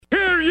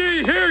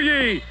hear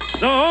ye!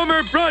 The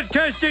Homer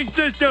Broadcasting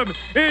System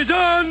is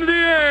on the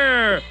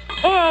air!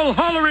 All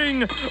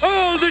hollering,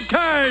 all the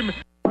time!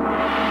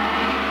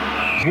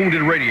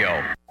 Wounded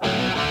Radio.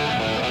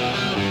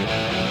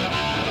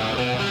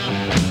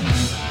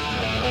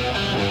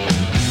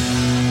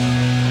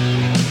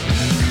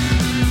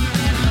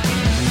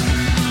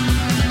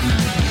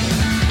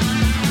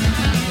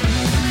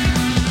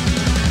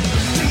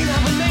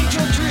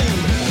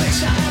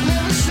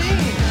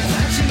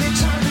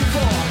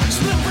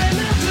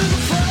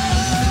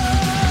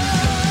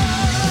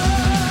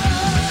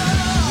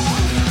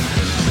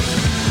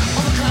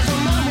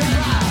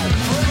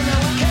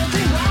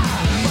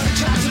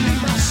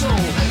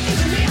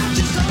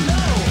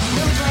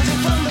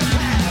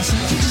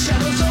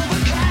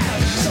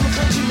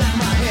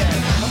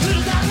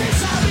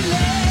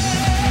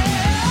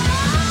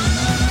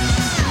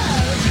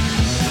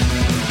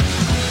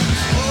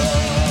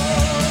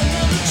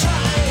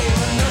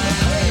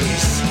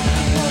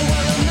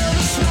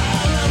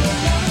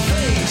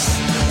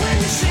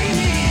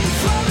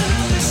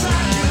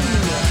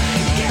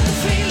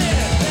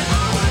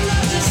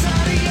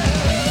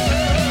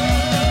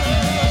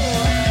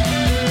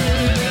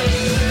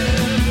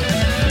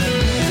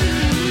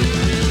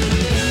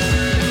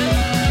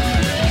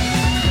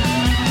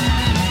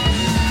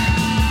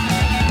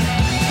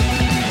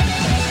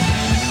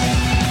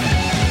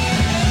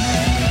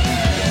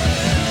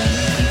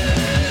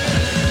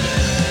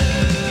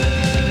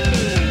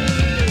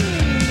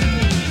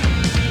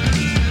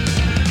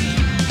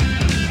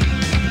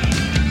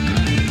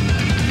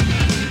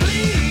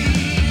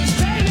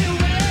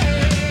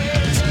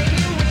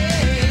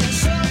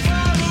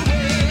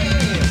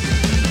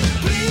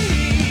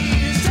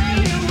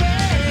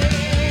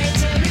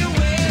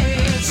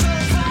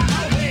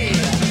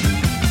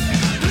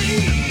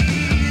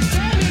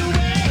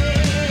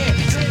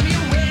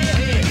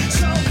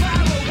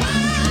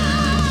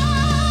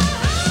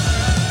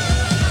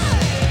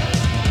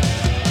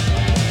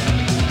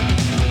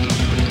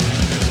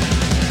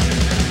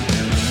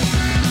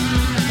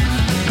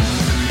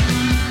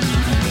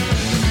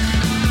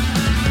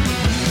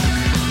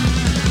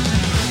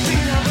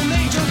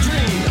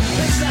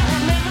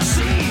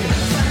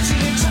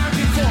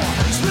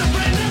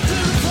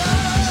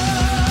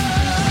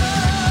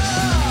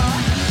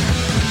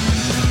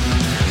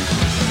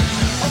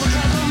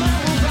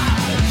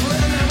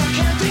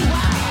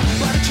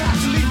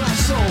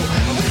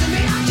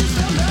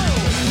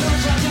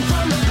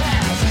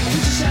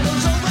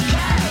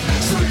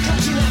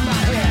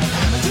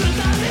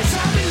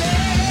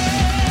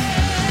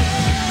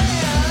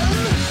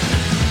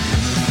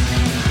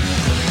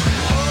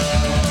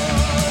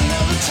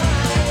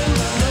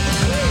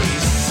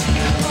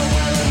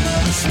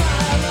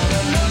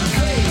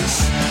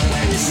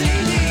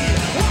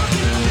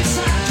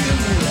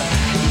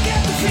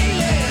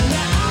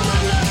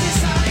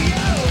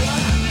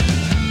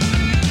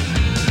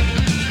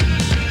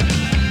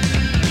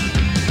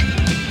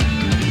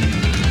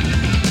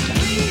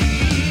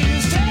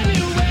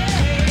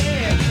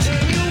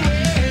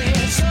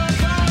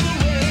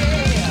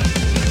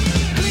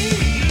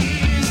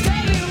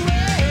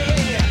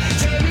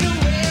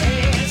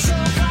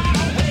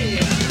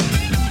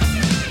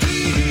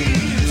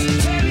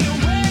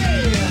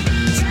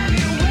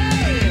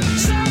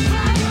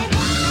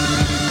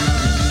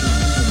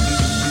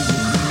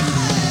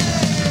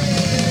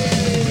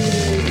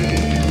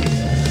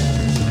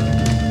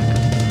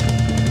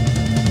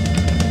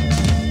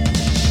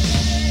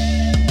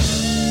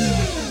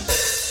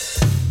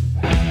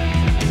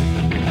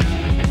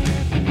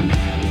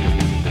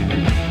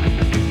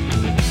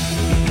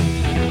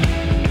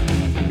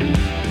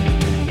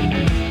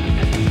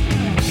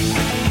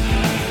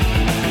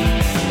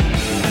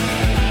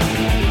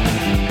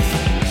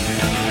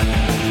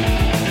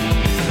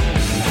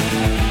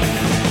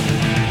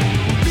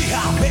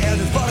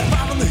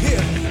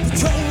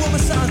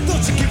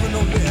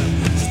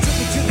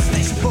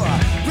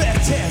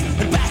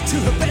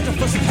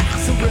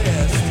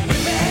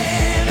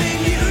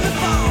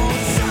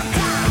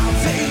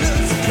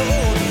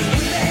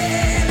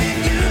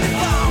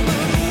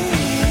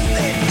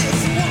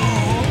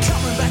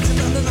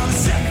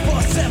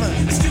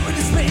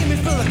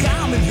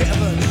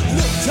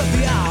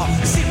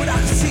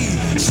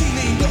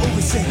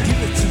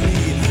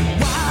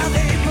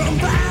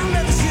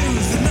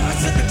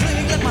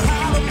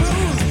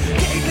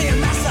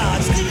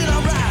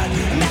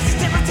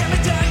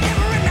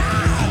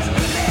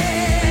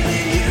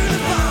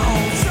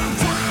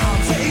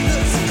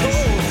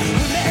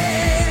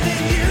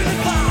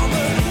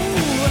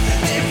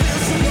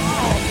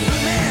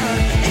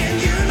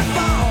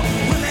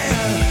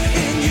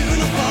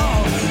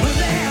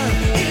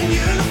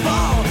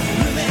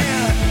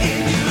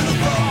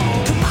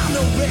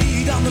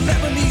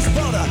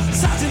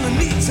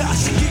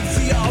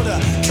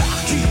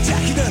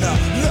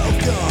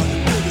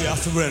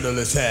 surrender,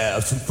 let's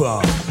have some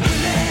fun.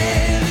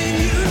 Men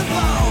in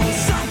uniform,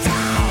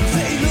 sometimes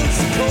they look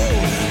so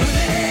cold.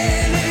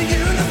 Men in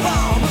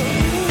uniform,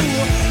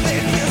 ooh, they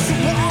feel so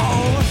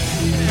warm.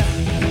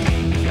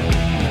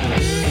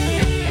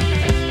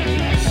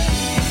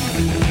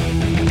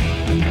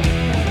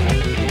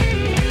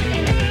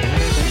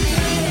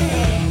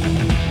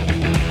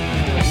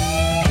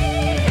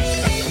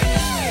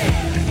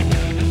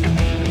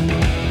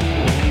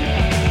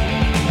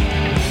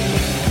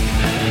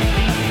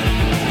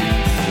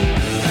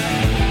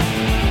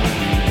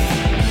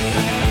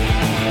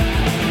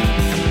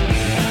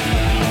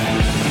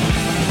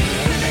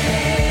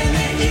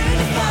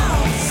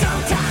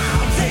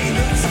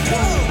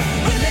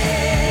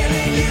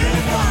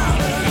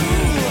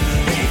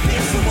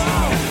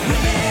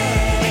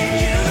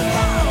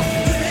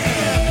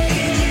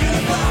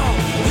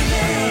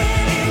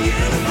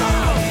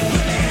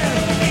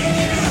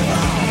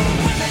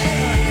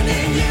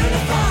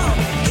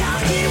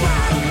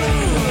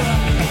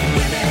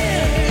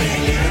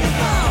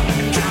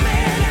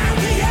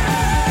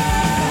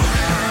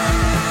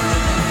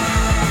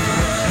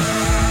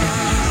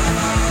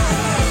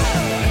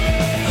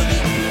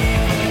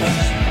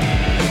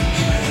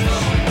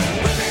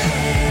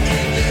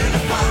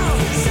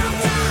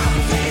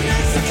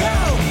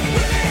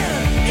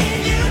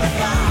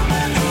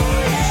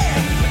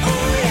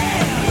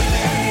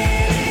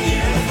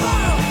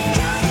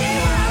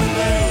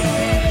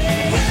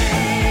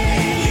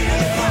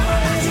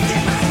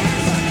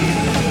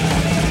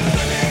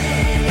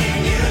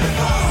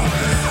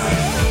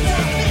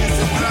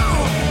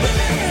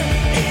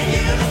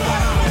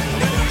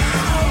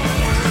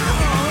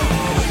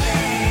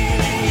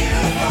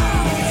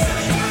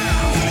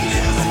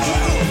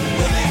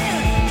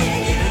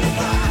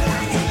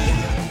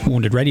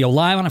 Wounded Radio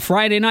live on a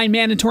Friday night.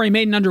 Mandatory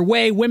Maiden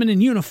underway. Women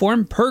in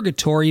Uniform.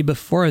 Purgatory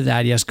before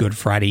that. Yes, good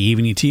Friday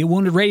evening to you.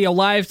 Wounded Radio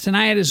live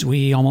tonight, as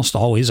we almost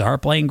always are,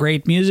 playing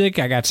great music.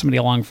 I got somebody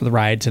along for the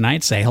ride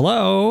tonight. Say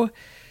hello.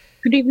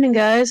 Good evening,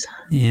 guys.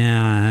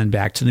 And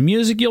back to the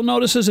music. You'll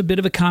notice there's a bit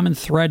of a common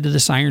thread to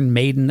this Iron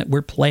Maiden that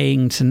we're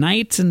playing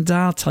tonight, and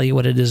I'll tell you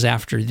what it is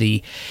after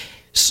the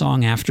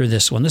song after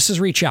this one. This is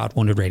Reach Out,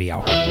 Wounded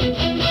Radio.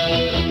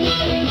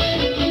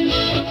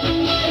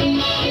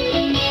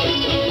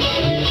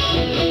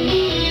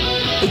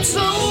 It's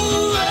over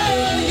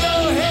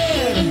your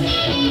head.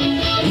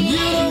 You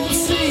don't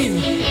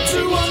seem to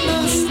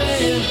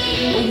understand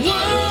what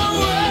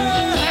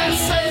I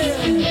said.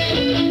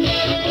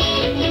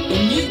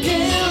 And you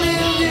can't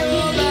live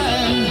your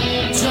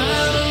life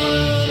trying to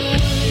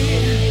run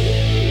away.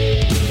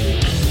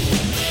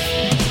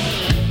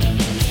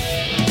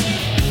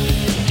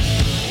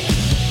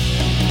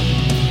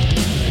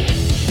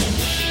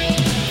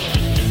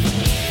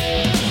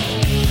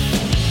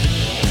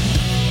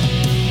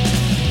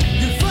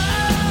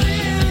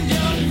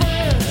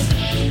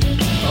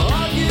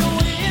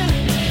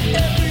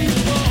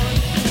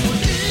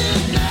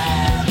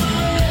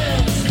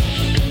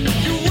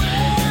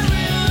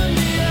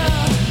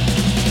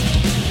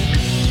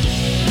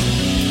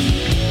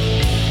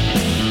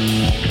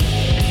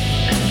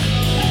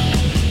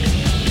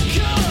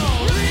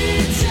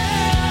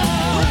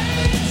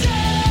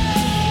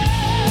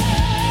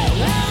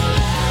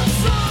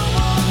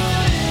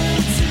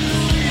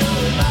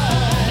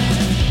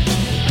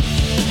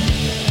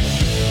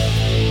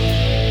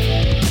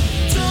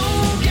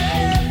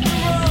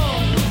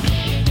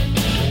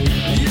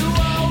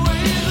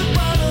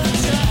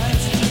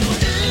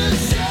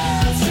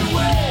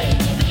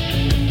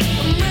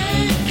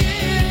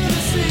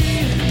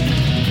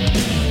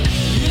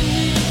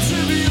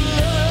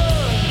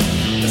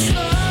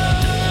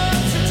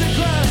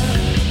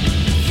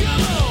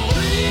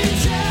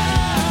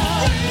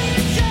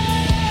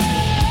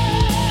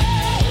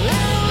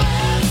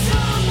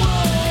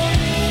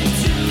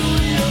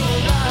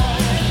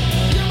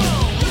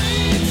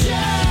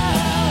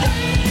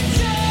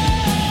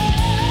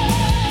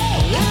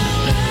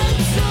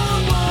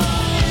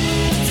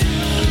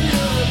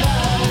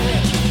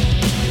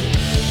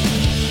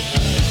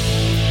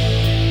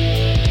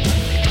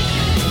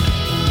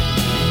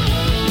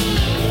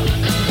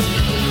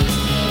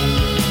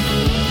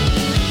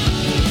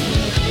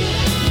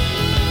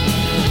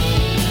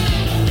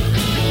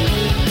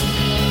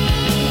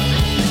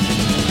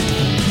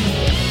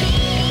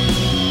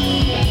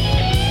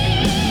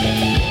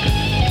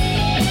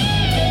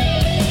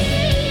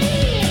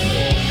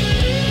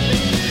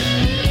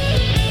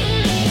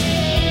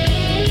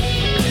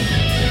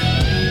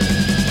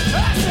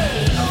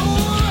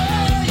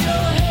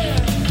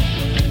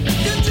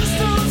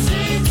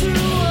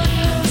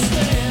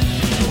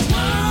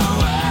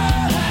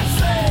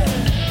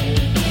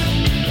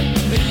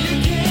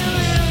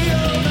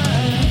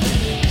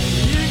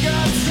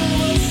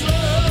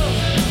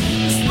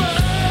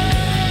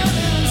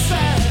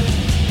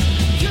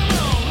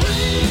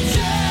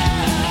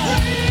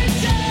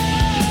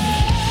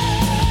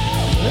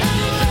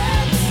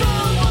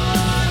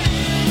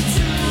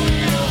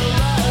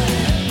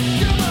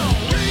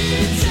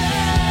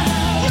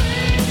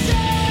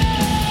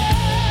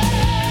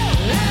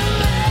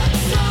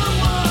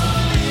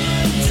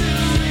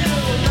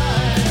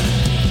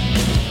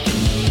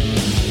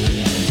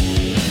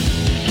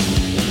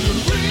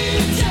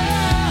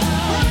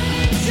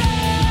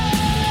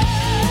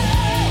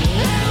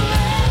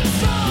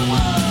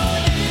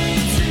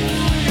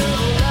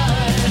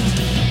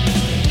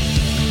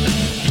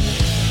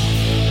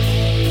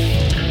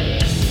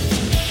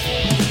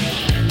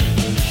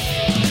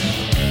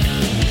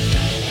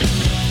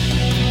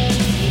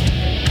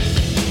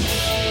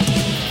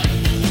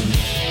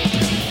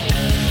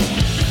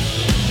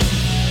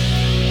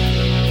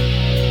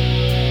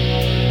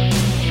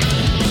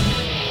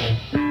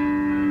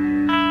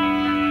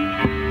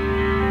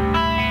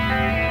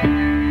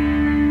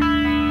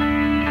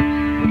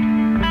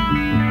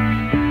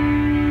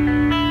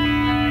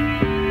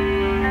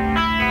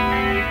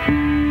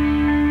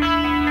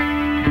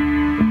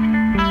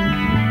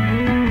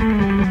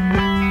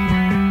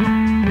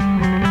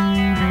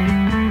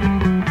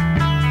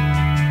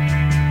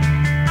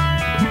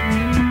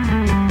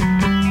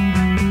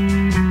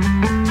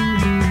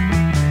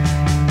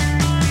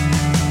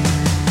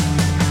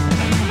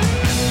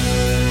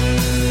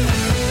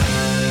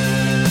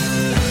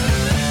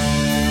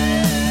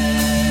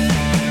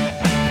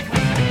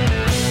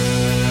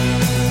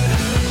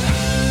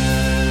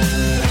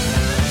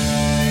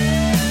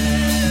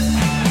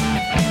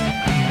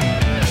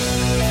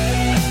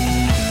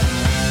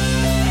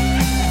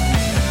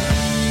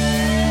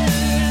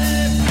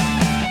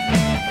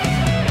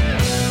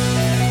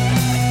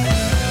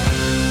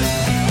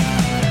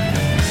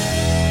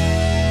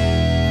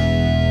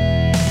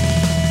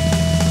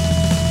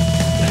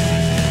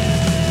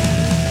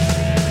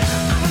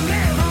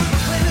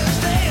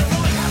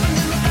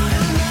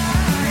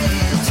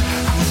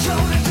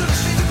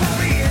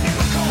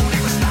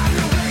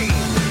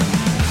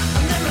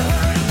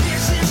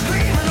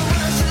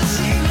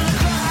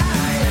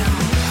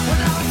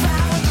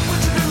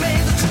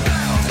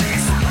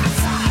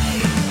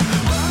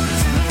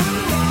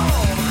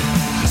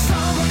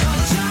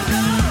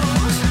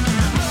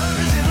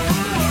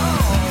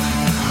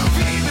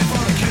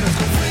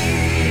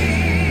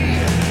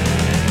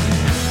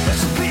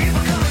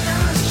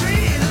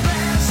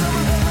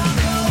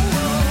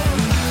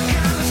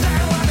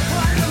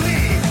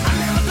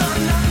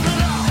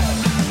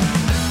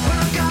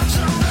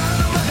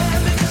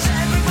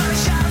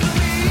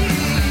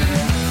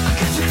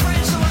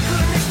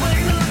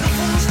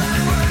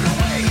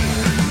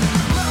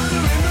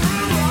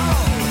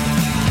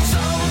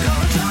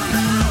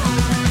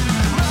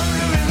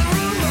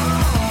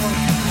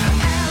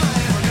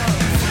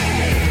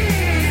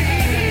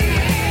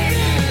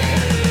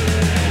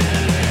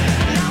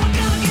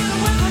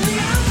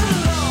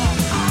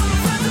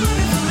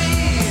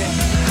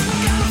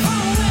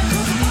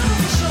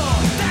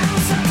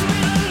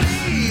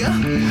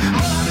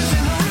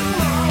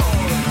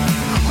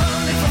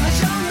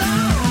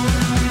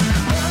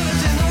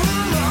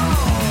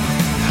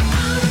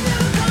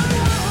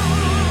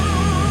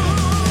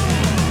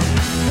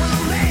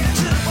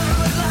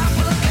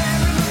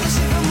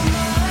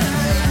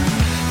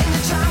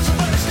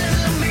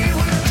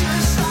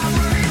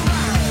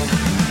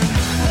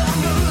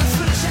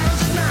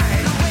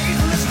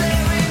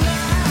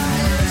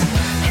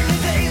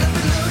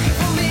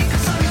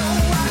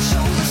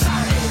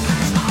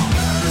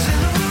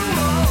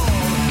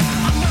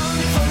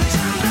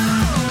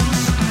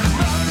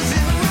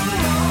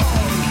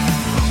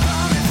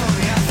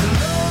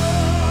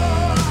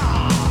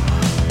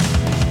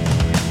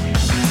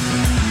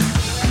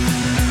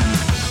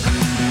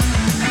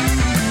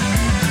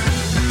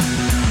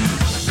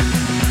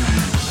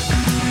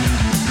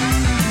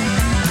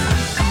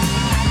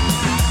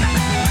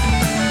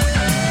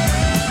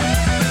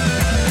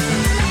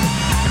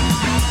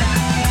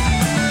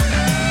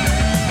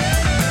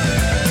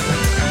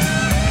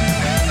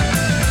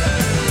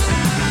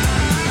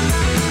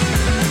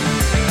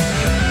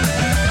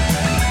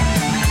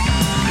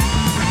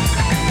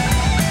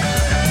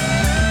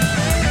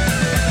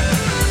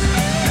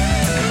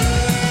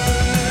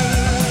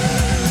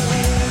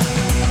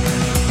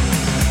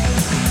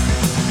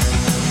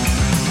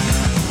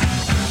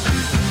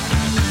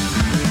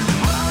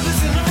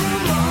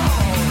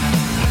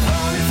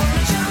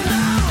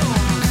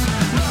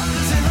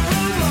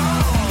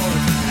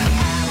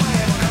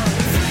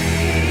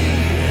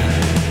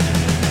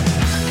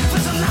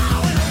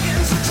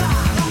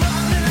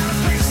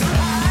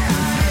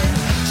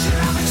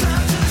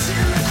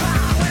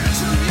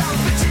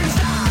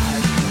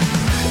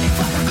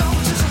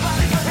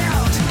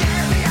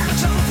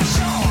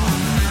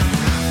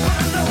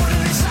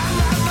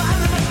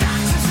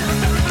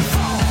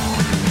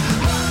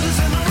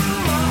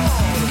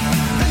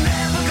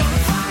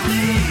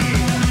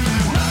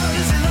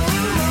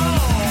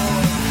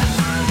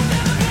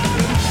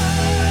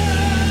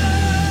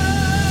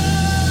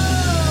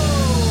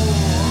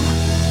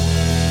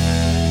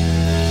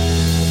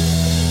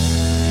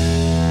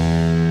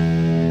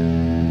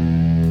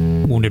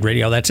 Wounded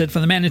Radio. That's it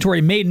for the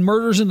Mandatory Maiden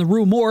Murders in the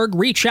Rue Morgue.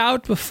 Reach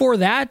Out. Before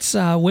that,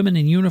 Women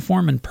in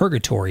Uniform and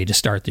Purgatory to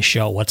start the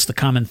show. What's the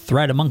common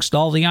thread amongst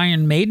all the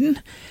Iron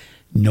Maiden?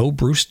 No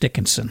Bruce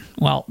Dickinson.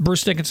 Well,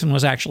 Bruce Dickinson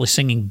was actually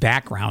singing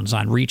backgrounds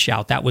on Reach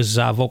Out. That was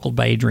vocaled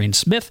by Adrian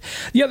Smith.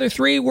 The other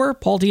three were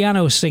Paul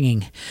Di'Anno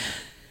singing.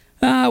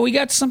 We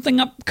got something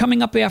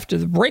coming up after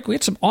the break. We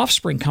got some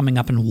Offspring coming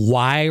up. And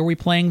why are we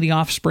playing the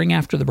Offspring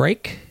after the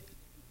break?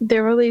 They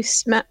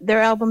released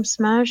their album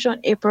Smash on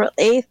April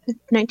 8th,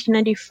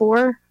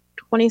 1994,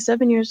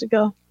 27 years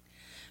ago.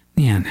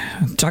 Man,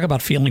 talk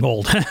about feeling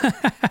old.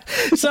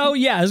 So,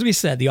 yeah, as we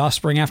said, the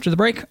Offspring after the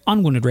break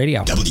on Wounded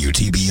Radio.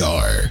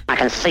 WTBR. I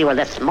can see where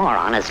this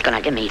moron is going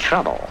to give me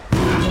trouble.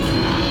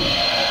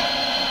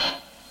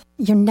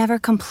 You're never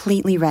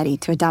completely ready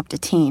to adopt a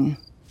teen.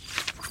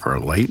 For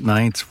late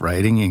nights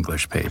writing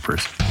English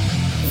papers.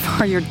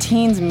 For your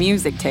teen's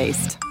music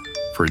taste.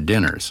 For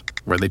dinners,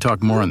 where they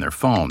talk more on their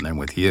phone than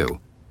with you.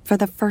 For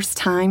the first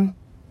time,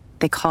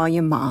 they call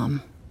you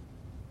Mom.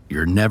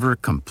 You're never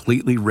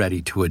completely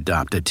ready to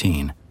adopt a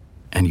teen,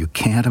 and you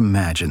can't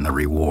imagine the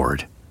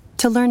reward.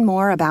 To learn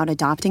more about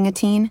adopting a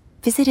teen,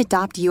 visit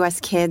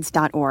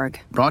adoptuskids.org.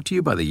 Brought to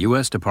you by the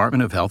U.S.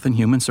 Department of Health and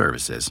Human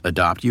Services,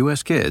 Adopt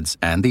U.S. Kids,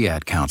 and the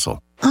Ad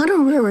Council.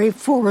 Honorary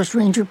Forest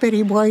Ranger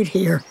Betty White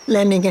here,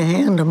 lending a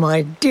hand to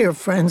my dear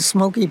friend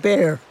Smokey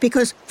Bear,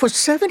 because for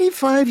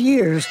 75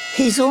 years,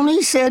 he's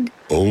only said,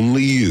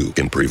 Only you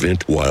can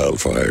prevent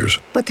wildfires.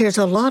 But there's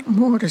a lot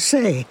more to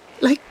say.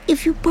 Like,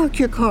 if you park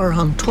your car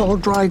on tall,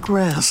 dry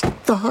grass,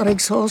 the hot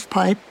exhaust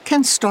pipe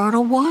can start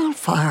a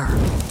wildfire.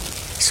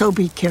 So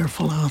be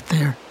careful out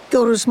there.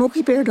 Go to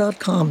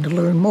SmokeyBear.com to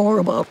learn more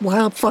about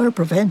wildfire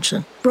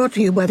prevention. Brought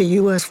to you by the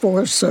U.S.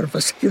 Forest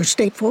Service, your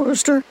state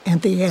forester,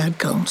 and the Ad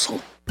Council.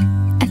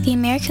 At the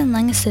American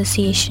Lung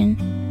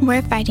Association,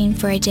 we're fighting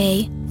for a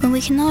day when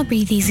we can all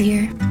breathe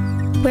easier.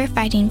 We're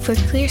fighting for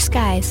clear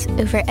skies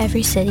over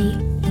every city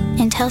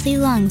and healthy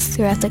lungs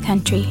throughout the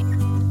country.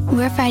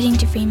 We're fighting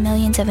to free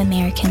millions of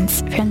Americans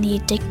from the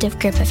addictive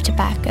grip of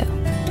tobacco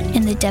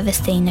and the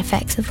devastating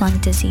effects of lung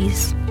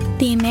disease.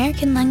 The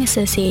American Lung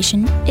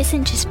Association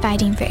isn't just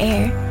fighting for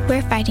air,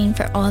 we're fighting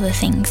for all the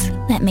things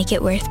that make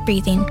it worth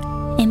breathing,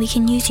 and we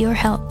can use your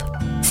help.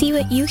 See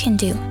what you can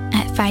do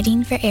at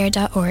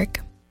fightingforair.org.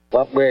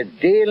 What we're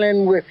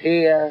dealing with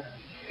here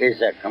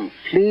is a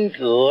complete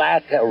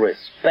lack of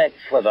respect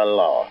for the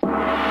law.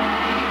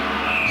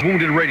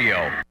 Wounded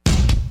Radio.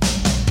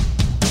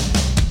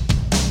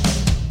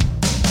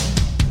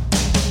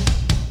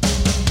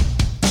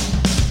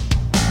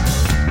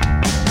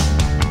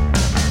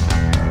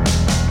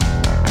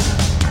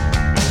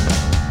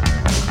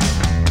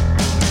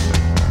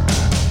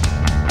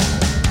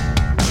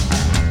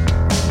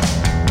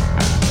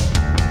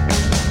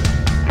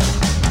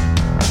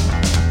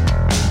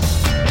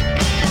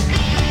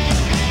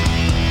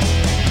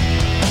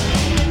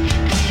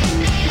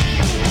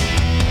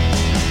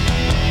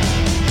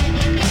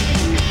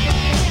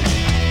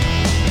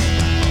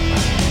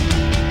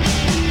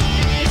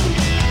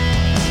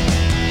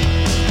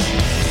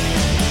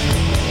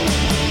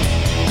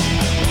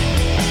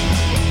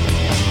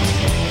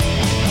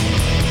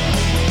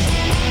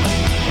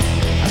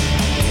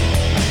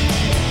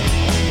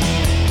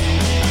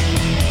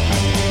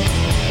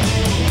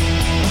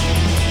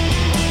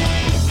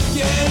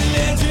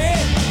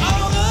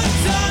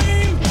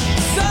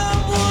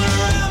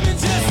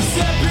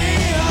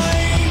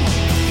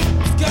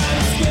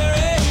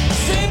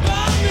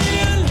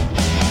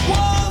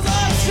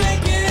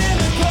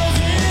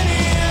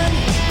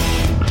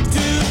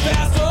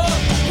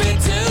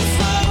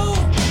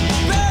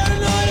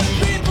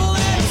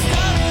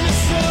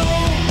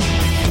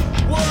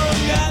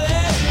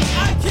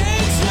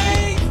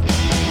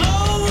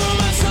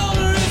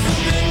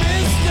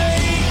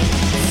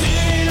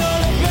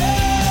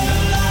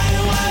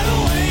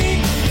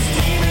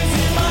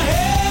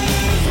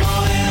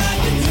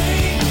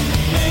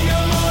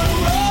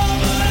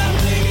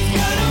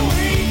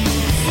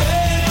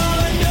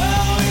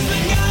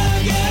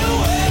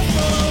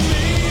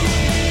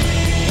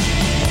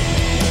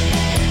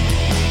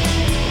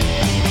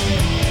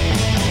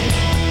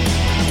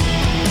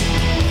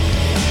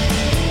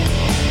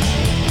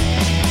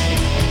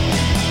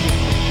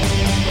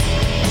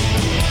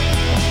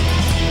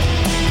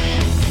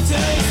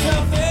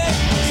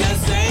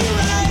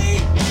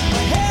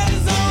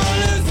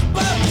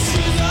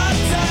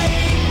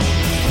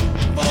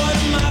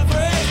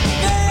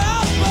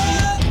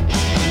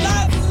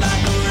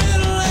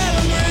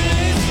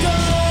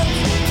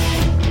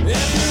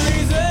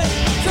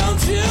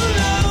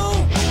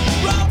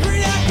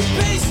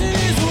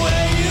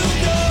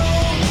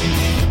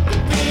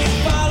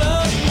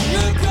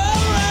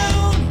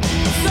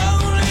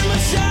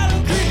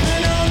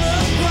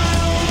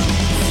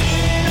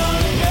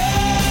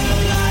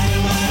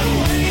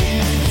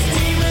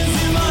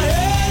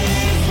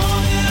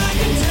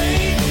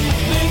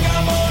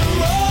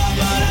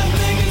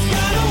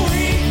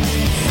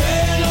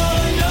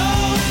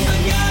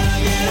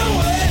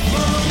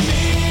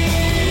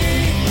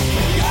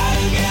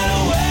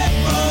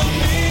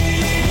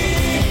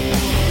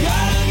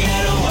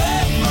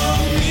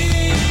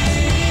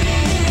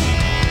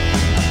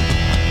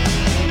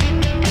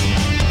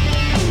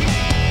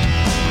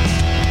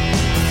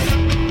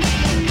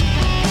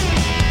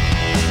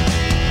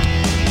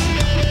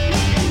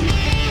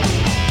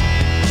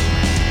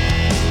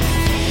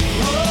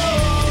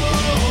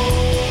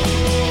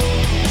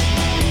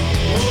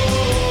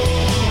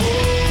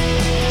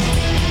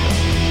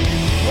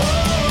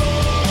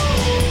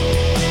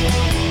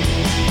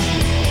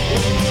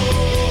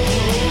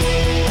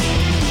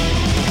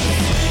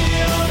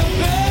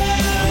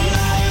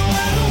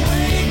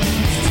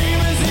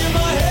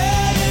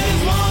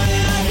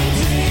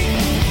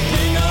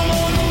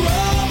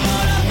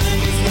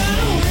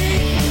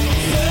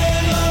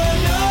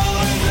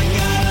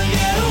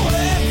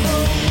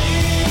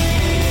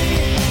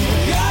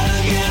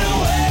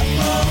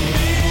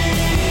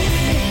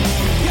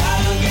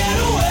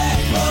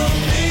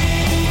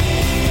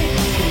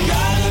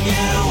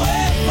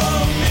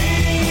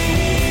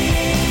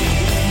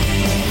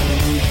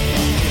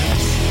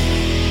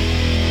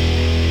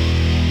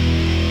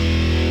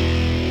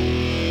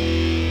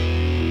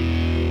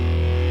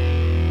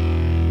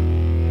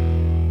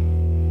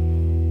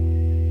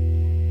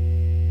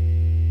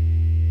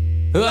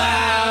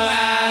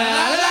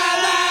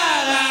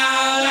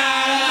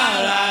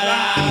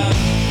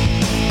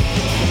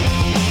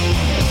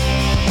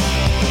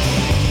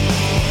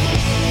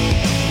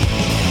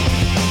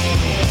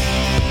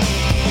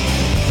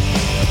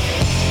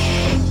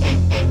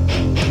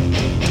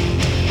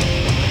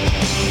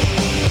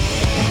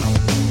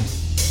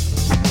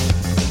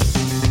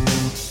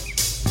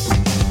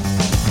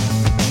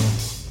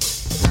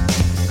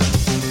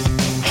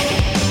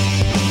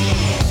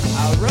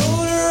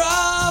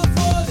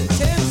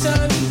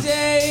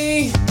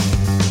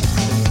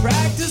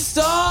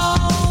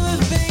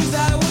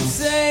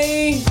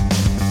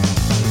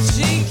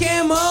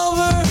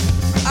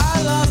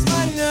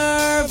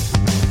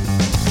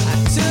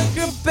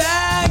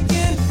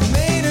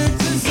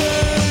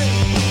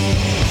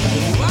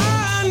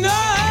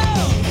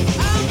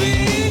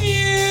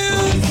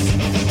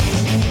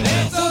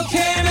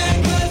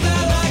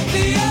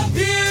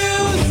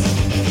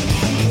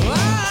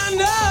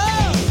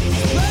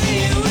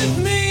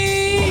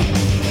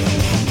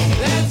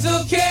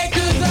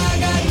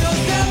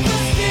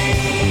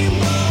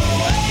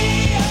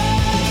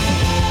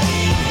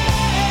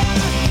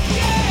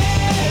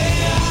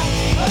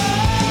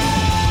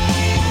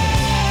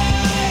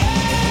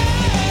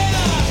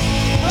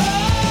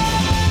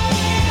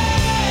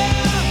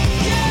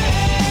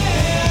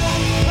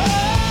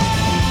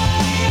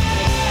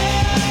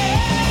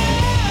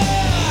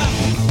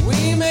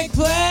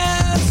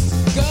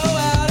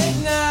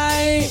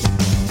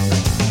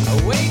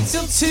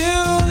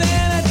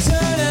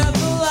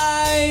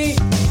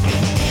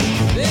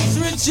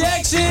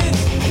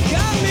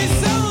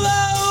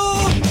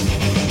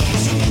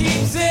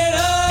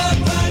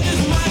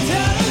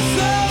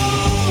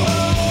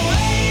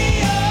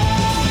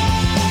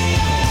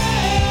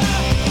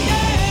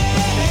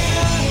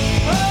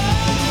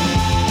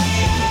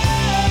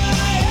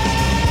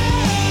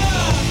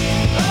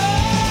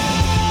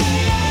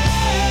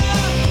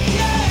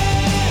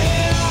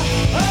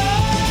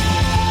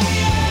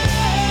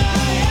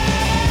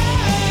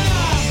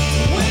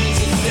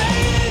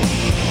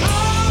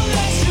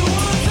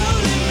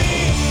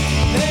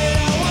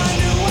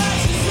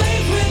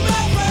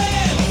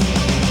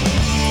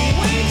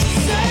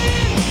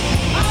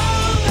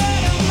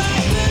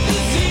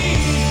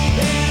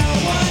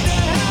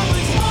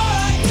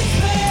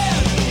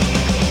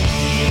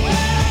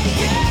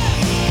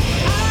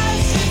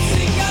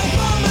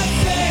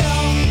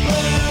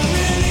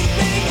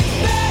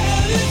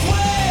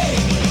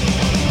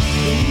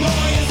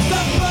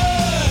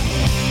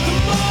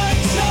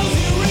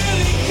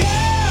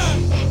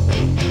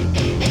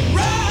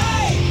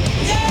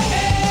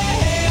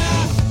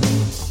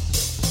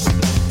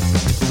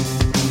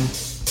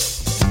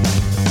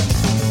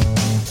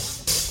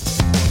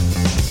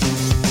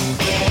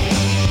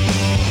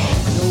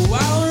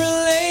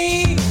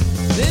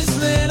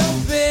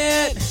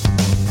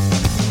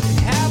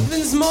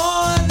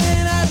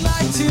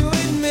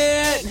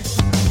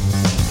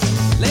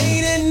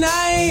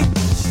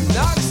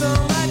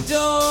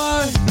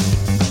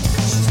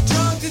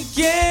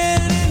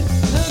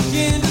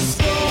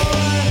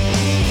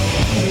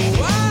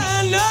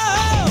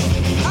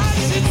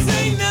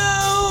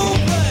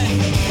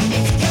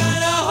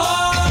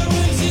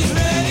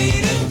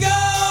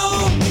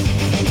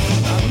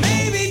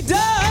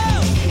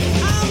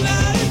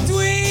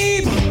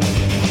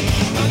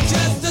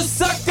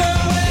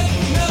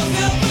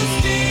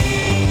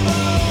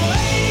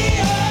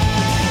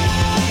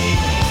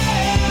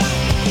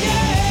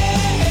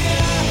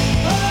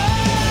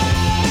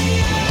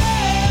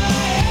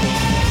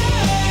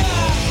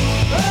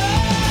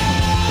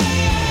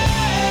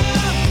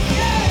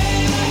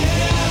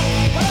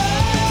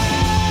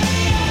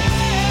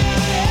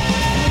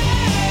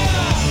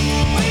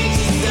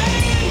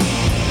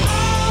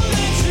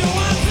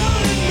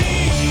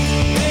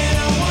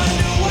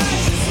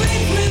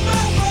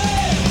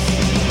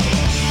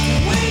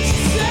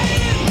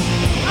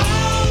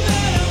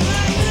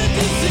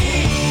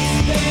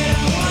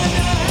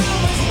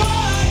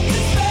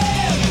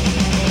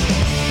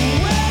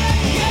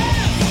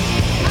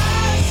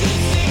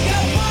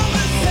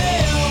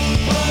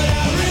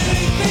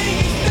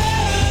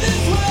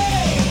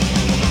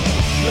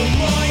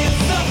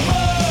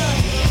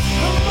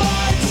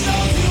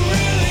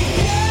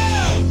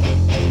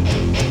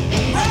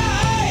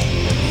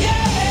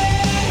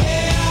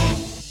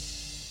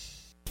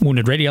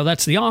 Wounded Radio.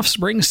 That's The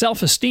Offspring,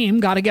 Self-Esteem.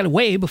 Gotta Get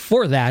Away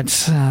before that.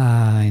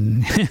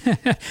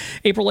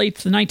 April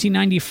 8th,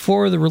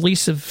 1994, the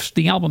release of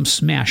the album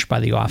Smash by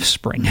The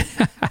Offspring.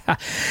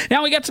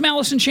 Now we got some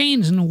Alice in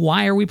Chains, and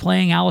why are we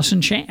playing Alice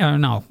in Chains?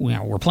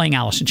 We're playing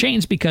Alice in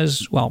Chains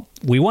because, well,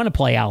 we want to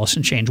play Alice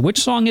in Chains. Which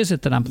song is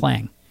it that I'm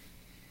playing?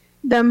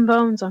 Them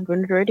Bones on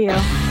Wounded Radio.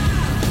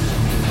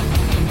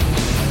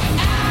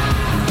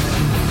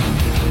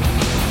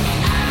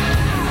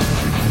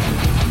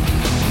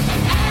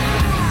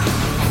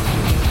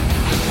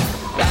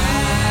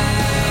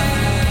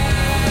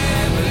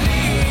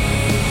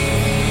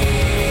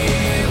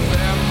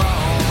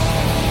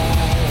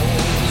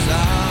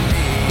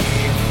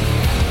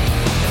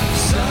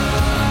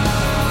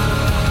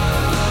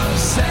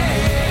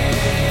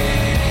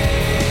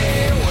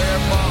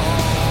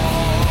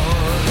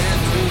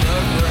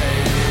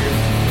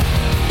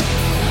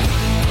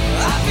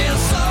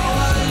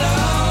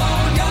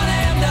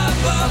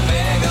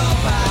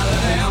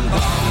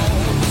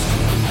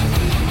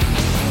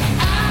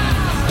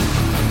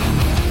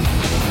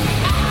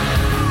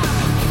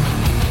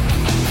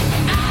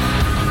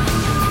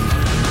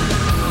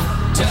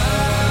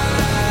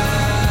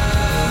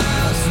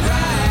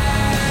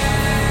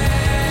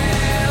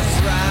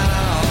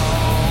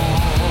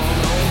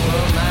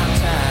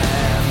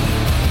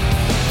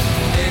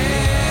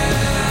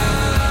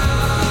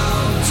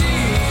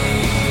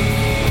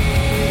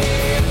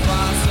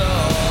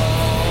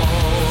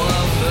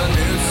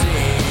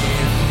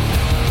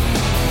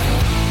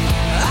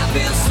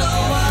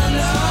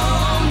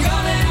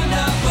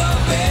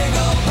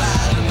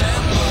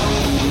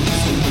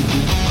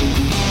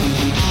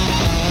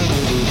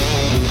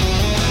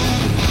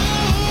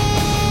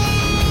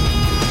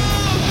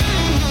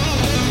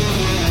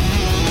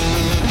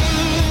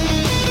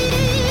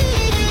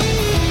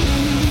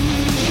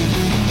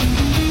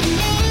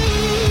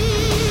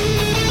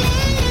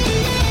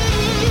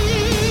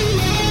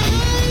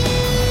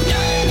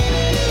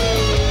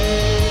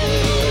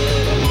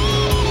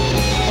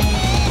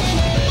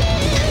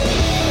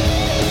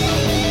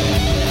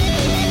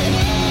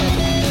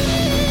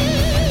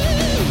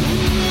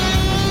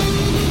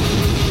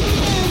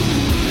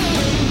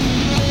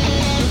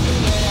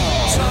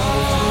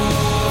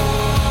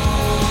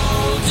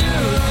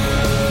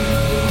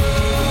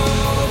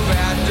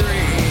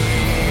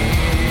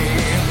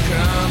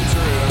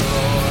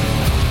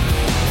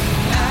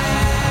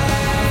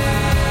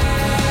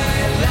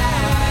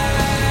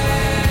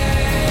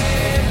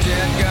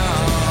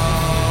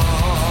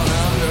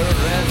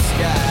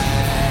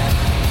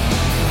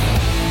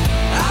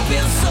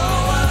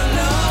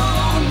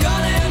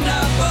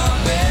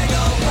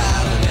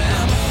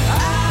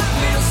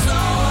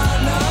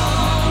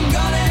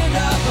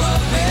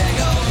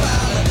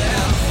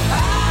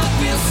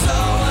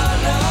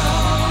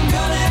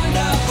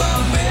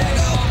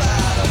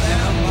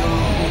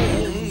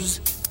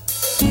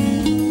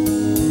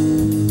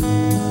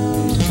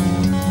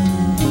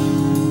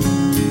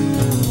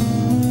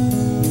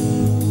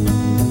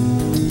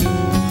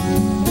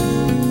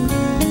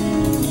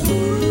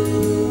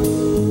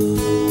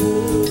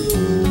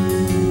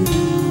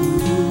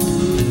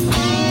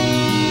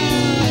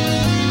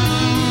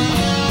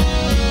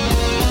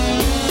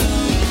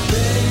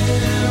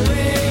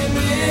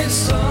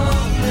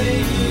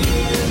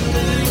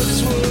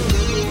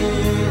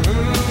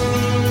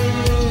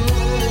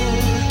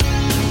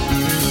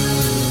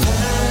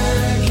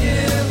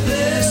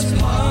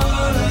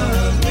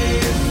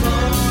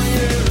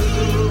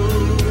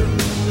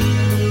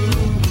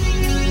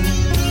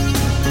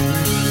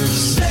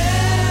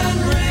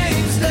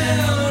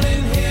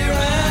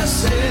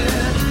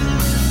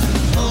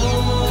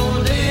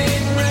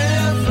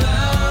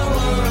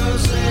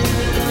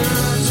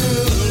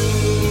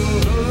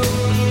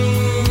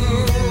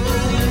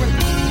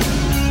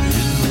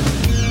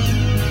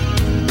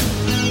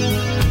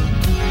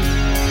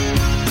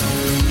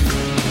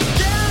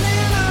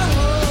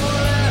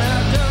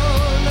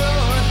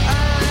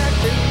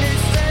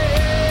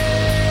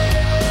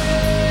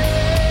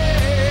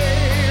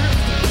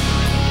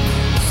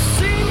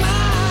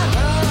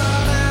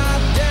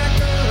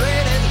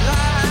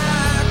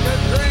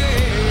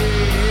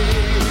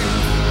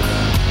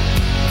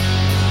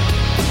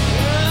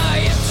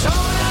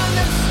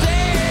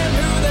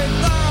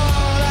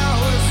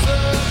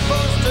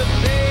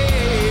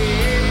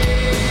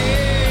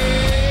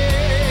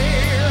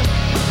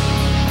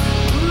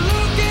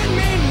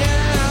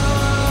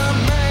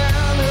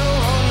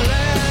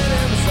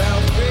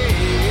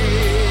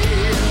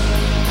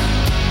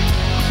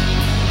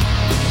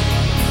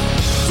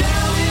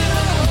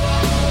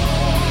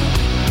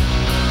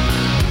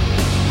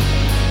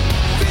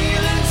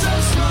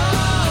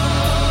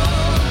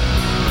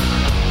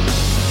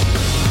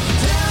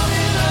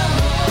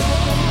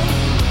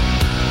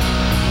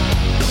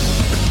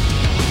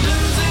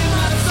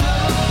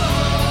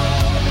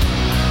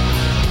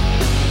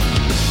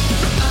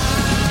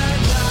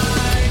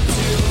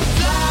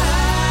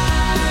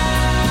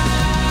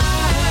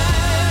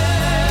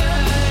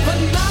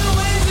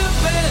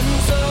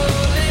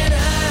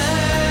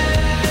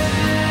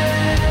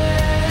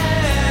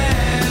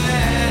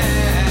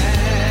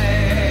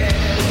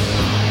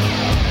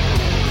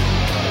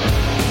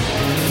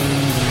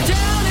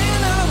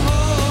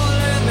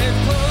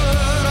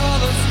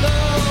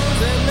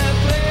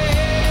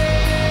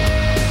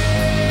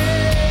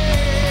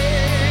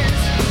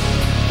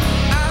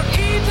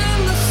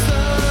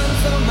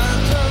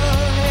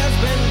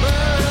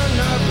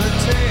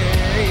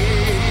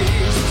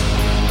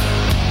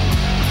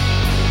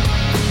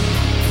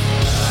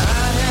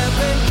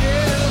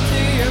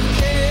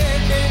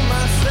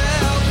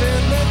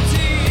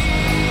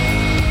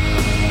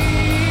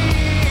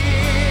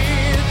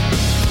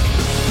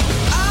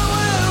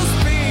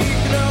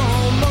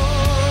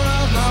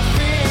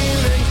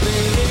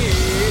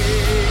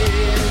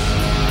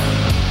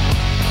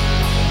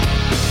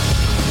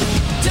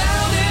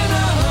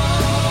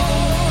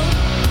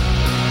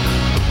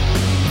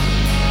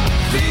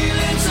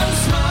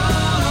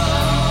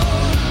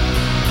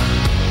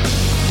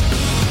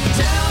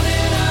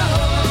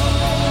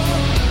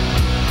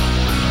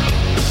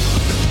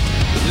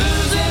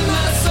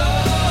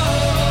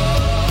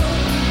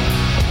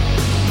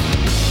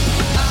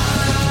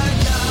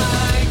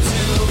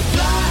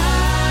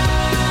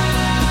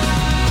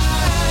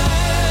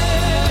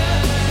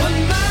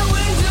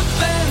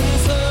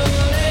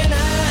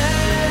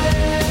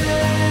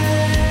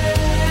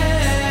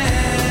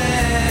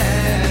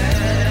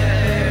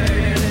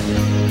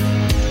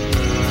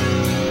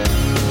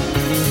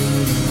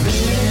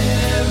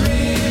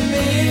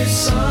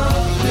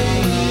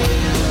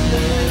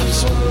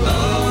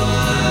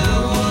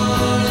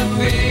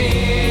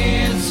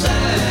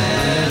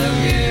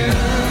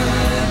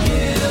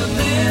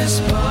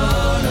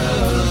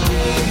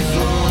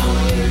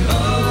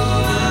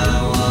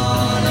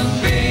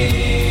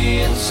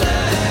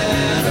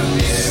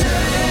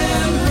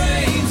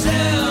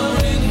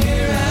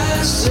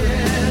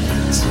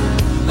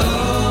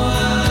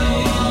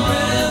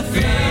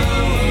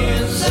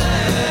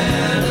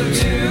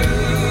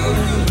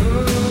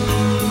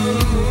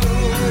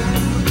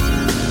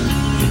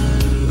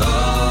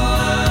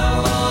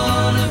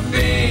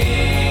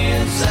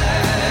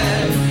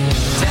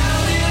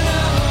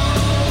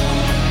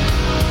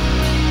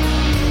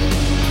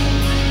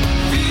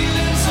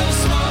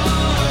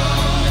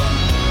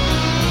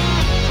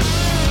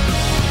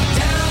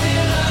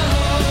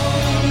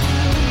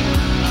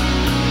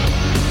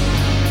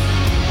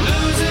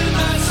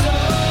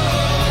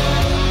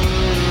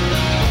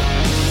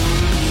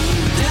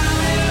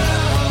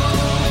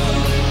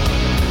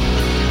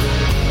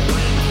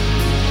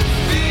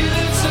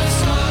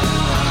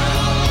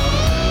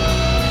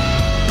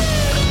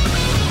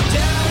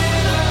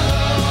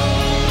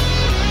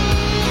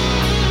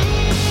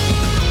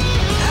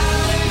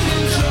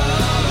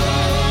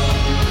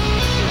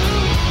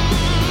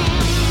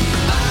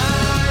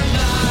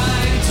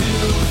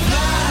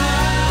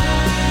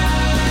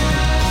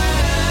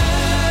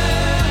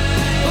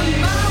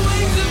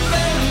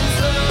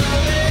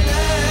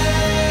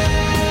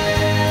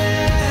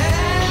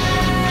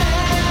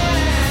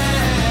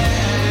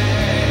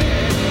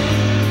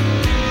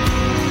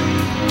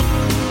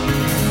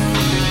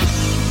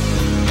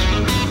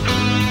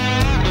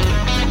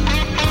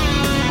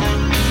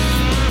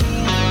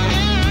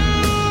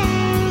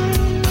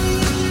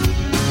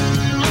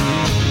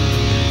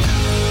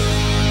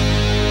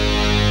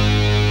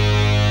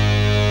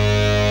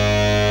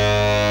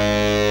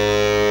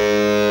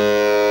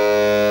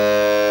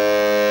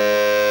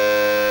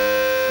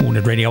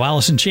 Wounded Radio,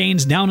 Alice in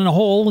Chains, Down in a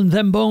Hole, and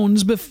Them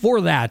Bones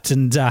before that.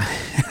 And,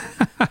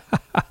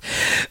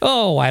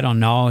 oh, I don't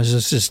know. I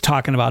was just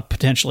talking about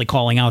potentially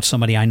calling out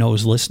somebody I know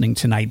is listening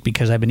tonight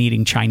because I've been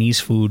eating Chinese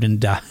food,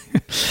 and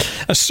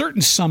a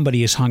certain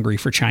somebody is hungry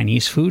for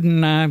Chinese food,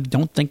 and I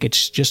don't think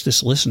it's just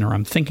this listener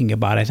I'm thinking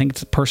about. I think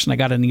it's the person I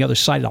got on the other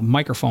side of the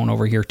microphone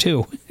over here,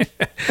 too.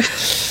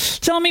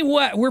 Tell me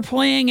what we're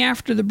playing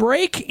after the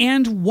break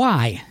and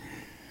why.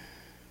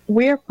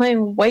 We're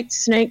playing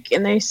Whitesnake,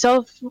 and they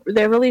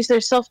released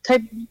their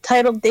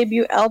self-titled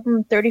debut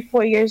album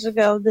 34 years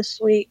ago this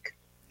week.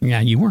 Yeah,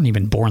 you weren't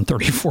even born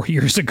 34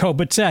 years ago,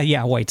 but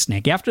yeah,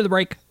 Whitesnake. After the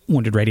break,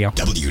 Wounded Radio.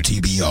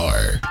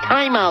 WTBR.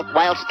 Time out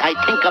whilst I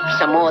think up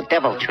some more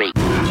deviltry.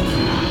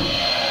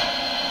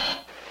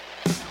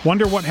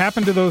 Wonder what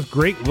happened to those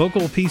great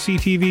local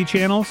PCTV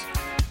channels?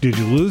 Did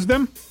you lose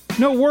them?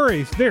 No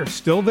worries, they're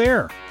still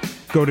there.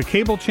 Go to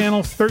cable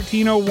channels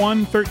 1301,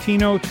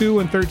 1302,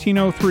 and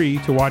 1303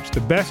 to watch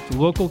the best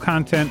local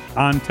content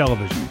on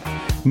television.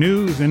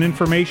 News and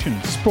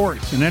information,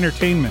 sports and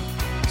entertainment,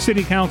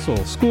 city council,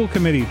 school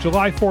committee,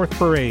 July 4th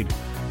parade.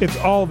 It's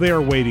all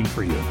there waiting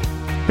for you.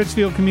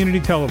 Pittsfield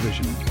Community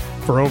Television.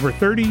 For over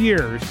 30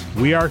 years,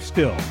 we are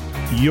still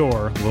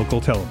your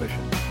local television.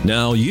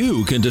 Now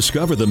you can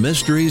discover the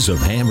mysteries of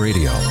ham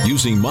radio.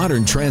 Using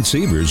modern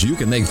transceivers, you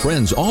can make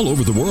friends all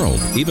over the world.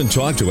 Even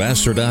talk to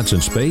astronauts in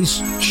space,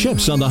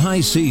 ships on the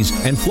high seas,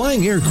 and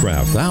flying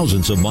aircraft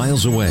thousands of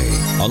miles away.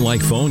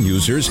 Unlike phone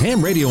users,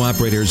 ham radio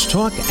operators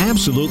talk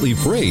absolutely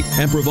free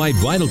and provide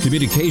vital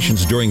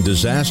communications during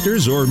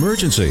disasters or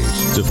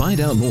emergencies. To find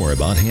out more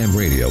about ham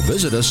radio,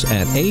 visit us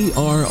at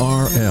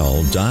arrl.org.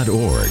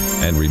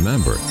 And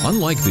remember,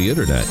 unlike the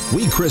internet,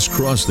 we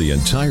crisscross the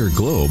entire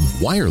globe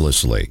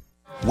wirelessly.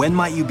 When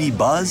might you be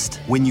buzzed?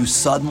 When you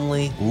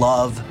suddenly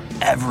love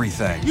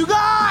everything. You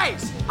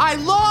guys! I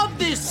love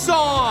this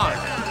song!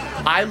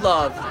 I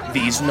love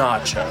these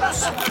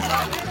nachos.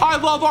 I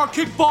love our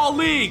kickball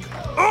league!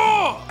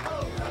 Ugh!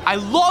 I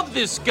love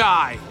this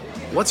guy!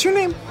 What's your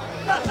name?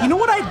 You know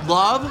what I'd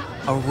love?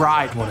 A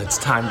ride when it's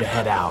time to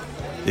head out.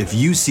 If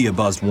you see a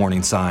buzzed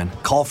warning sign,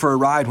 call for a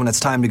ride when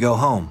it's time to go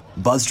home.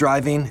 Buzz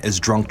driving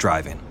is drunk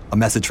driving. A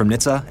message from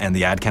NHTSA and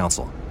the Ad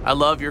Council. I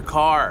love your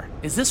car.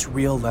 Is this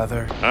real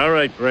leather? All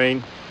right,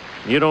 Brain.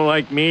 You don't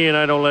like me and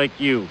I don't like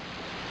you.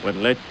 But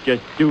let's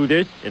just do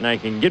this and I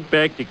can get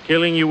back to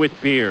killing you with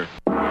beer.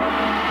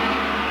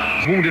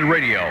 Wounded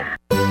Radio.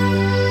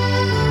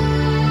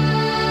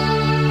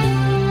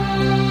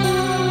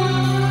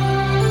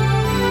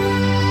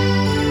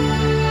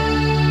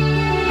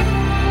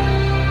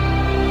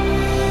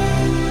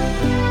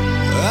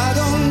 I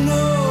don't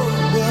know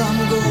where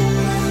I'm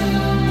going,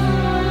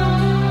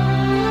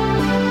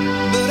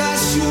 but I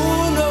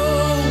sure know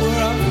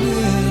where I've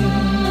been.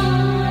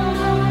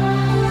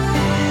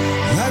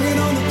 Hanging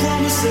on the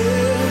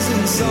promises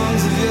and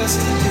songs of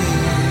yesterday,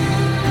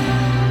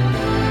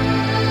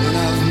 and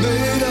I've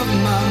made up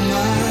my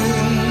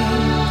mind.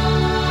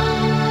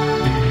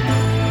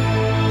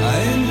 I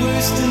ain't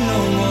wasting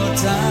no more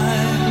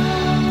time.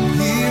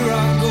 Here I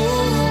go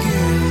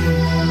again.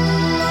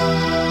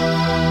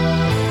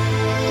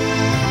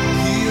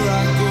 Here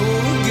I go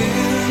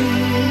again.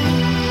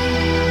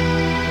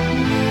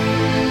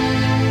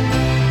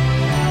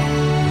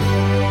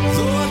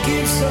 Though I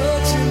keep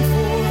searching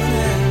for an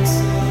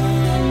answer,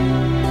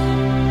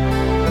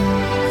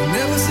 I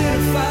never seem to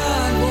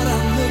find what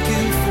I'm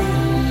looking for.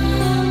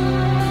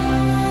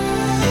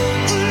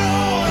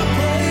 Lord, I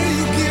pray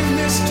you give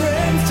me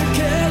strength to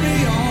carry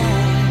on,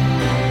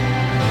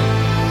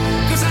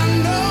 'cause I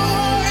know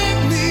what it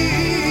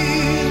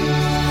means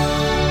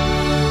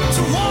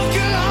to walk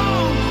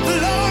along the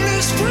lonely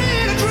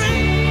street of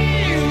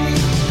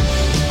dreams.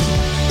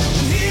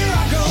 Here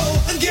I go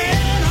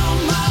again on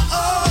my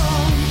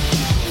own,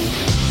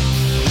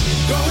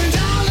 going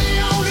down the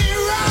only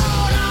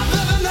road I've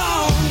ever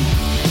known.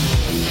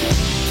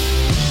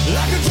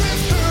 Like a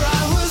drifter,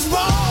 I was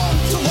born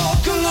to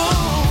walk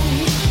alone,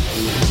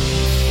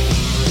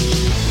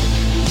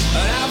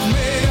 and I've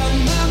made up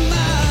my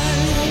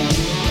mind.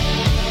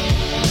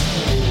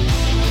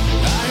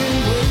 I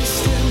ain't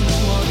wasting no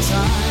more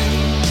time.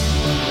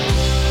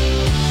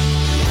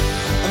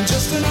 I'm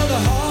just another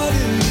heart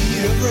in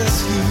need of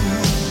rescue,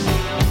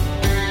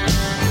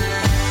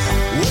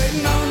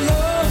 waiting on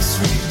love's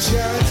sweet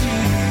charity.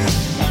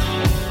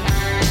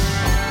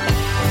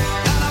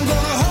 And I'm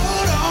gonna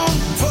hold on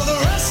for the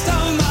rest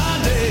of my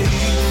days,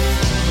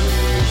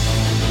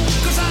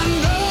 'cause I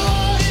know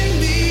what it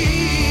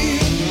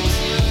means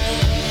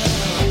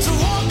to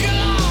walk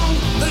along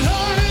the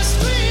lonely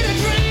street of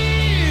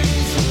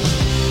dreams.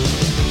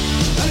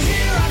 And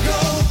here I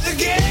go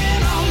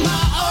again on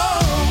my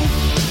own,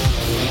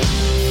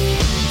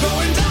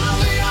 going down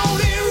the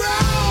only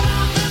road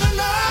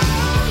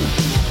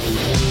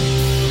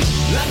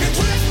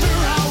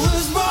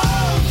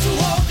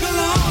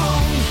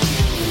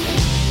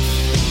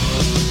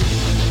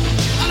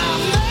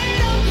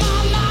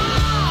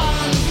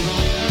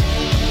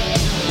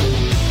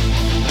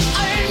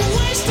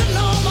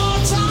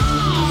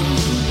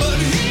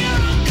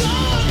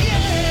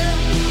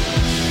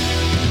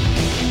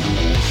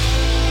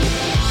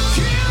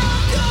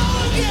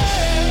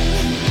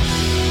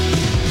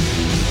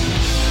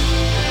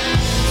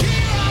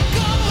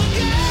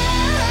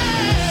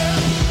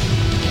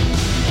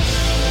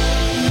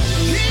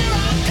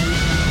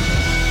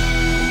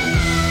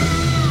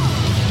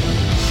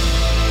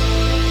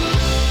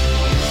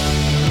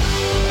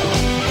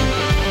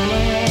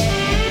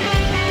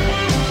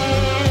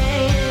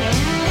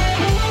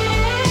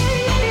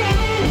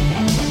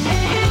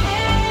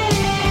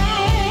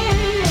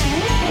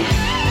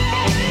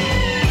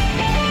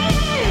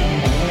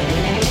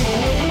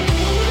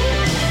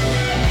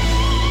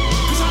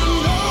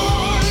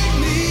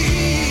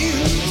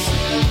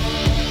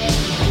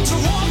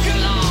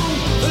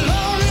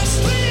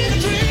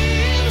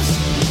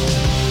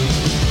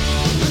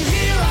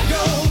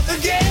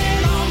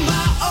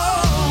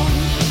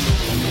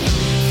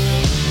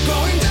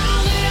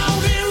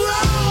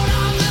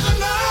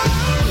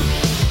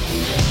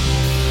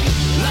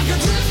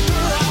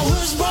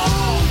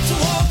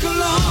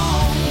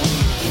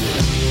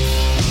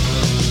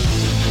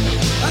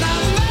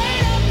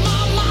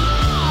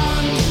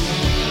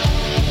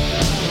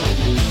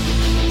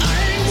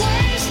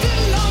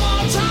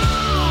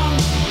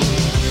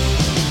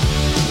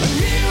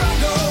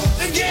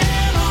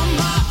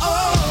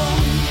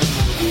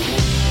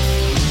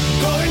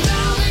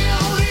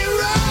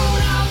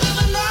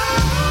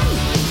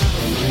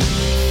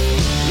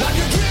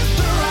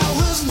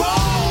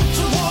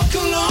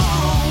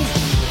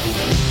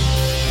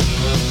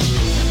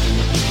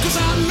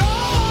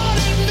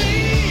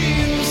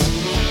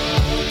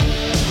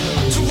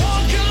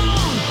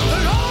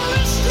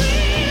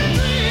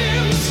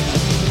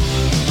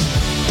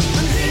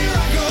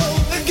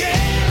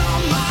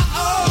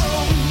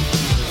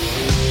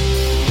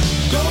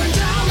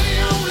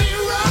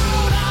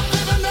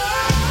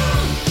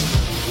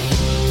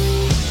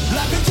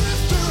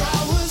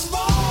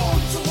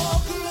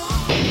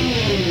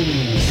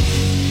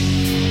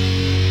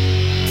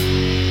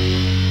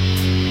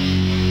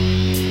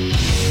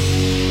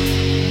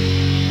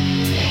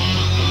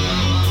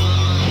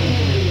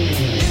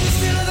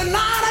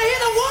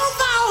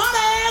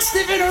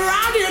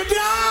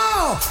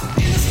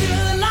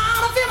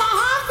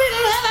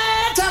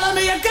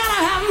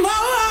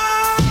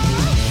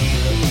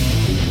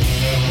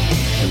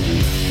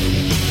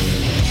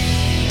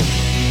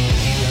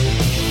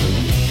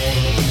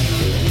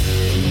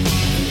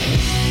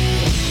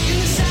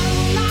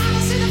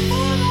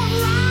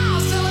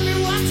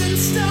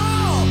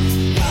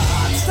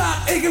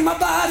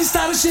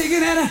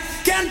shaking and I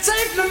can't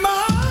take no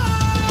more.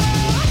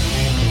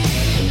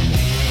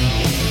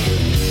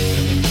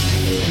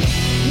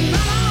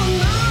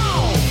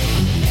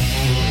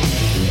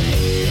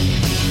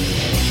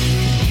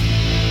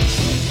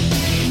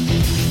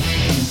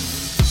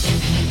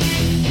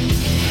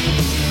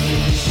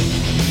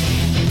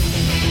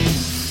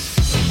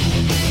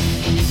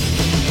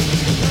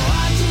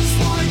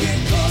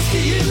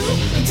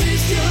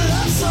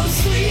 So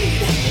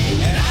sweet,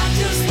 and I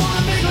just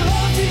wanna make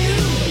love to you,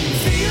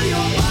 feel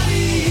your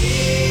body.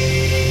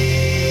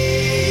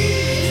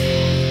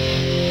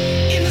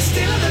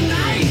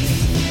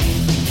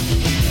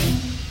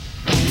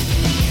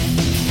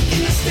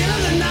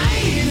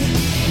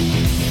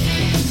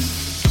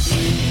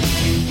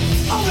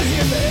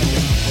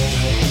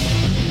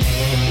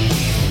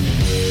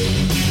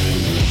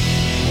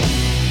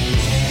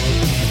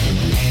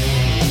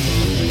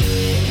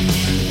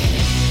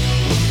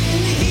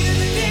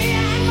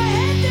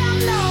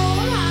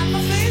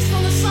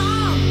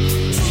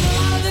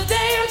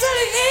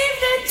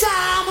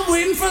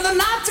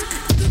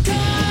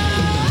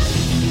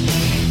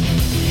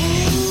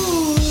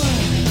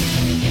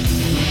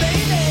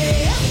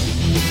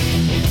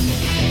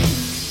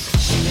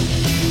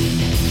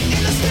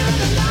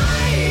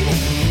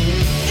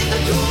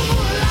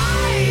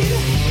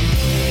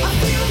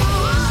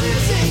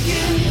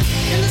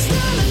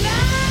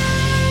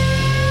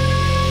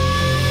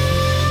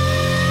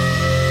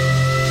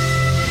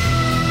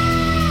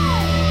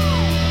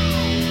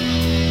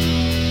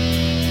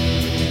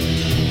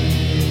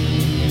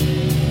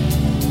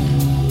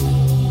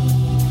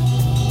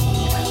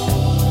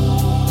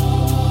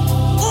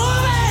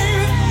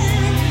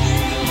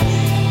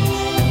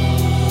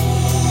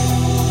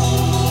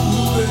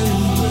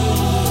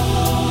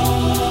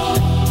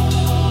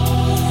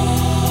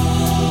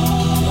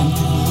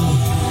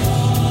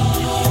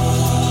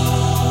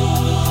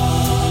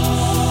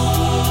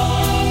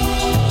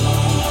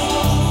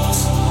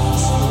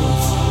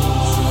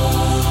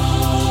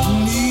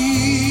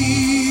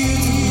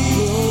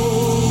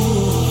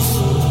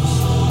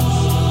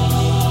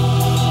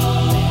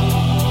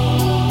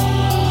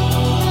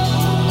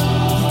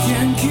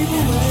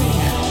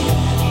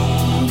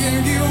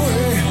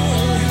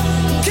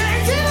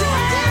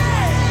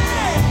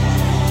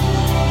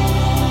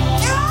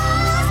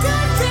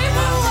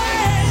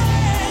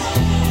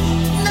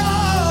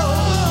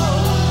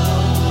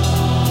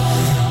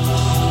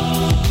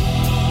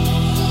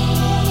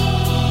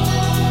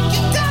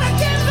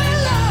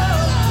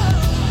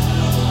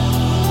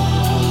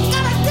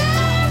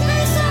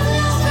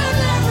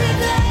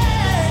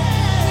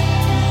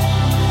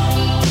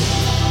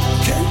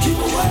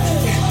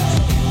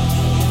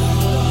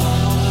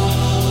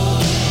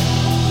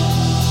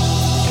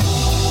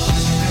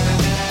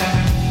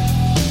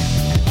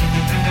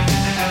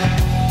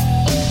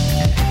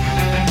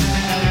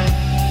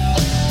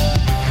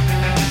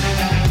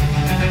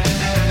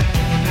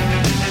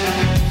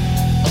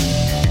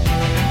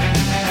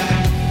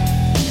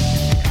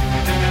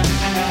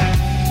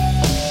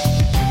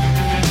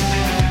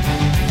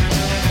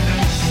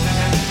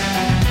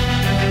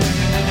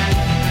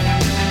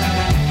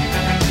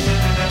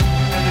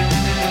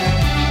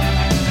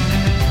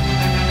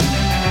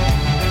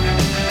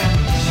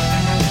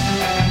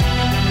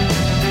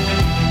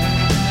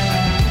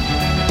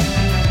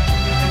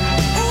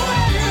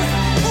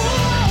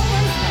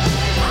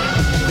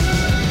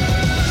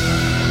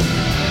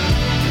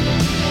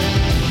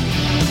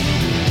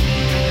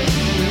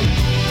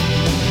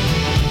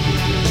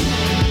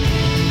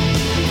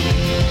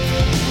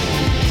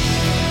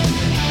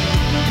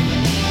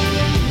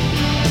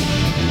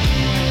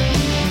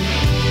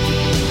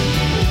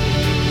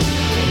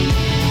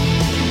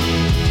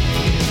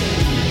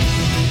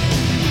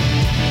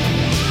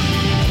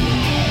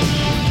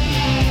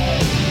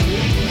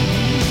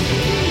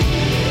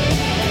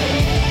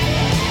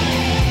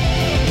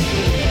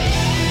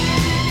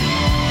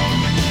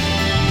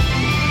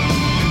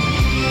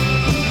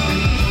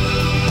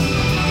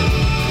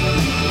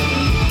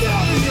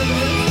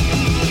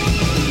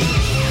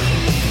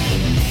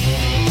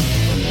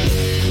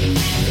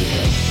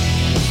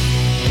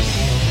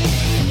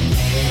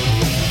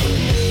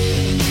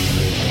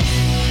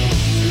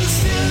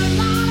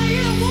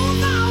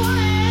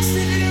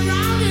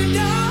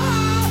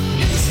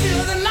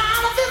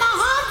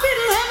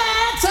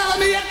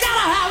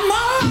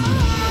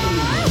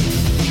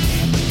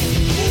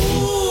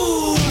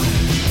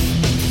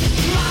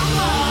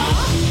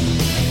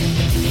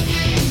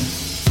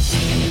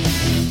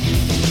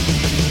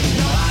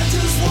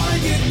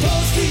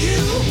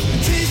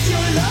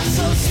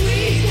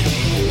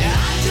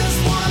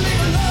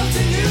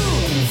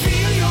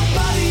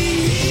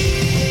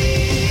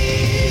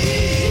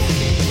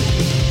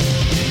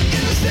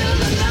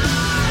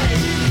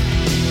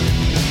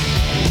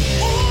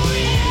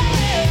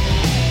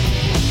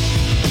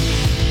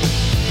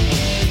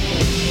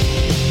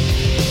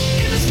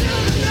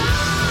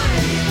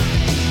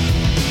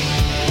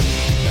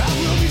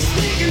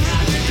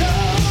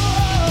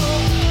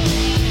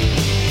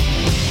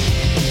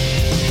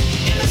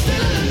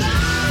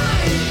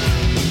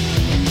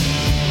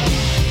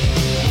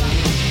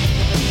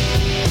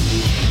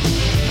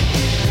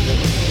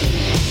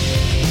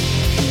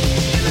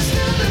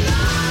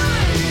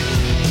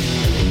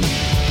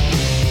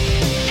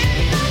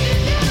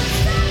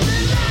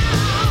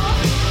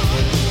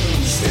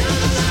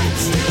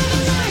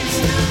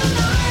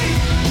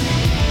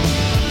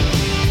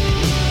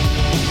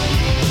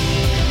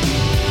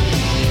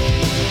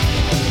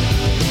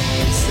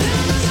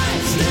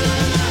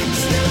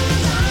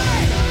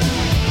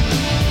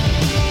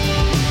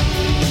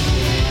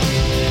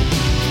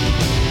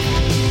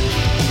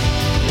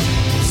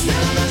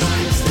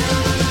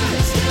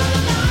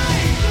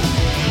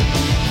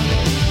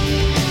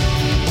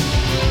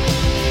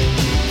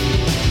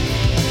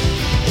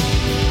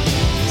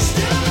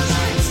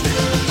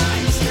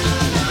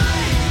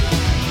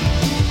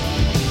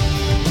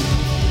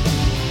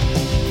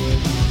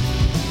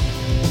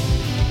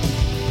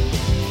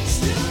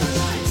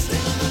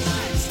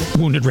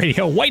 Wounded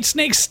Radio. White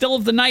Snake, Still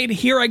of the Night.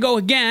 Here I go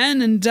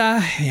again. And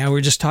we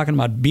were just talking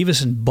about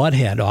Beavis and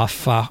Butthead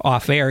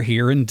off air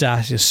here, and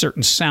a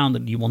certain sound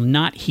that you will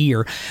not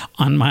hear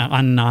on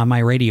my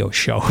radio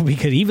show,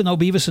 because even though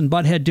Beavis and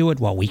Butthead do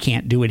it, well, we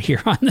can't do it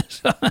here on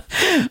this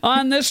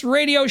on this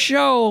radio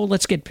show.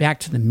 Let's get back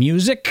to the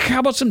music.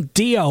 How about some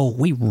Dio?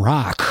 We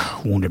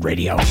rock Wounded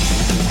Radio.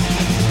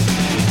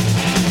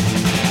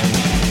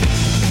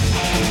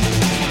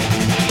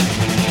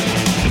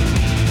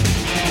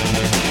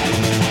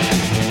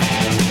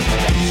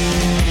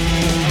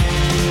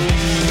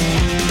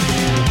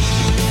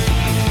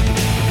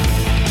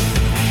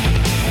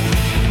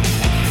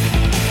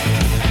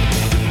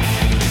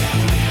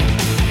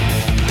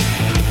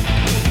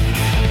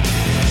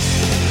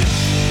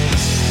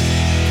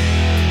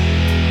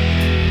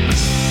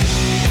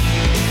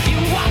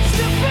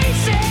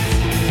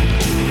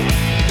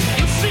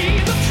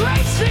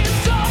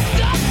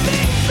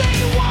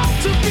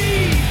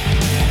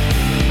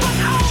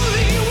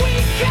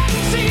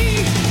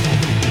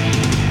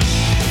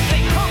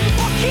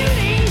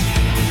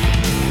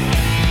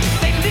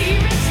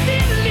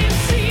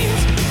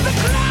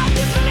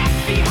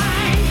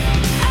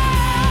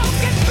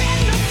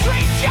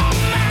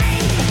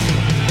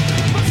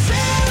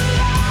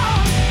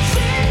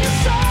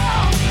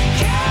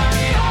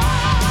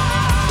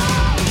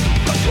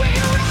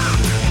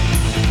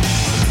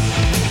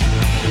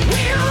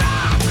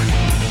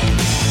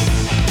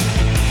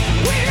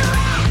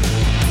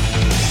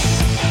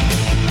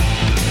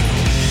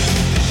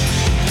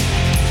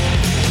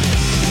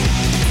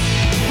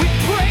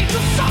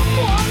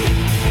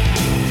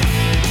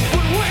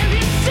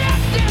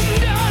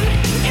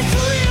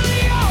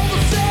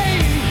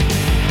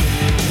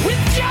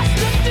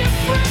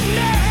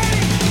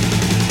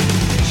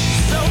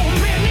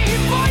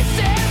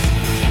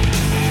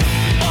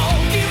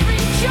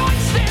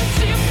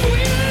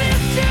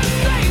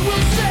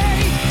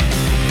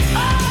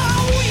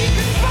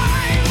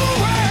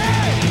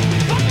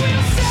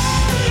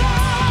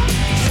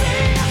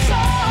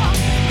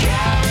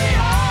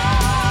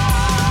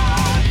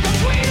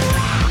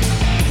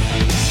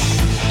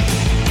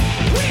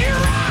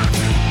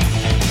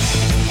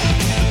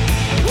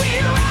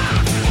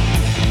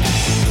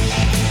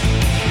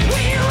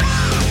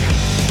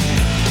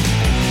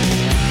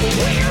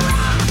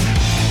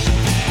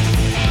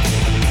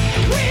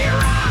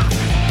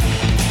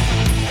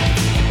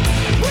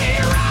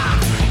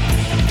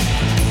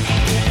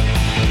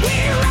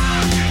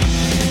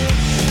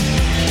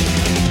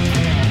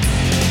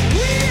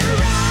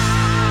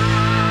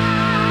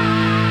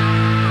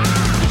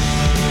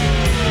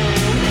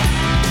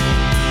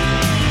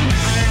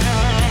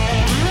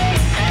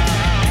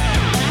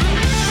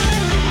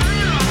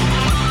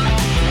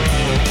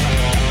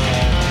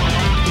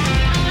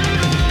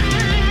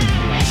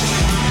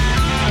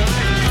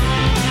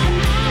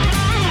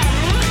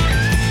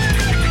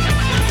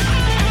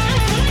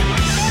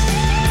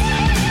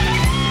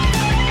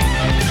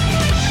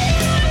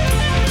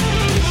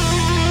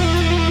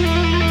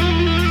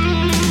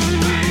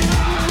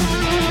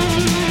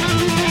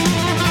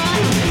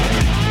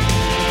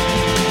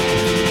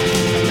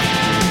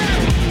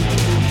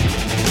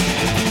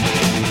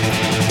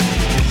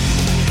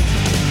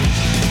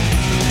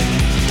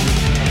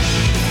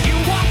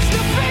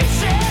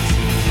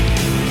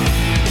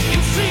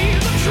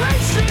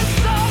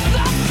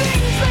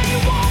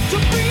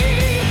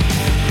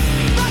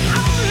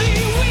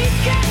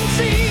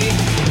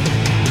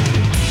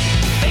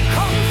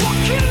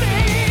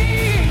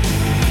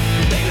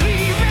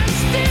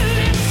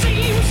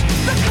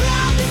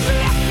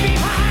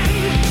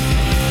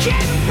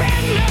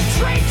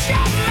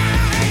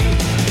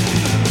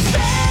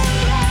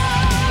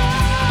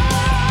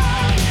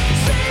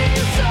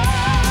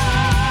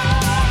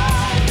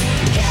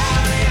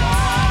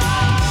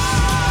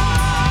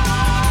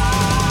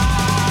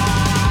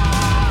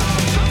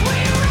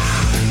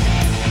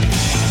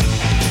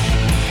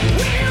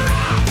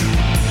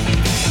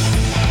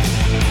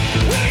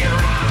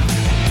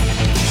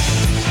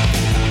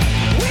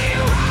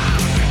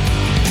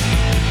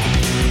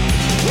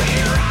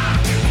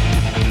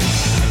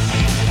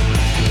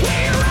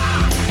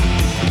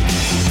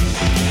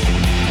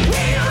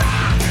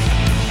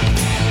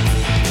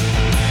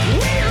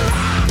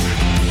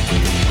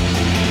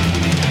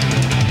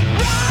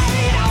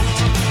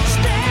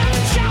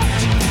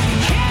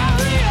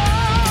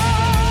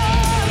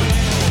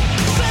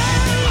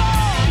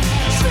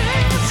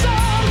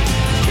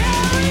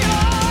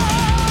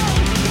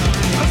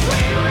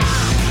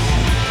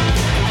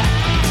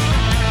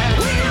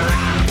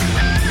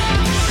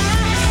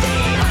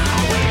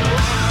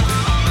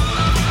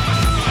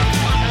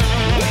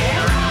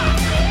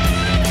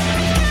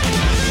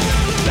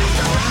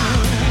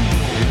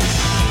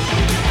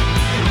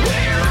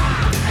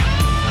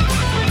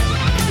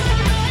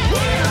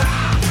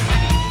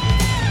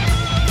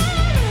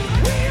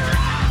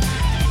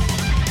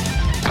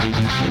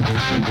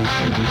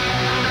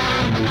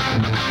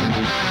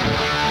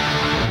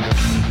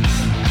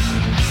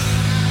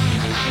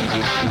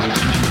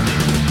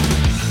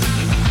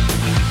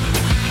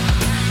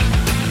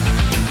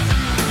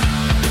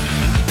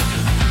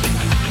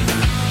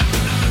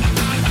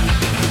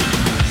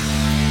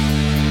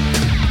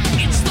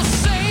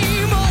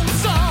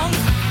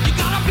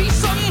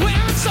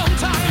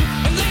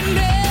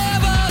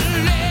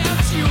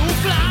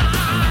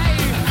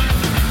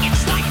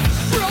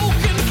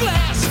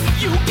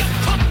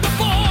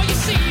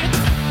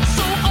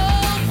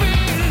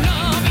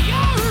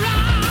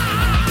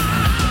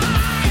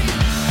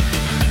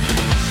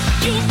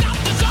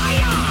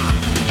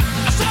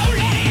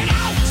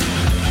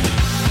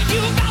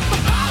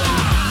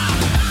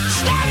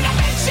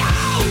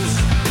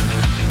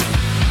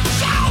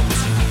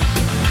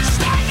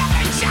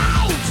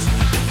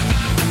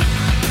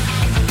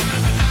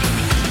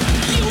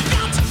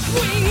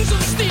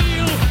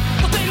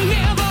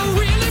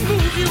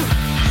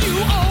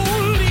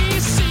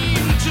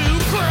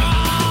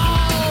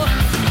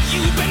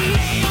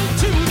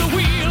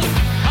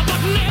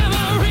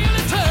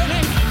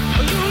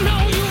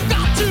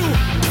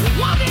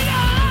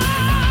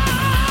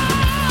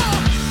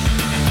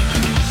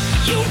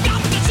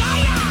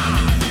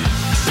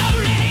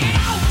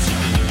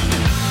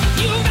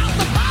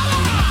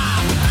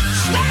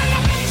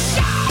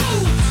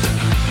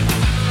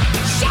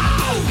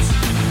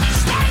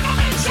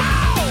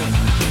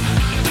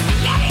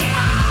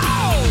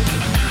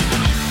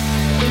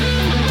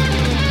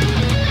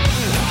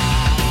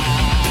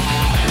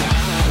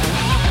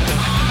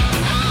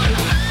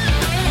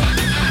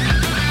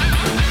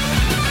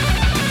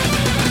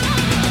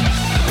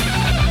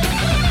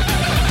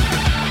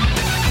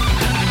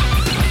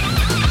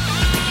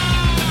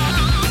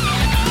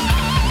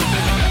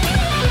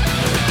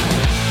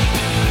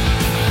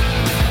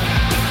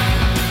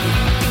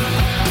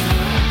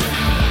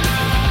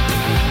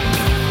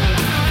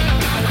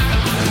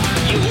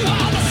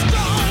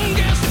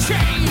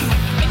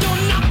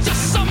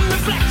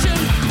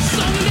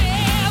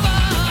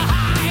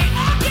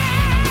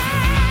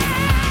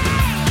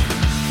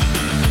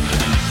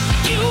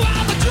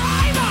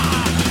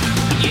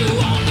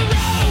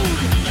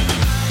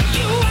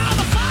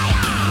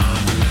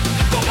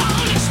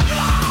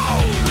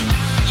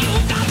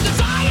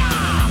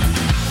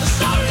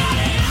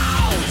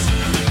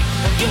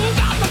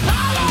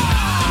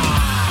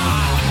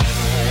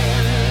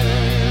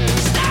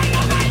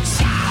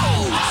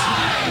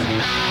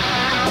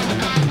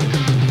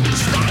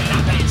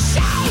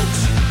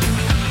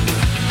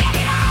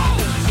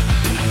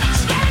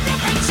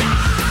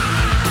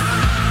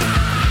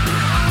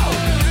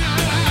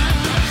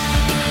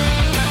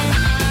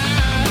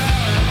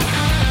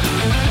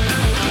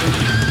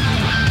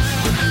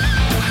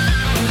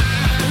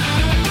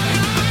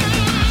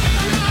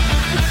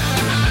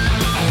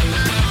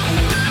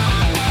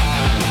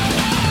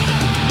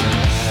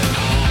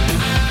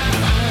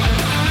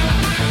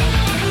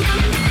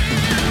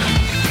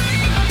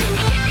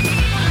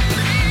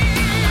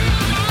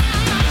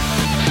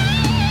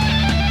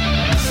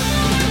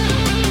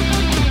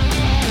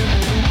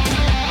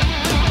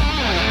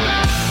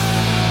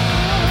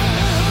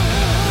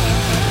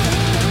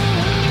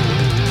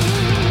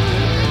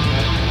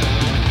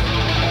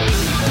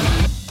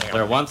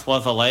 once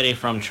was a lady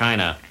from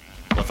China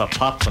with a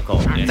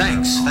popsicle dick.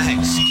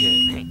 Thanks,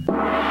 kid.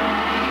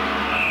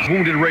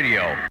 Wounded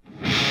Radio.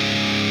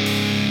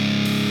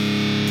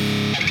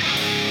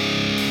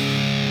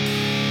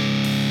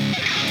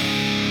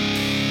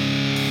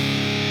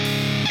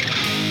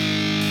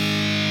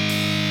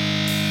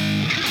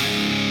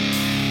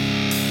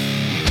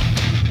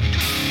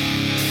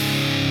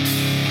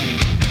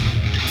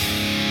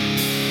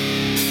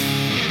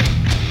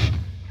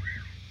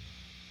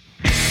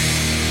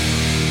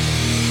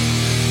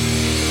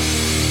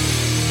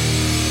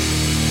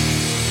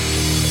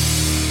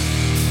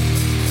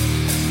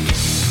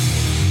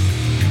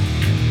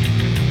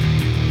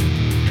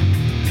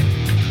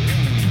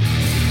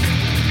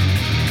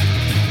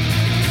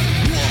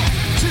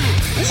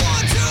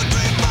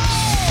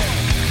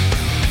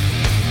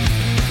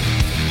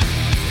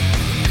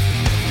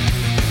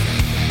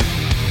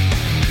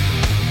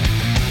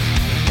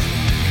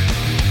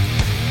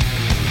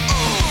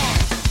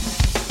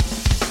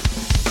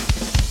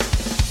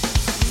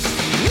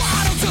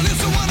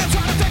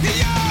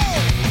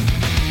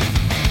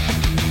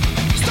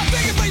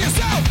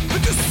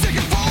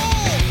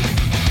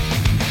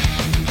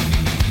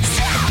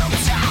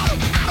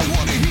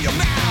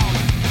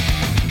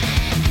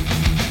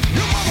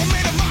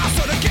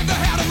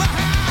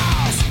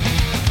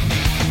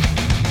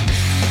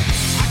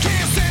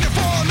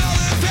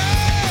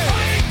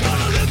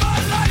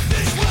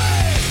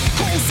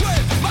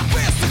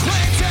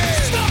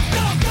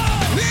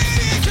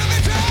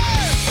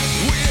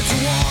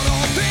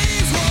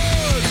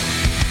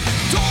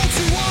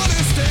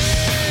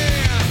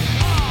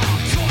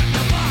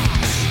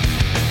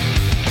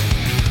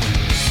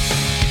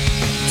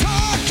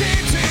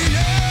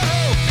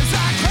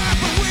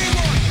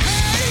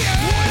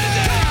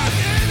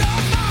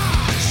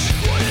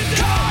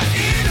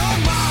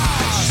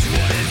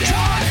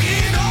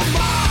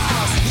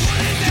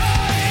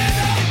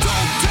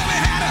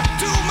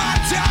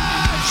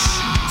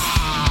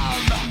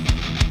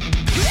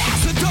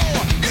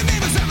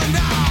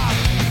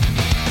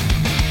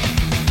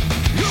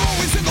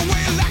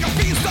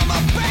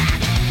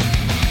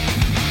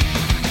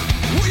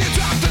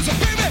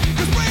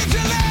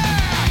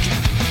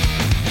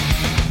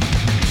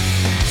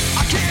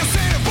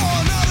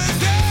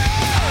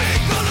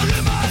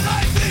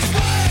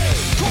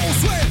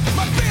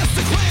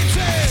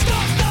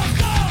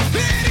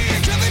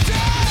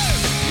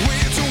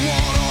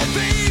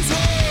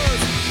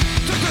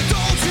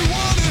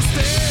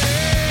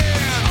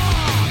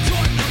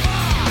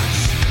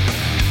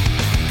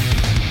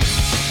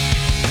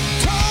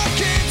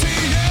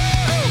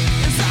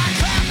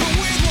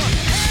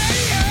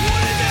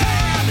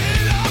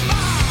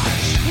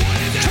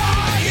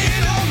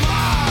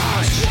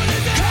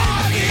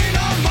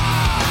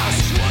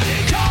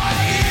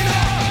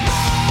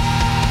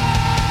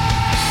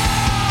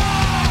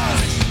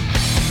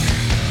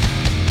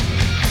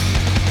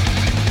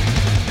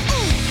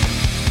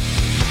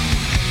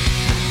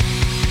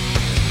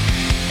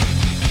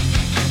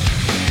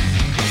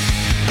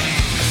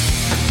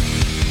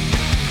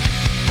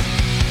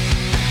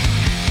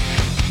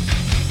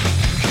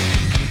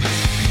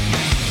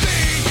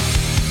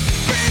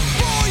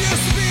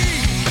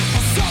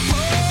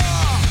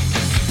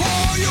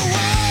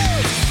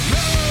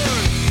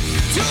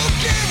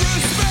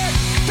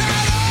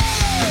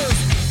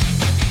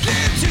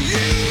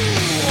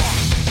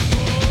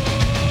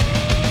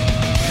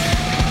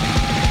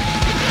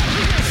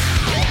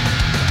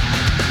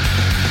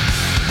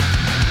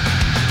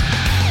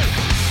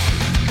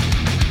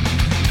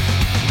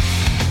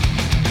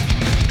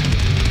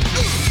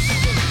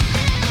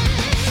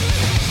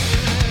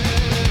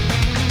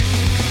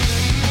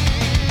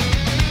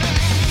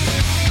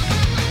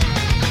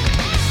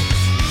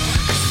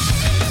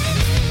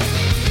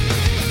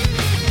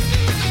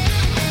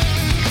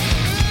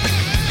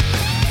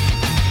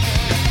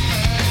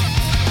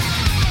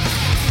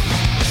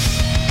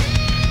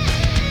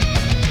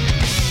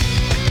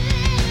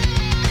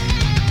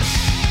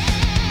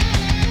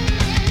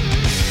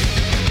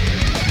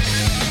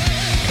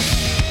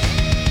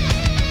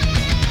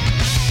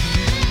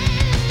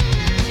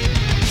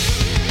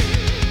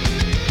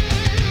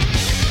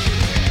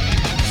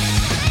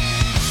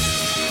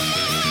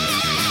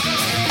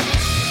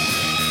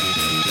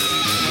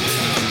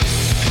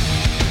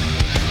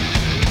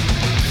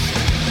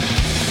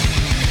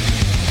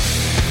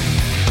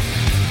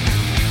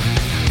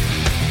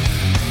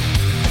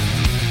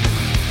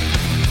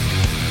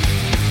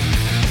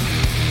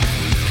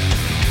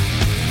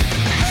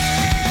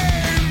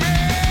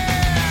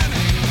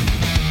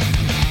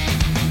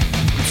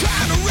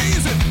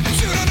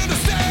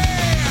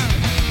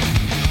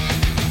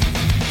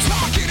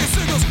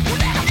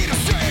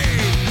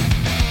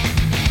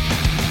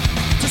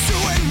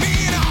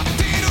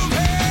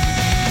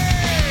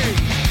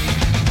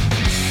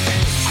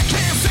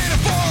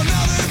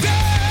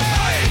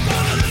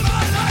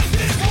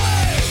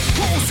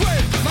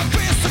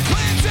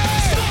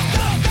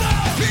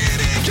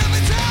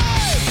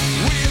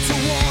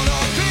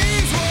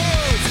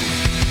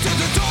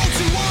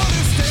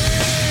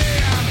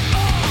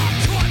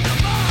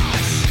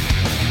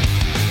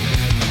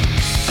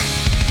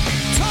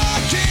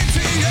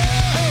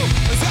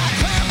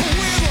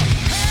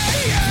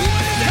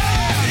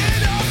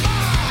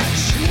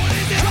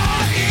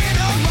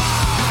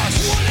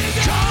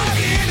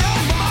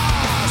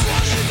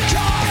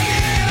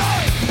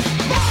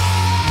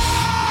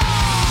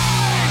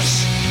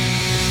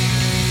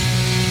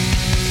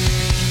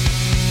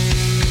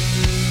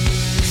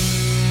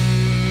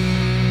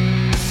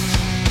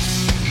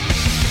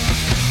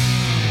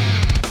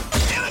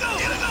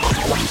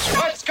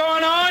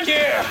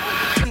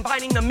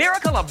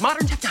 of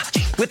modern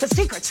technology with the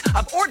secrets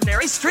of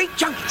ordinary street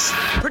junkies.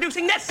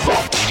 Producing this.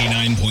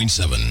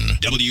 89.7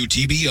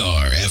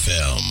 WTBR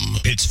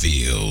FM,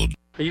 Pittsfield.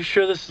 Are you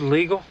sure this is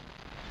legal?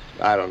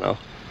 I don't know.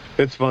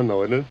 It's fun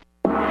though, isn't it?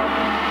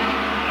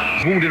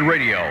 Wounded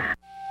Radio.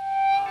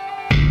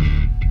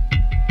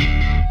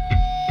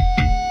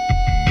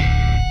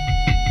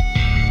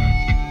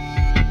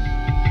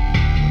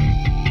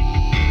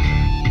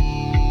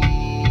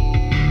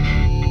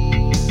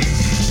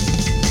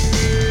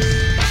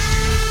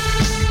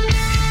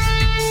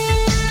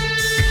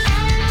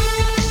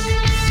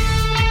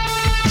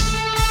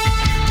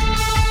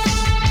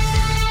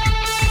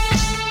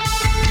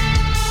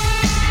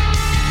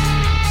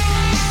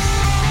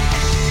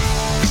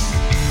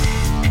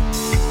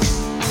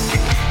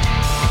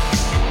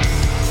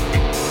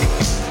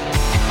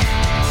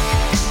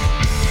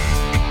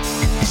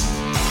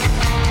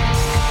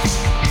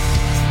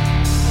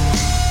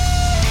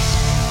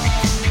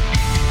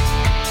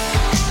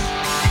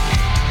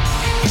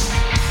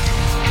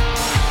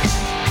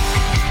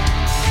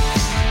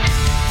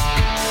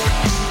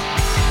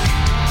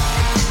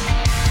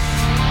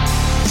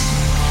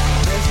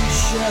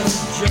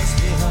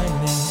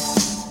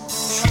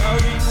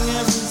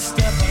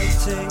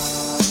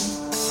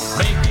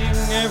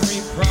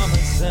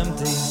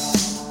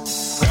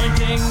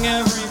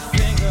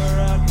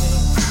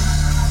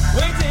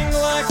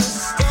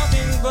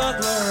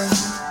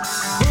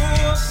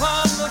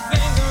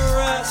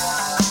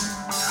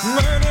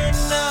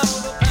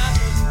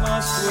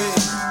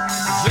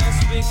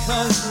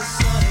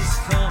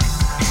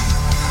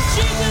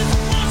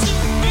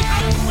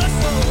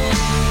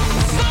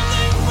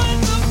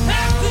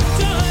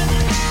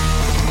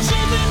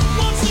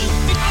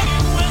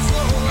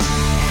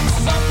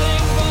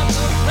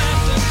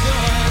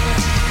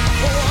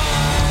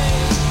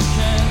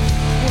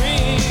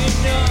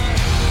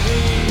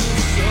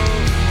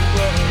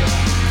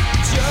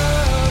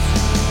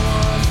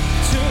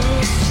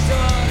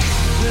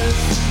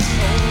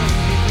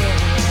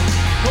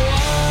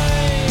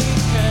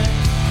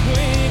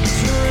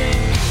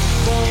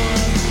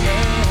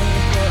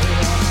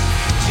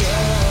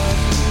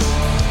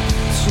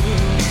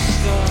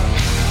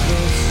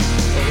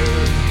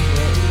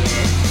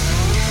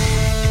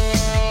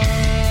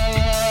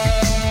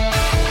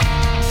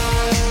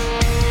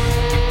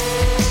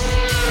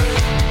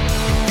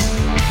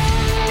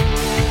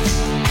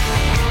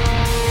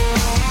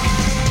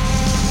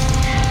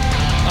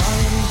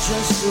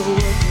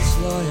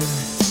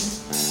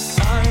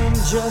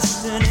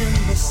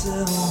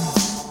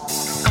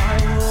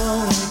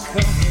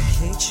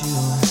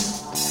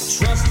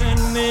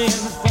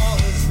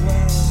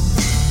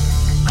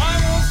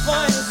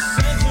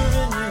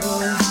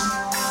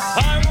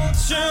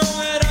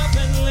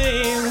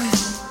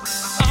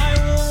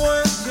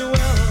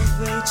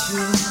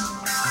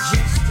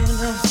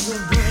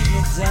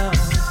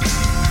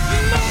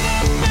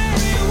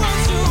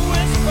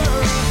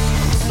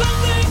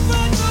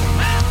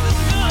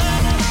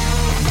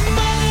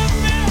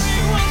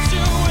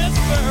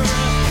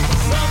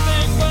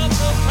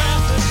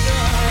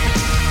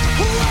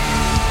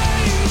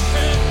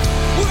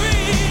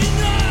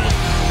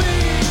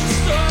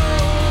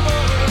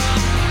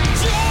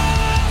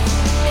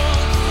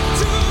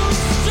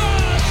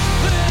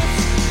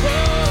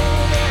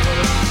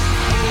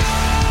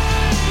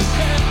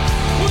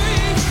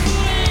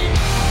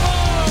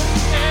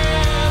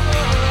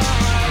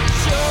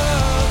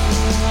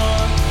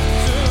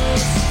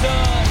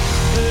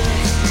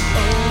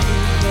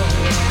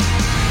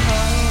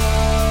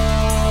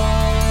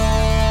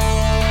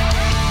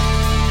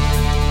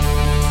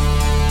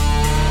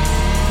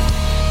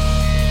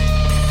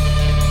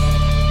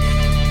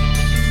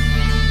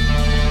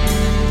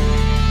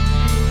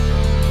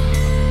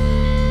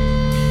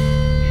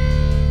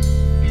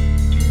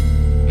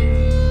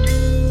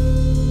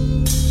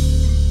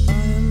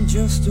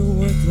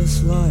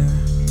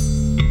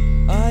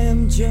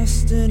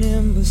 Just an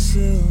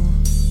imbecile.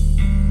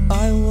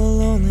 I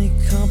will only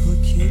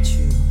complicate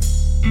you.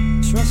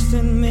 Trust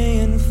in me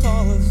and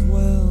fall as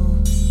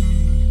well.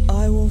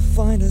 I will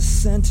find a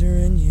center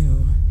in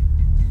you.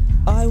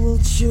 I will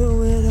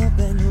chew it up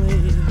and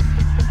leave.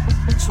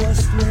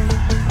 Trust me,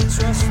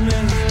 trust me, trust me,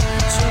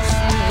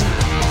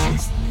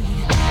 trust me,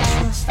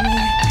 trust me.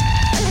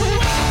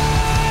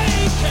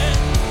 Why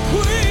can't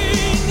we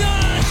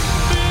not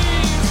be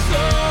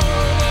so?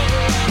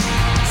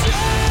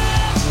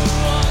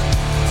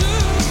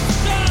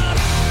 Start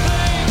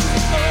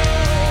this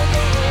over.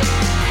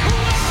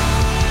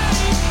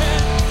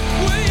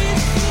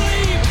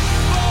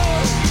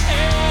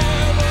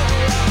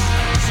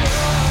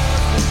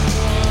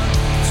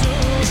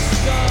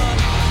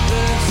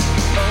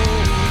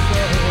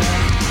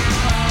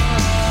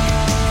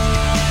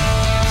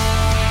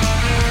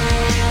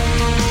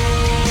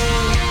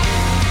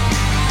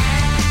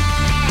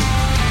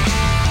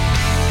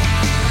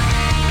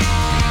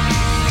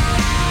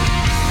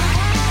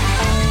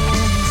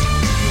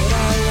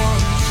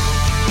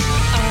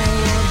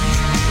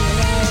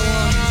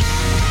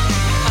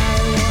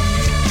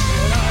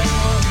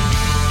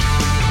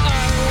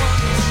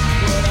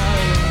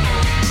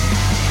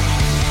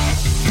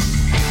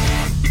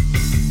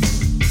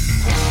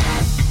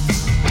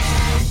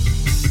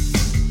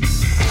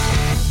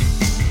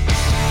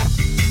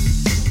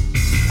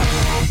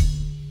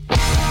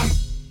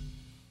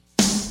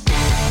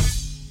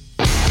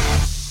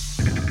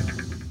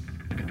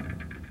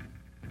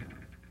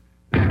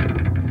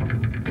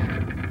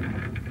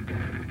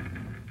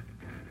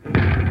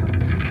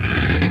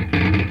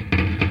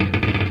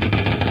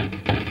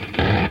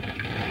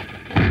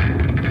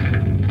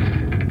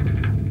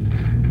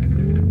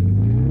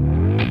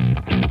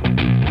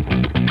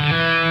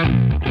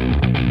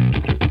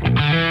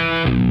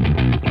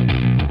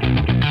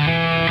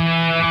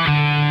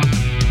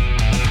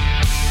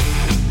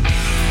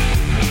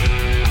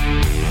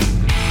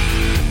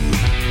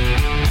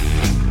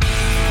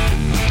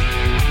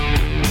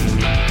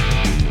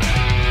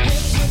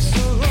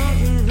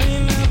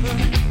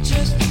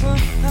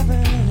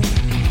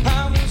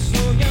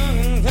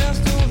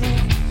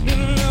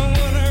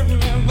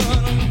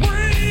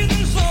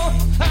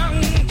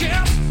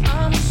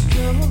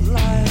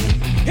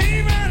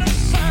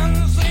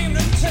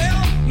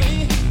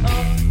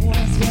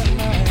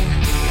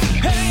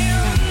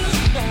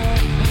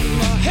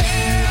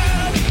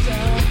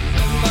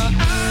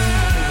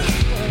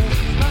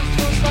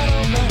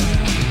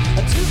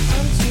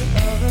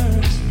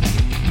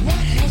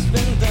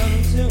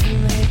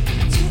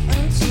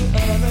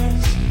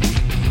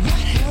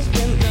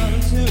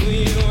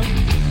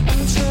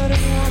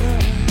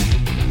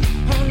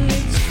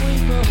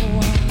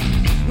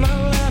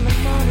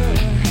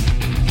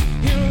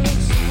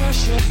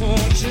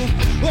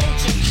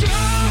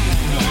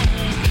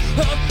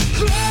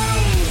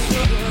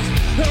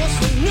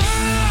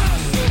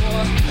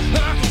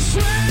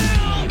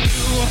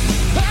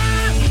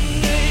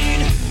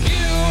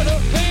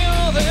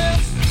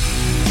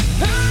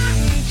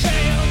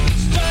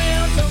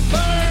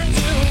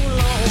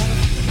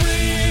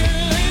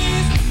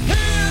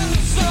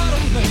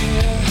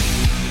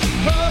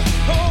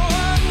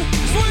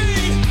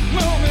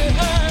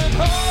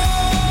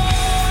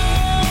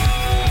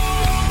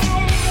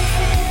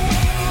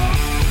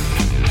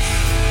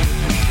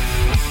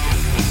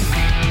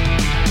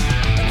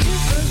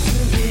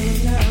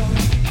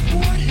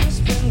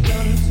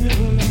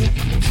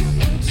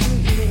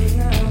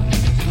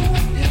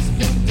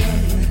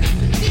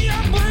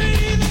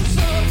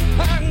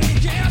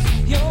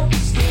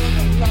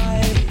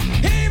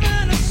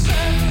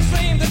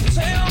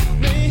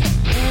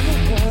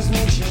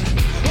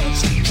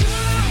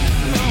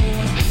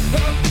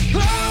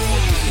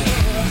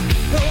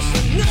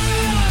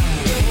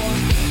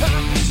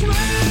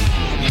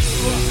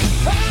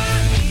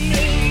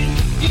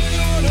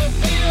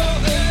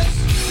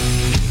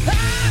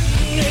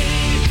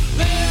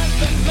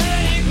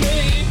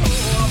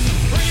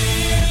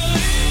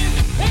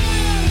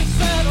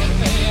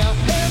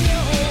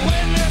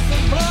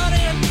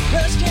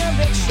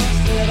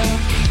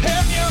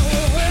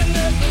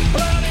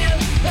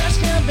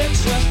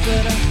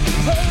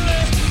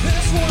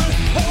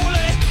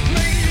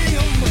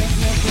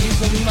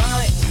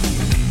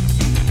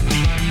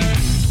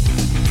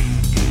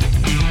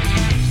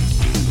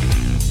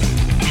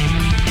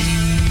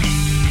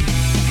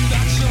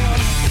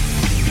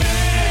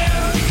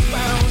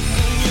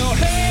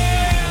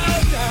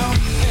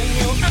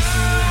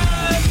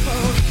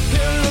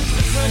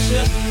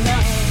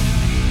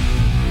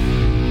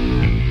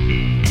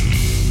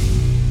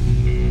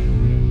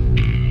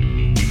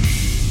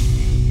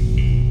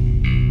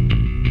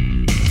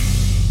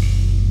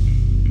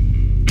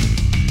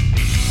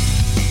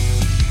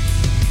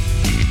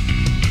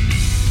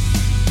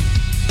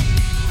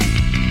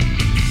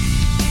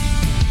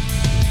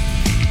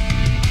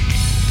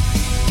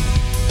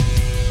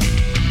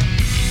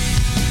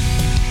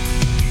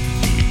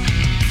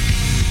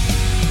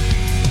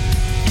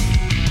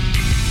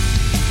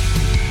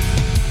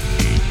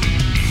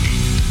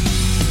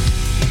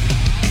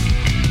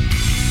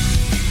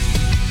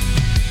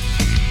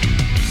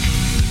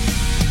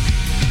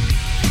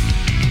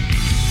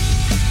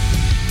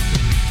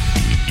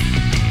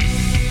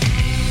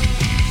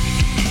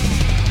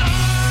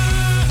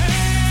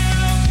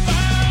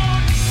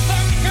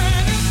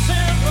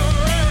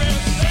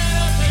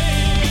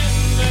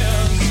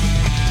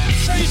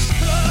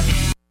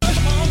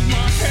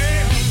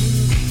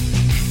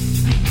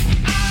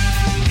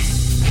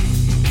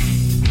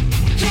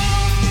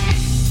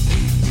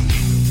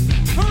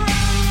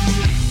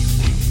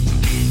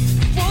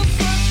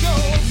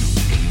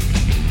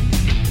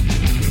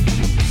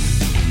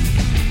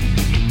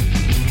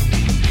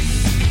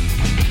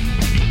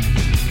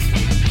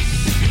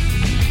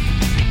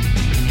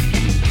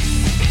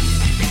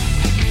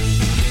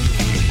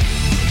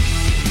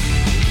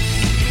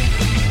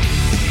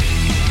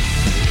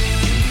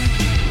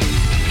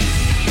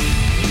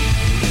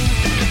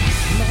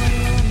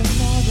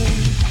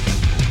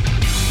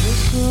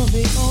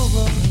 be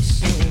over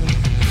soon.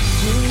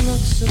 You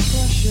look so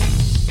precious.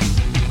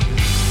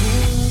 You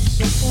look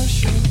so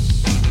precious.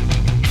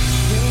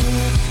 You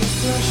look so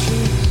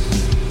precious.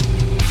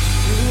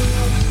 You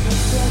look so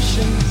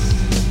precious.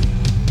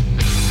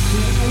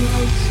 You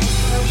look so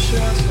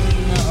precious.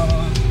 No.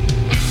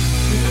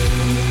 You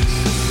look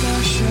so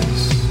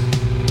precious.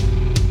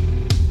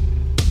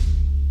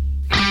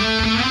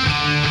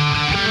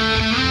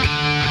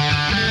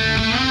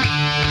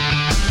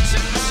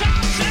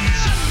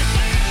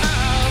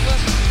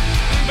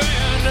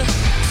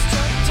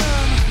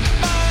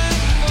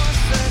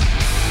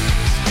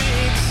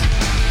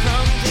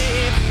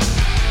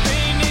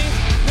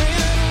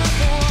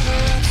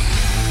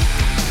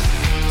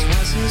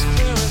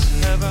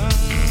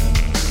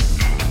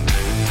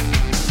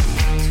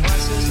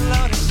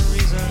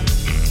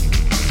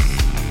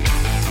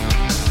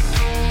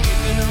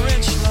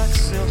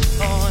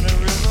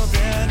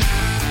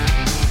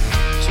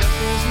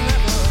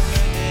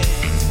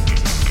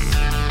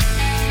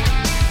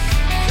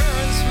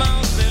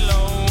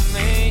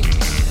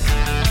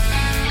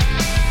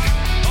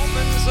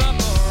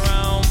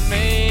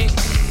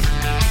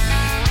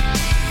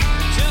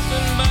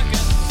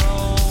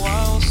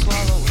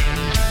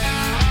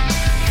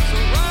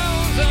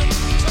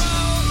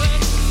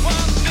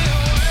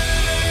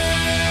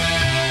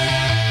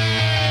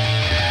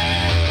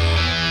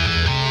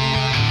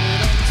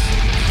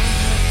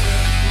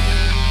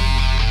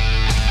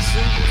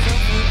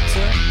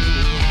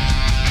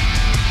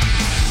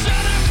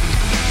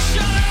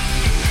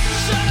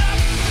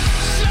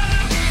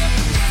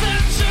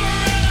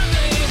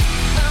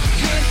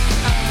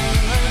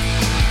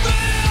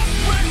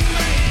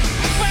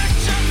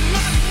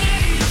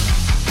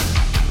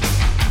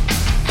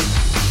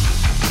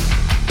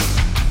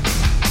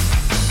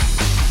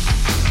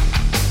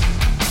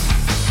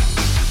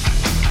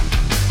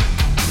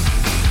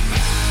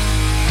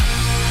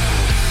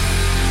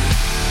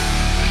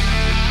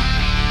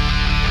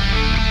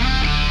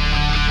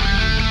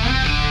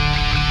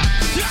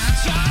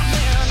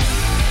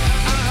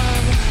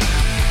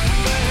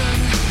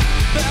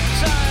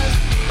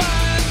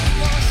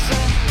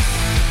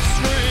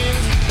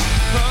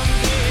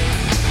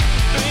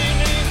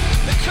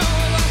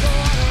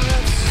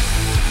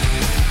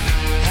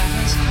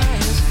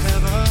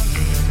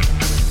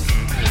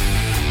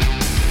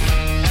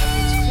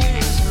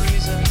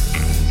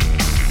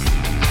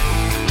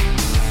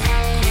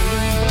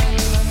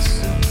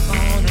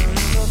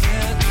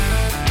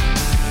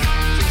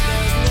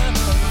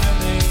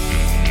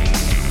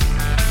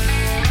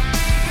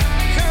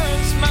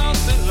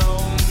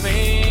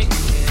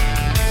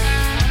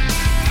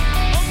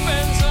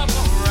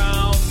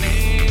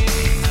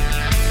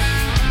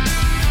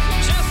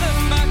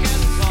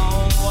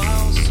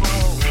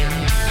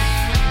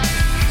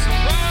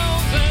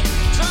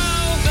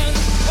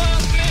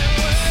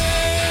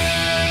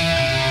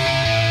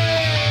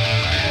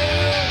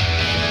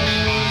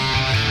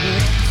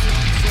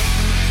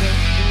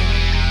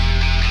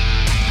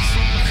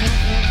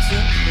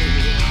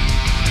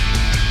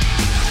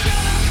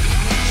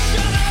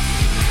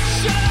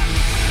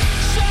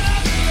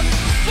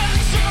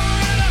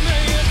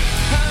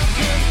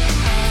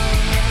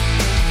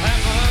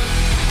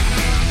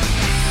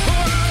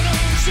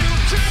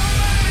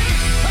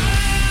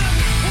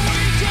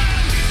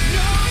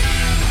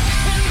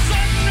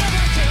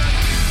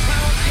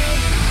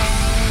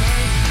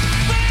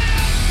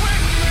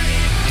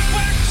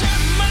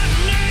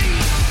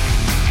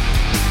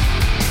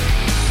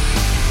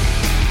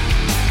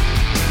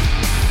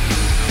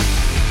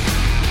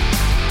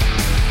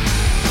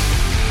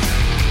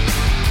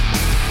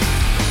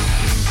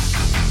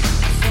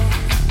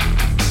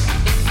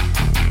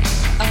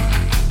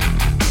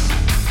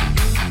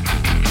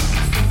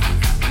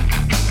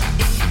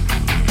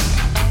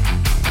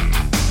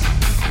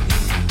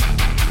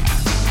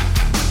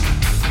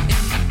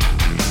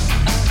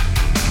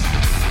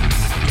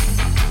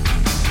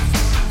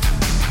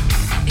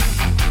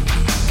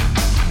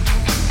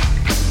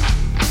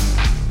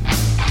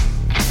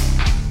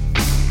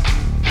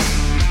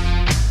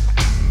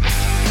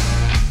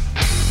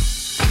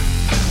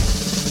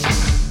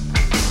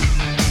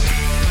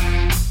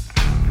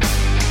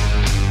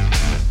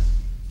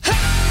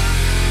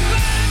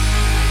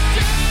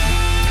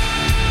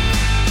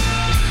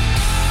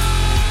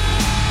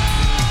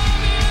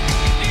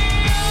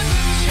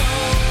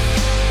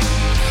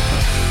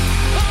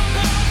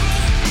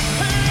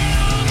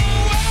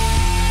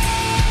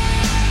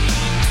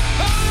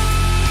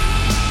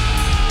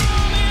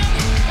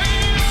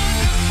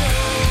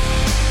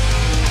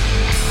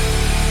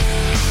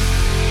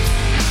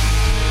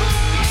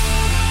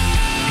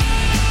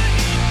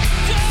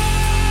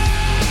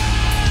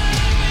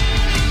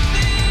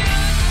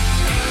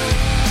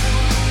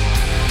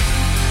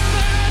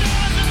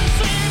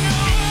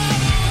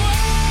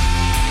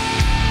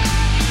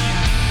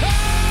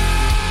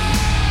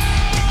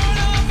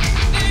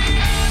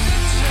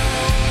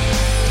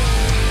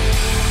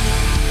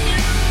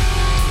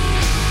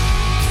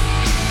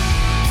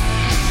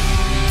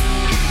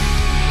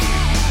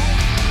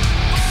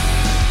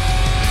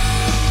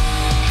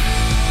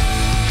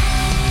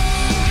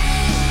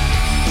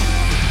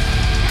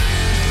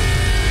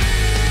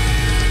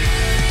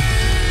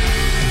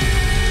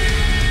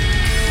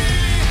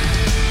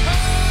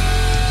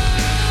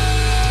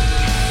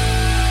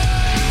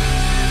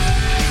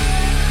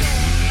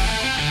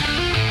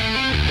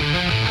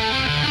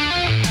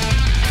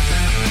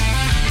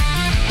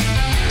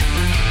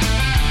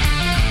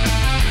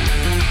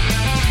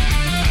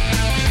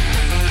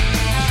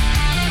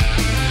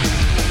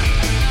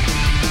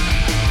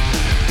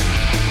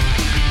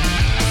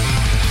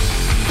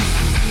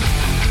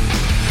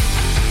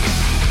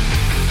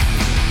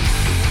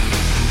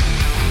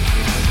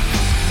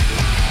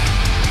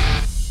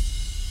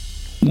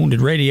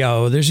 Wounded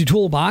Radio. There's your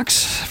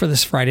toolbox for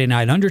this Friday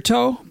night.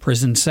 Undertow,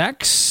 Prison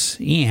Sex,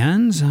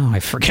 and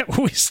I forget what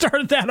we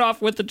started that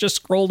off with. It just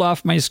scrolled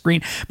off my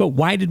screen. But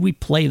why did we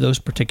play those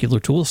particular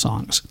Tool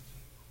songs?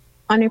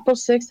 On April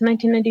 6,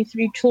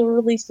 1993, Tool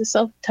released the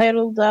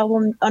self-titled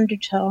album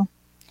Undertow.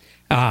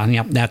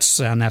 Yep, that's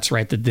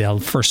right. The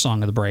first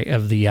song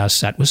of the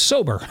set was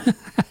Sober.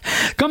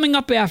 Coming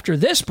up after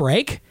this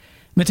break,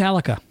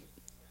 Metallica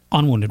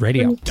on Wounded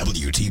Radio.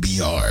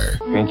 WTBR.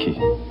 Pinky,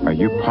 are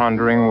you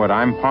pondering what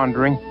I'm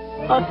pondering?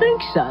 I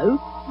think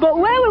so. But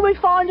where would we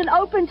find an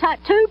open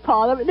tattoo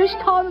parlor at this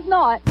time of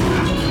night?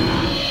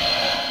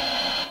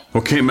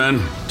 Okay, men,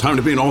 time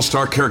to be an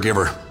all-star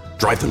caregiver.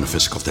 Drive them to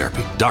physical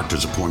therapy,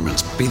 doctor's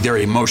appointments. Be there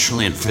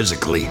emotionally and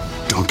physically.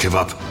 Don't give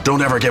up.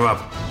 Don't ever give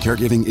up.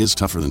 Caregiving is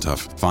tougher than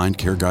tough. Find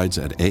care guides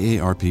at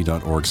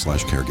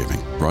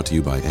aarp.org/caregiving. Brought to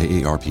you by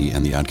AARP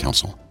and the Ad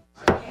Council.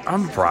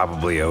 I'm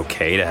probably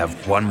okay to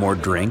have one more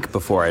drink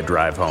before I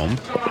drive home.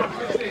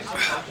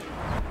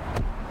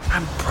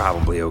 I'm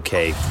probably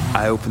okay.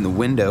 I open the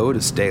window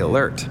to stay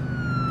alert.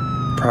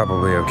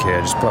 Probably okay.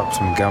 I just popped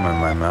some gum in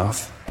my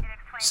mouth.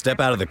 Step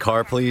out of the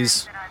car,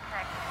 please.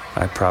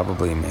 I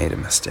probably made a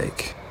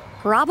mistake.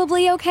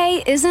 Probably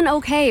okay isn't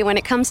okay when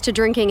it comes to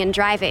drinking and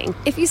driving.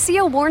 If you see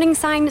a warning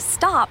sign,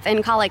 stop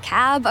and call a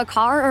cab, a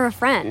car, or a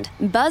friend.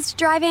 Buzzed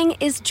driving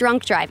is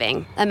drunk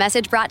driving. A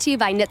message brought to you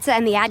by NHTSA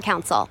and the Ad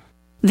Council.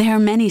 There are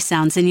many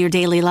sounds in your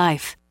daily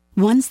life.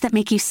 Ones that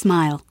make you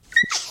smile.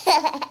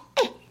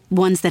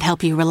 Ones that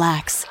help you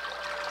relax.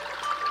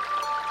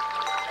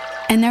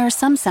 And there are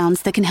some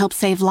sounds that can help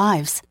save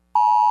lives.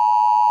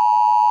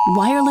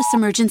 Wireless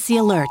emergency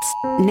alerts,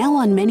 now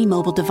on many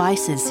mobile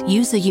devices,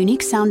 use a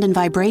unique sound and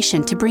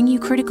vibration to bring you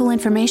critical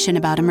information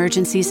about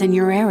emergencies in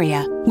your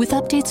area. With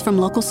updates from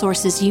local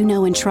sources you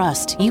know and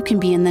trust, you can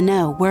be in the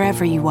know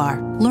wherever you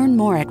are. Learn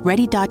more at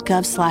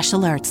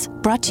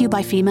ready.gov/alerts. Brought to you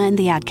by FEMA and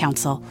the Ad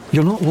Council.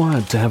 You're not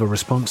wired to have a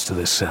response to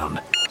this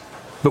sound.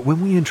 But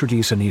when we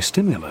introduce a new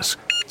stimulus,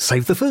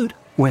 Save the Food,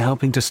 we're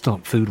helping to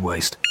stop food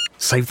waste.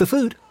 Save the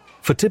Food.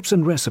 For tips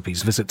and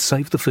recipes, visit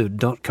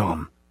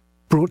savethefood.com.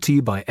 Brought to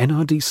you by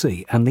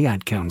NRDC and the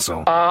Ad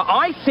Council.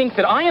 I think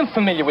that I am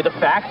familiar with the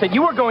fact that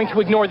you are going to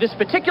ignore this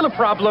particular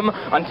problem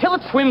until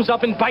it swims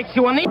up and bites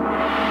you on the...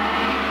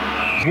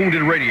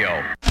 Wounded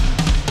Radio.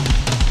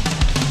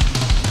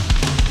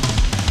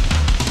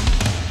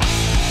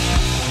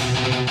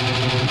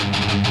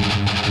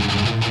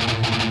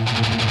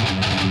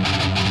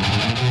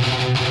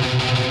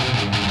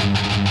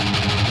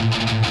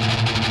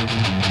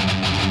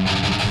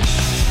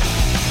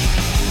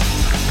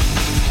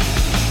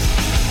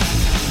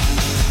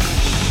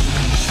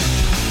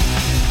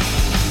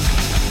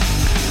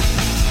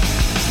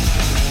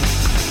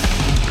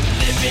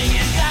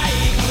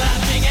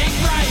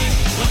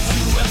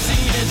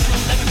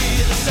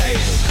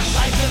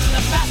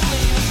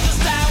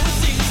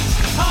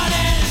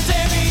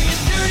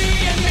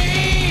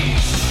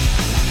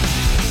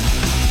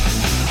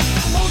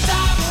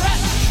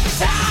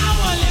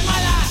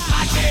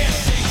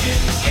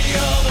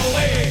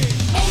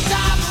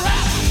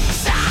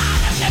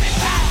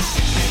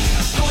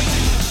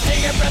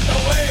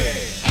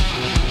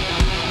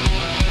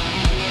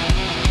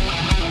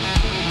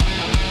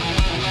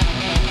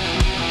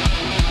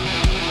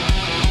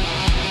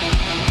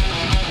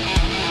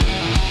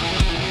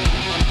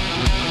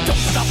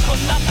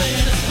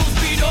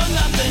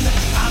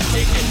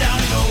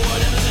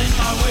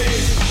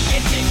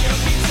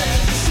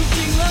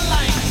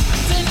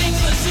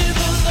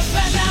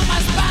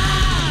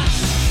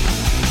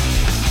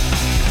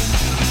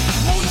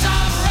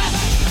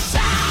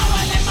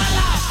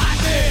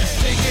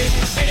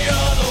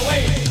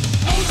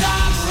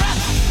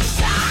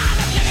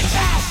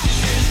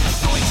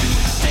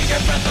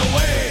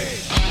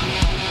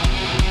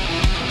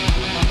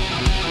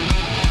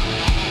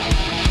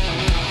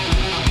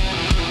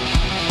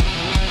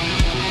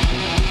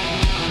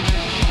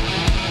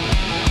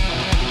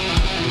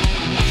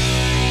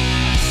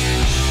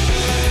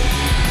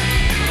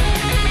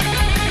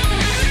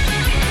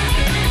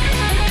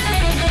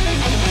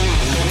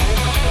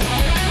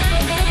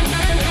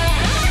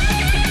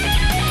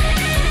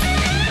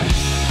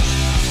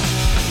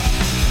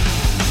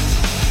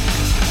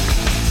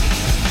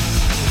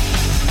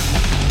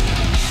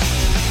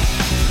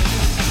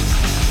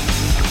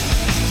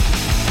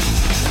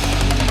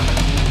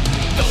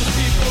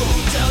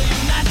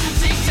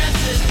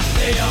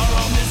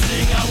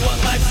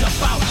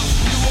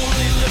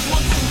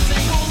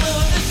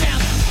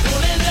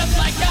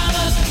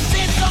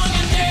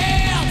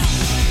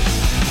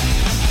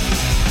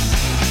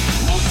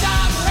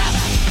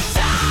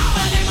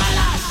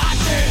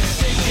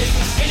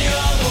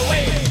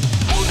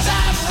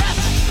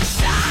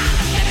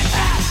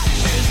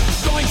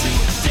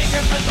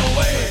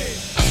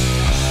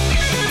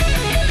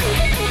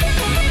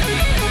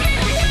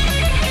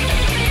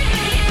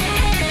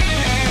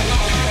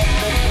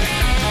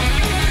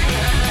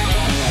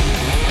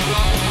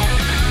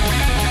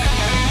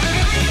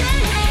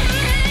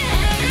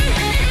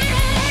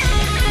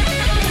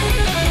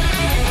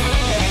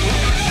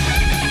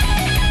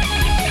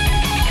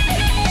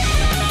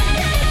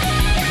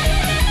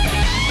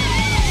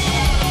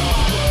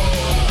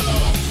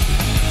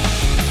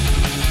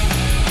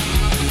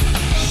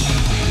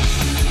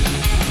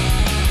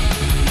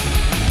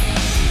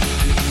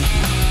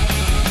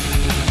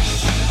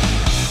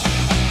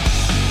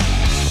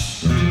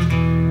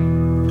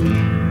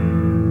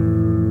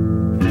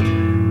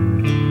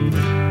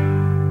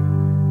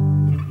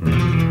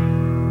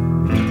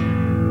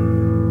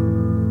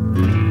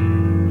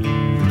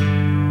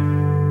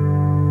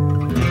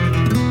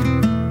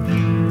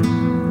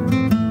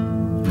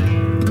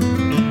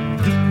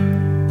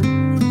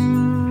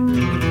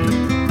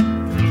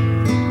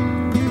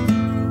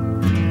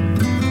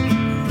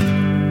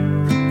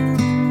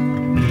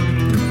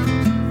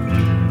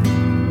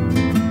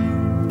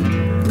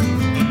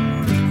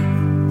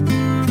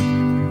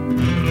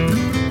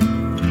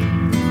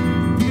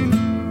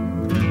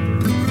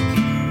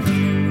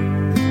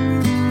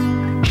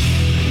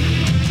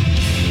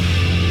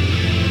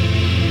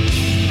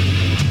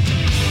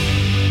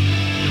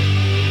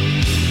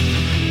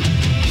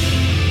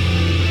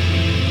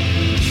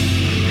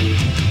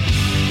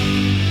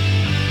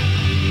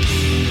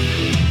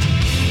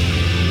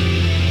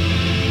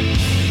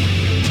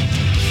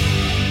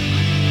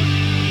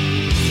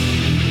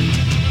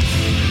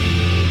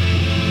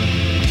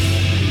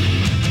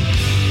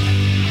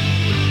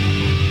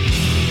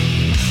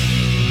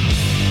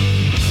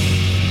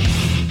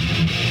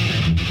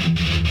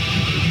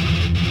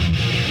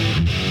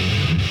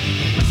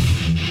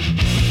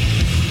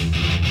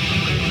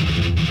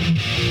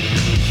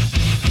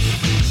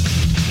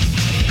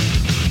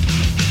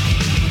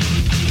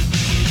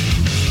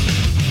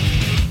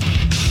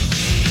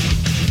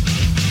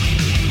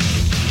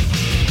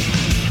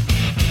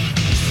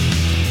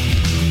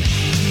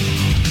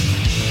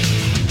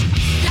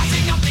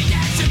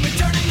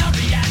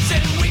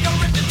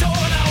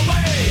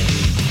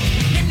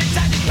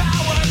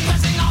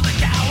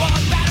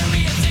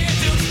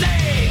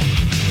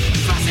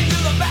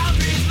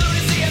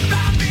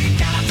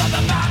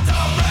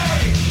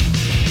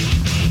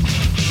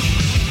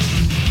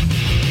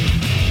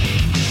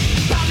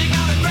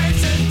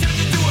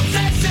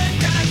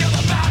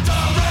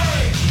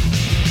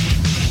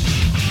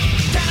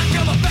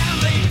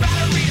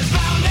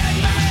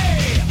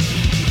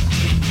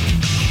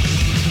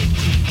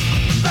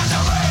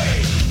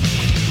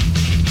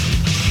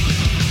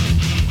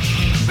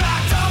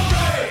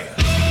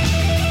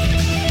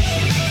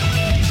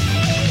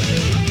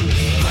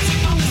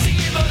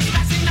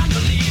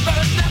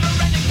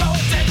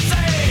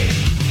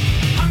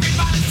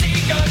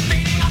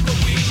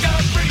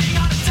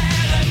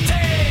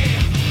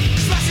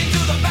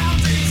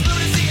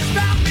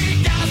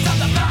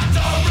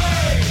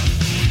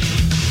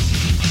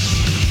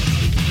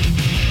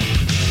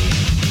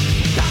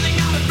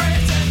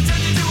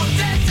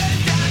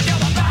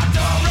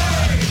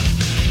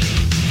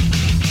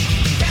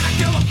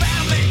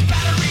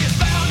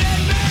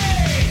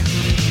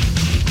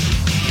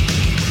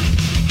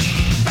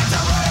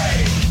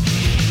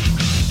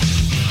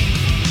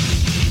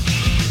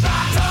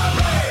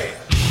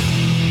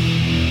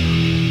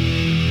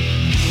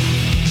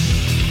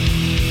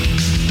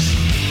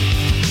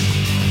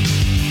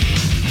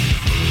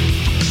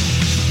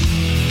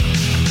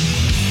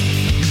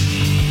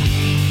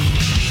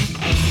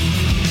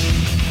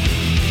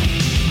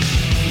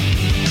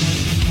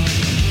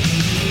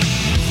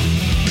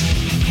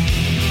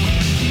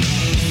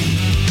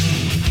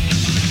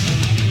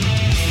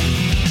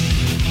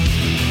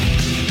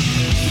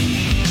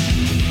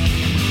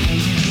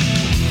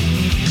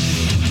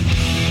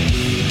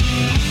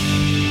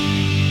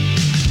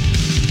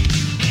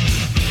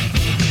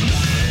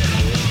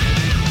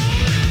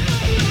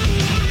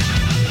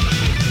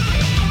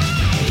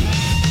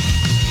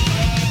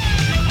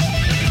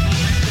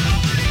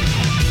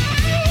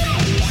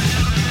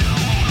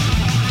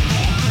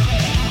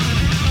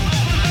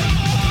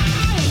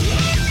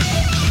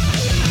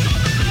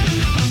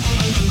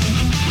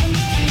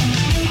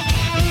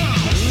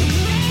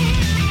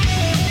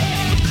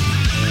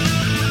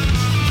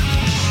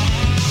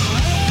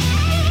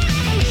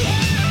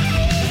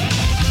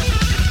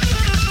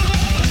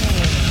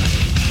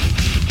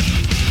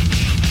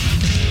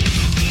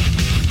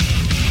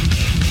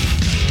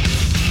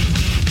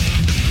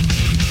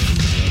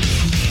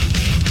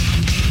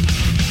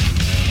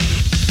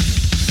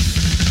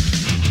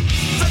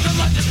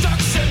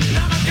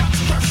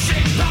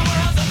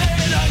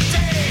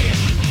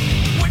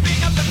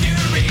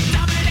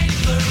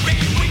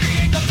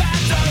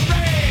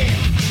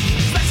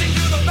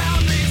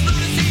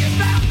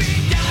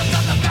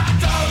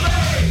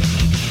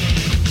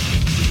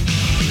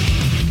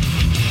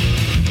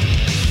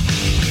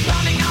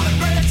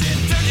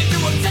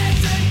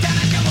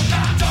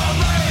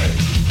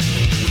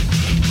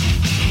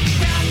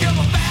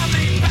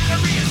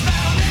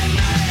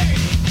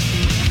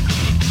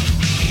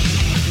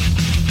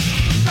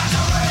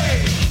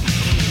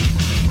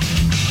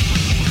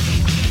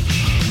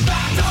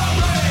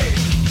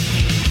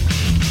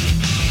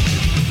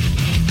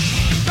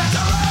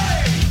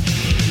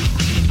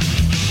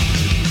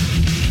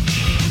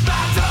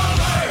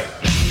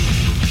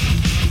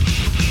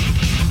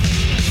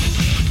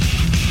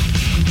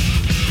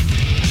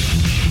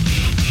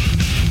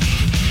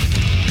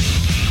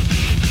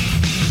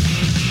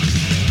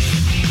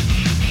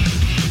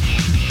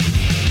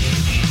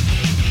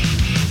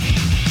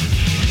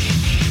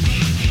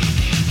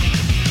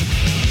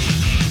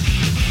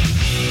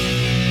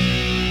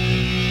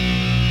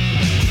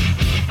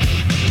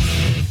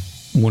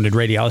 Wounded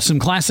Radio. Some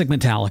classic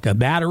Metallica,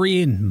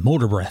 Battery and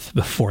Motor Breath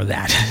before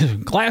that.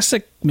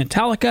 Classic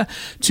Metallica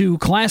to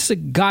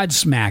classic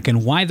Godsmack.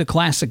 And why the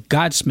classic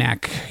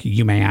Godsmack,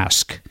 you may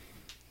ask?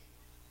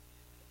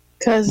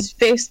 Because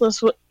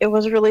Faceless, it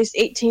was released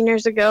 18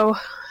 years ago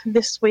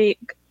this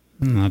week.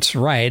 That's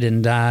right,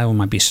 and we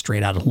might be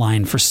straight out of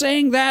line for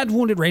saying that.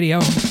 Wounded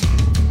Radio.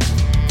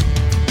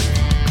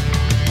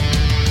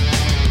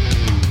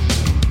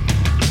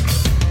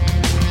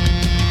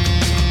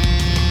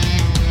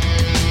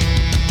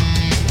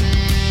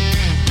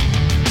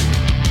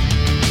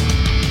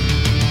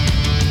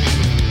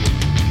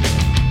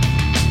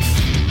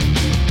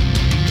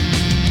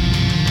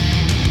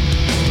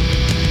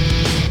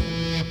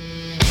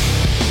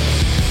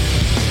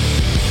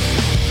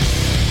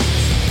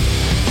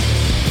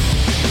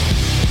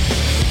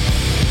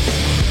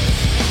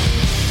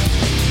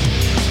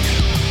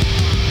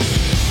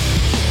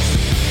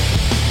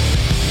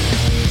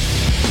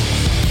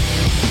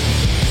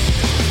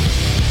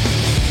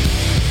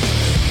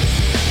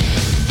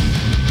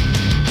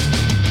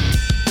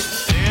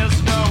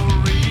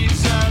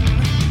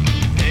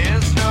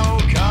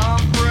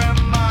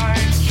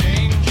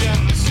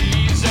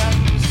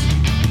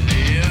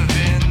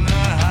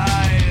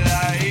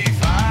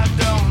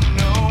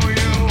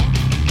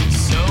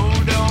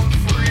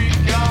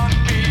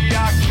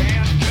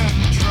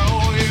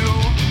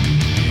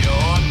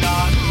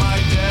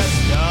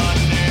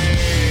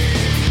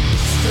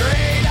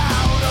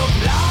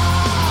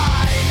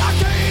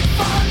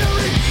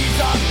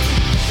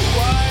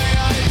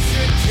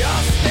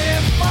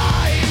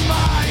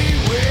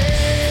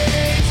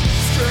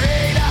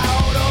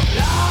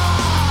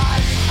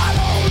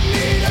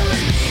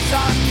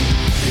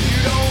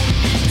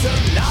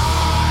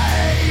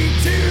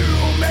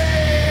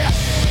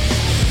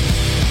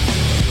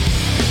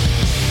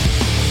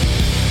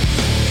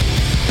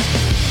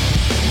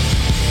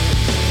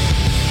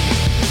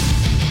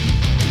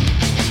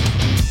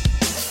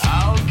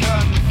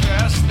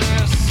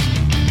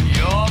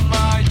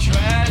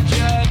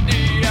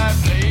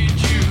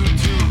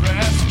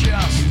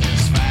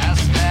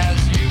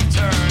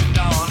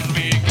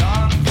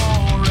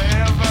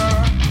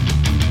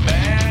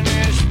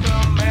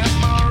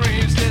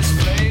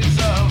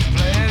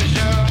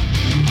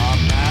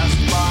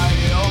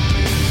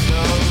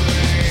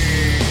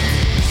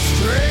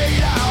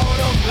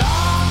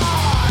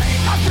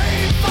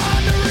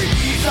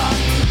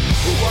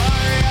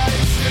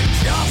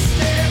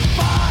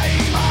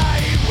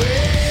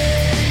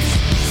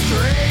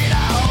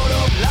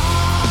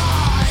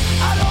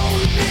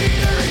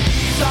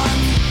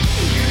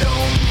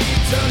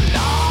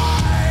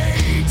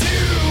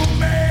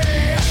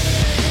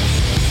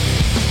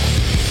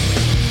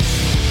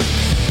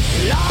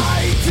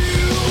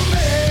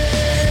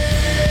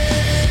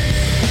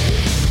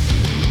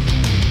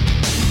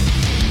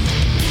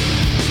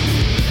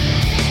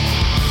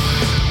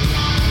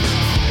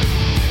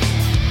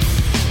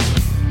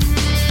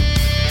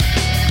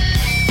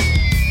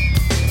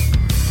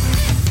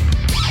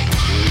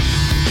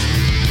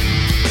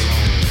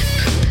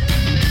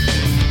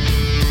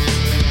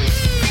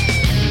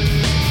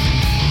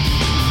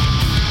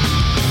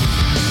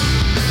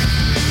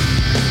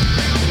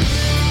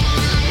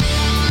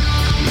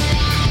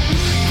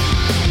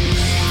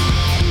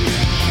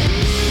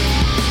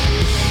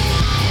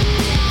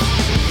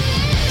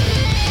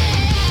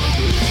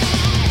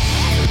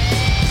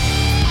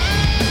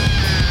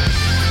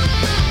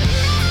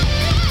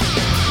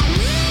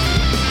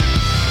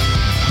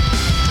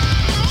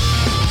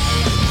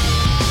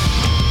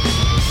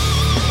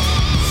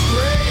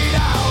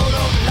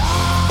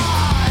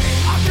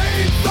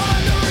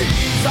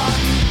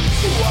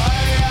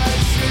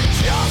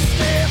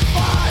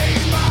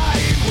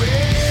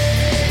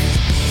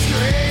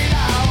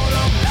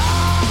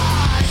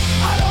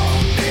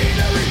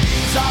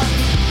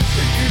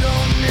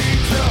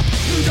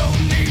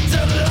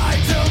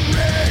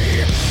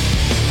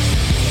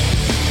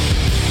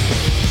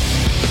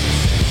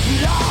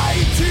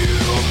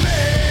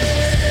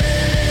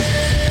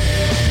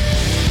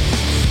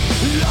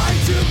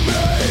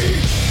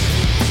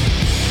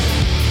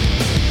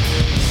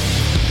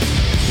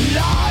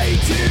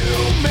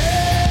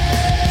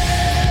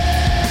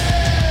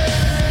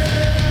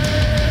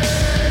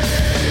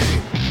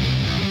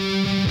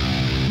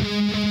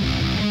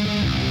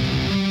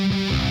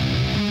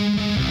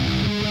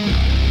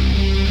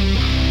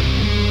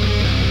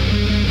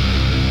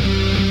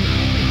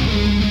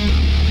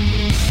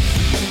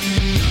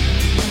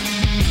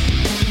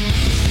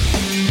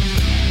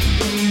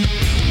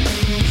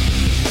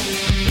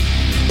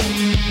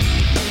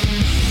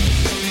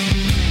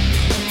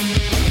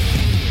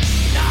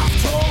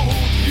 I've told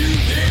you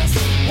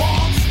this.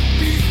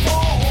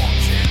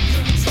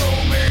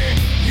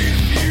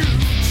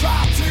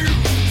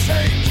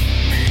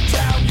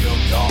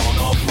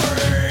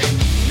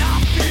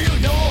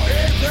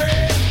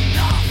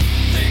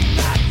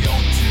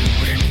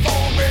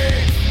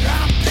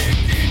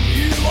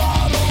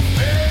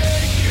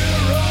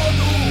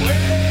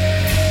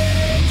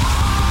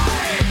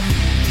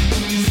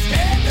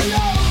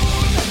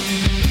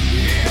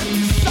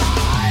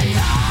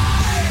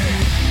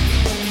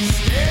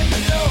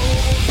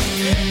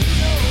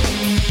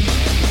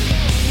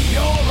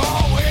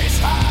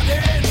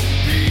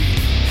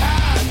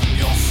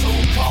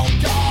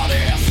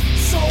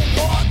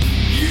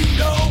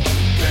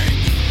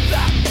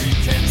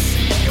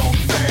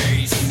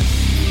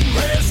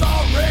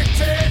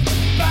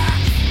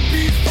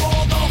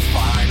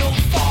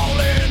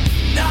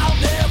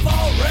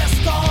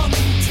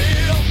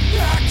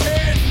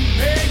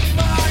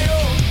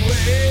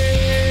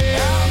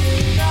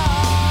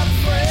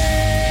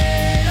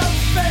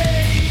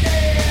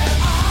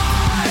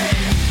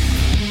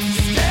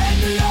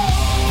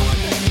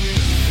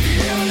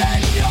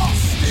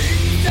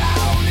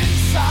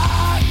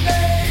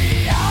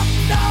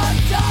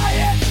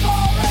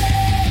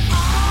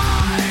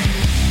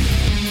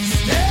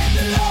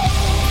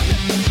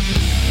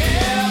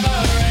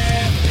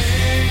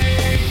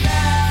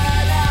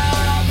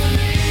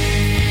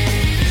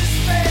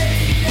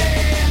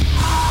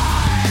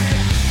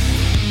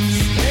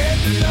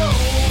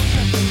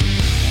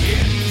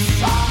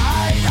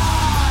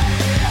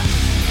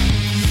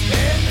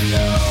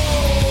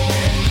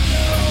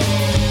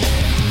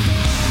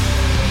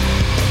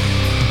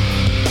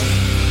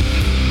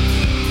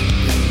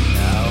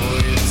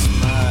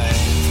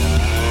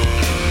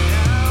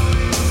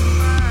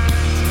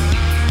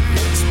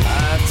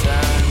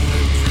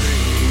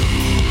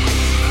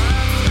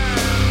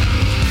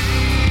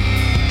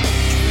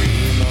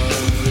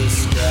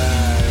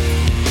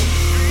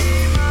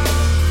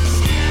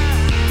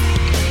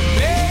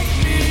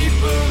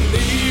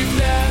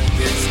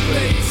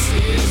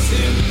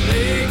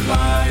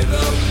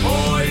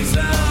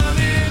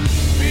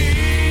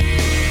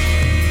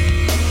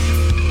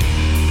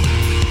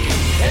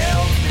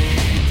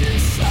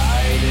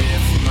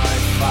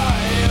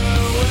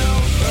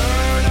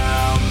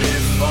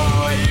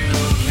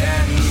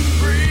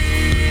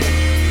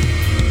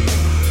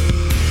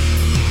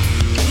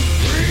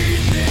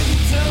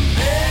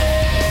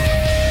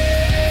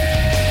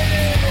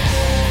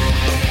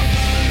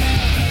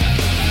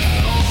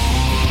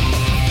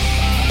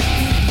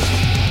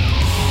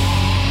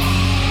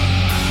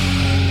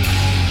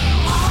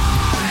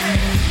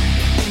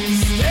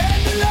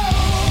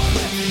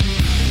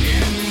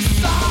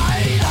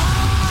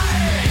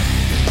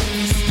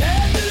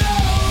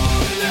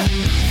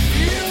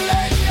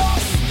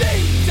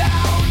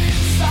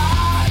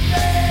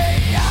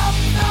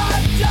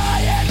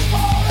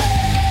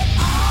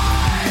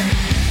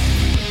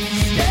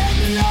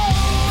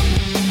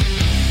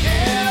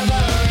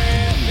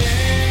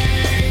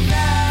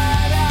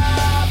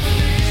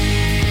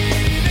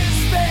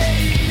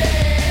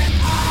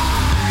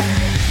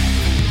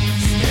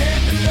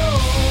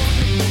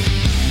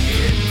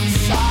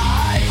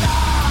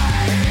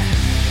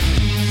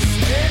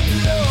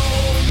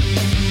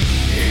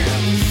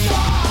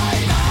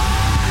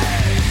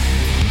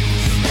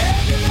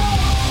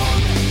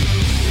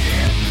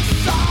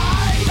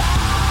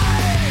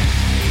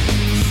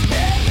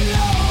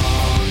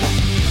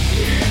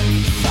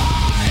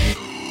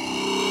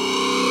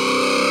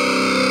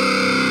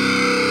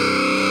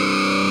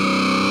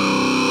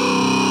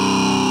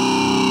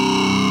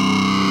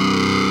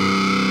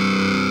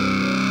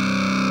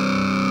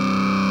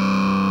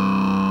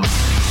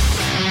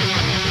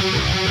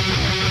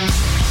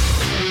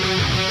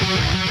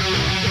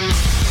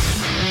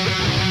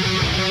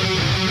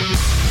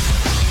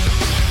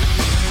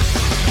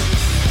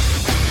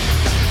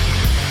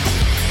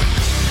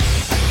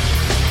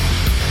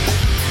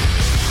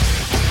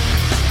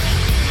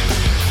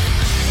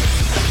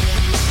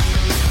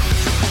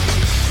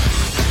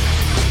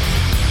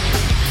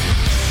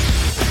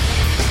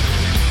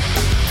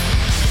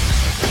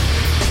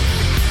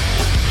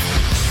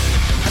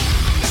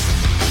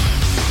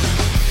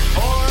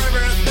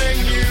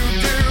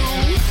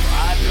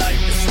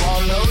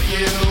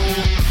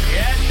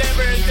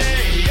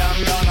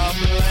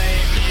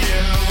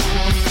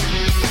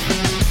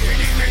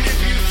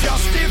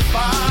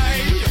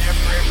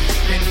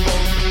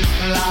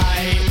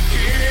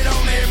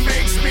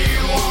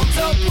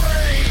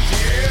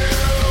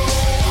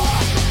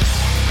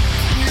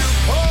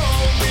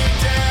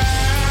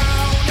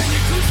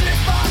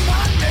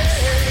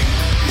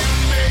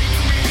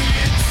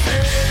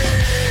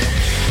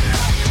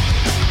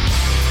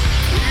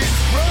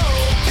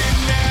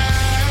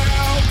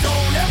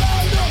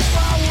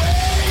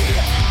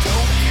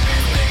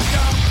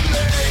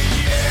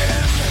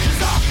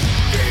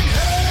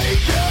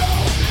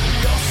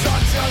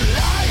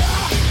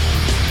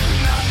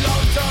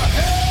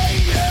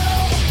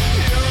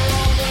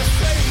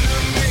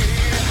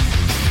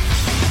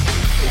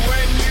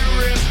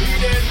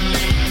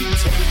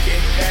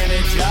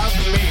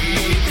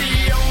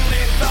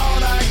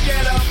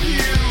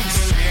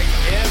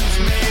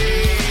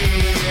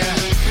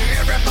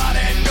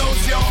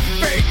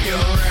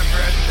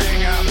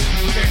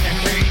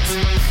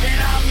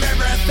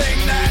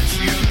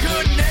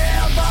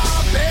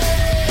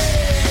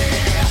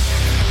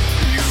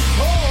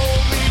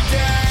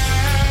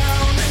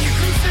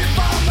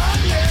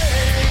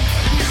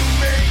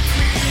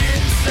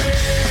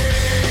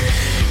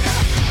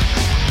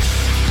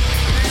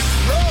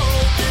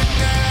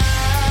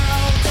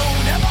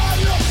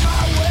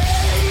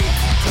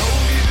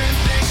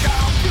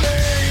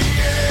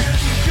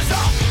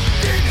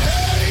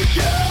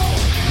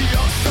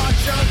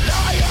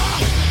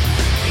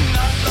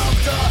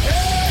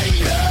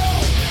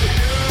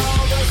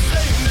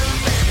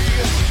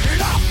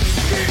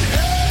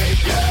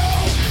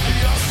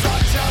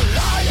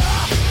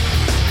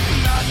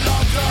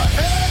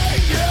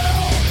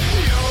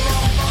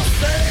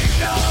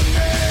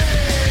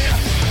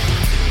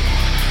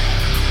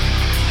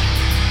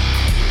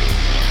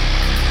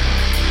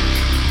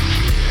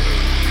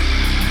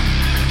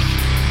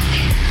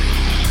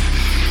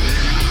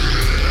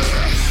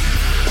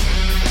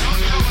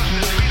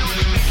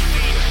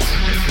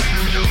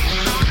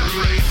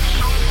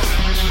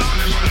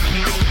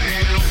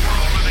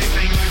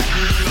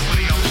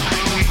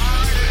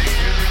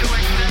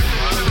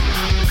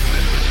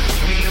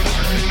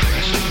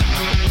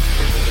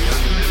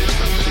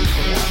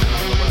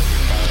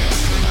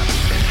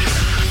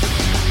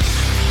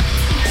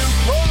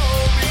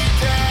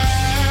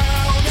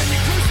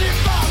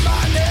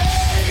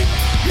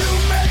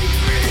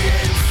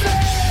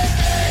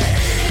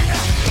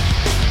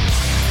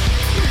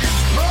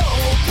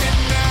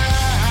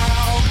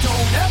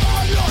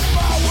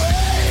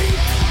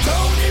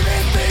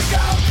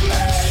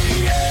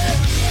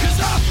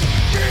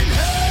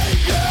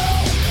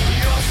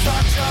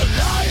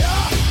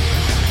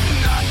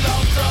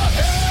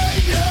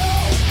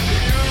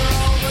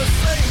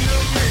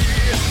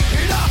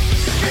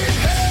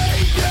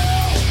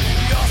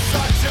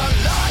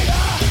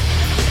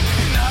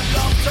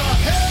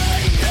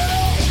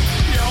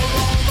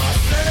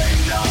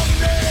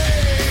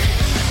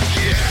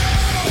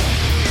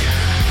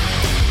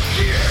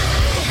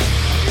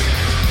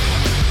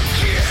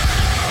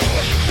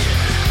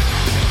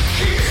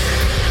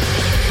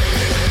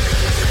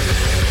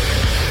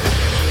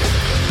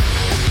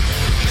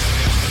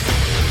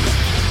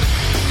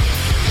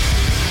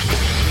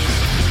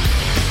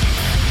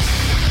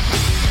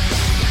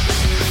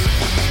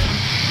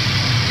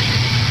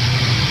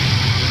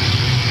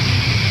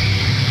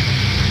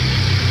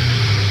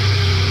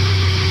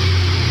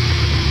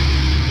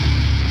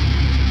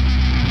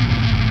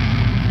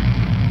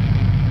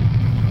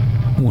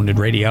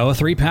 Radio, a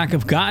 3-pack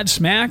of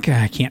Godsmack.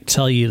 I can't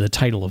tell you the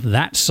title of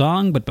that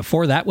song, but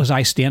before that was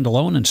I Stand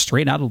Alone and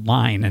Straight Outta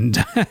Line. And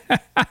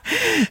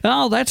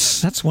well,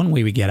 that's one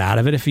way we get out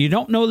of it. If you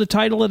don't know the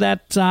title of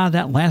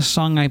that last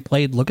song I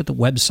played, look at the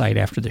website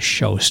after the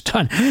show's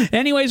done.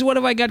 Anyways, what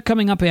have I got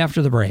coming up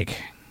after the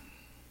break?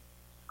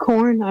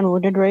 Corn on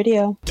Wounded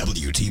Radio.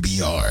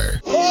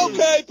 WTBR.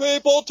 Okay,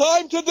 people,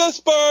 time to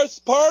disperse.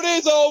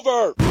 Party's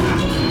over.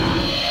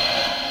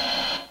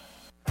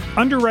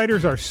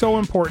 Underwriters are so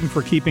important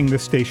for keeping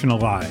this station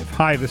alive.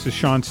 Hi, this is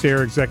Sean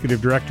Sayre, Executive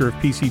Director of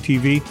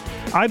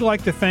PCTV. I'd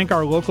like to thank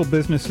our local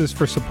businesses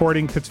for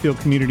supporting Pittsfield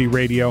Community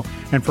Radio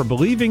and for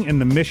believing in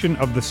the mission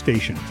of the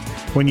station.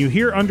 When you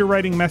hear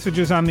underwriting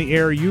messages on the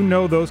air, you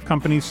know those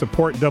companies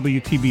support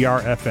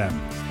WTBR FM.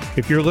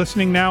 If you're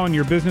listening now and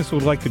your business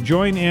would like to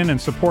join in and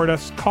support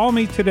us, call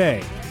me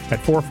today at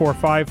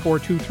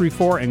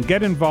 445-4234 and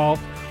get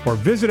involved, or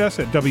visit us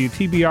at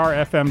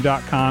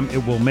WTBRFM.com.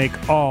 It will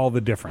make all the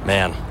difference.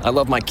 Man, I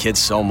love my kids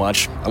so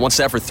much. I once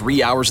sat for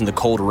 3 hours in the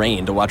cold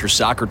rain to watch her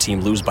soccer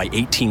team lose by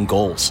 18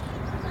 goals.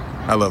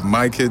 I love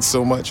my kids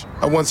so much,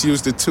 I once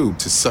used a tube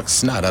to suck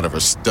snot out of her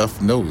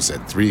stuffed nose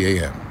at 3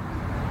 a.m.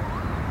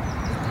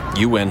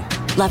 You win.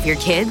 Love your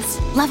kids?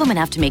 Love them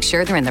enough to make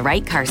sure they're in the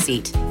right car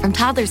seat. From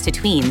toddlers to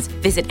tweens,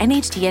 visit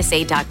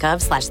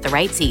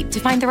nhtsa.gov/the-right-seat to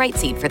find the right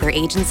seat for their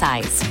age and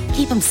size.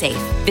 Keep them safe.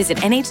 Visit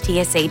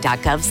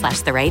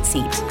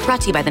nhtsa.gov/the-right-seat.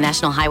 Brought to you by the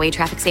National Highway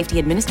Traffic Safety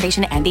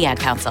Administration and the Ad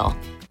Council.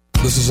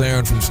 This is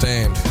Aaron from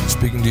Stained,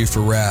 speaking to you for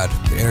RAD,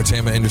 the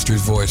entertainment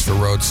industry's voice for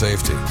road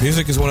safety.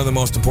 Music is one of the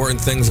most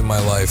important things in my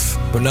life,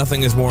 but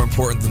nothing is more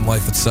important than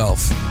life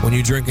itself. When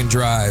you drink and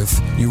drive,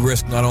 you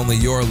risk not only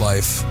your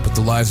life, but the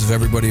lives of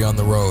everybody on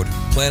the road.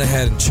 Plan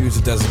ahead and choose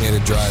a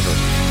designated driver.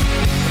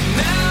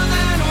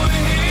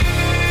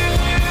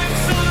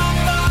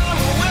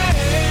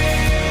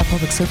 A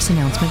public service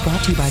announcement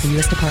brought to you by the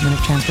U.S. Department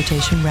of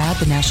Transportation, RAD,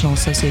 the National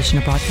Association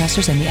of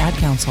Broadcasters, and the Ad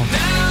Council.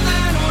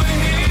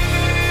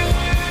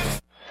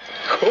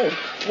 Oh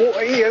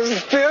boy,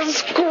 is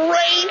this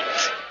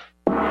great!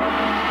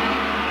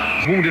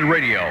 Wounded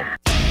Radio.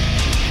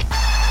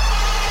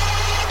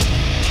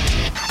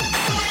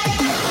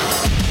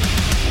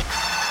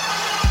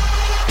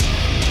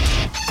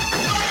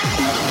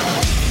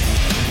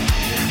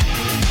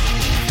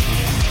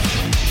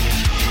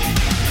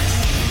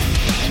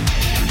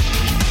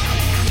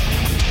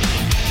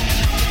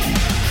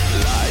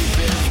 Life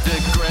is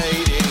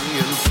degrading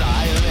and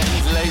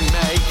silently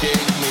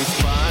making me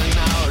spun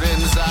out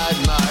inside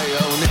my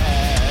own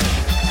head.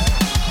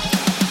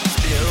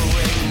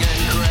 Spewing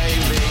and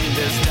craving,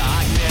 this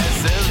darkness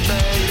is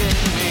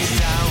baiting me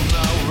down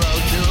the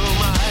road to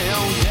my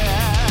own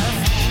death.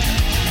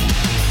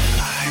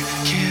 I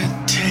can't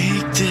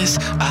take this,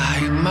 I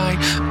might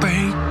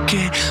break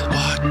it.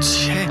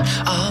 Watch it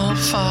all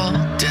fall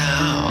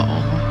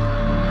down.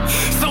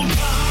 So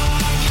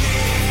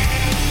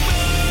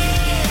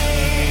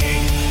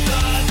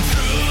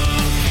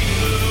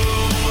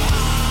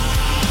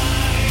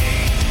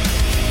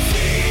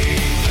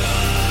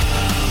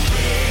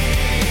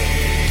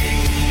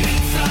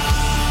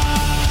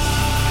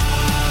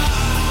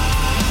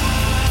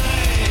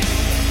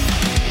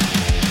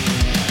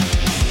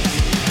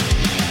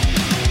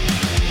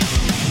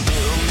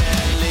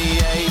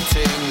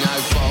I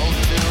fall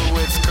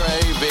to its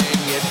craving.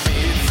 It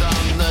feeds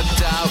on the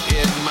doubt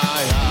in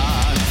my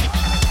heart.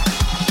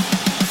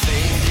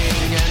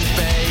 Sinking and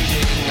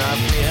fading, our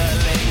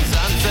feelings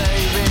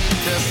unsaving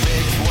to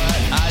fix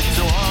what I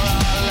tore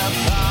all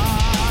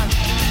apart.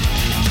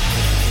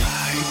 I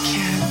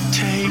can't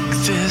take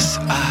this,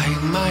 I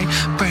might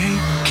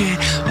break it.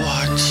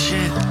 Watch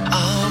it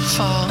all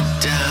fall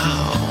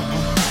down.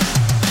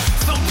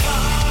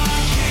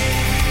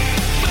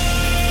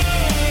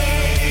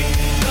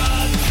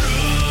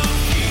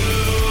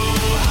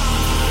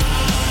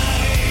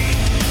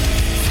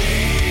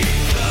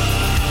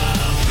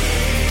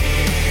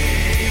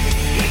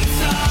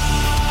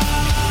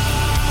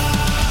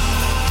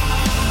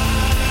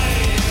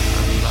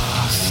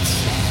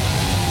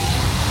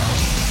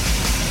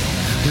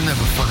 You'll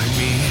never find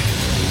me.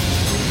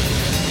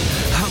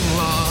 I'm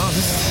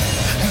lost.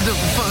 You'll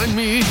never find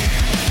me.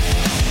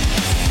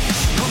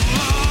 I'm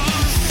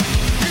lost.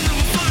 You'll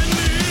never find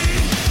me.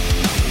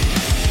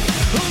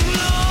 I'm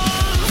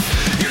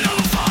lost. You'll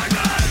never find me.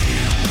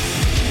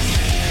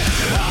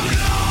 I'm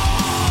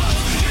lost.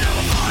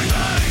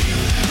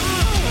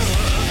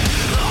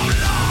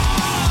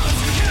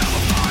 You'll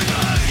never find me.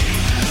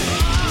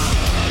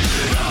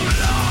 I'm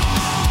lost.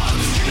 You'll never find me. I'm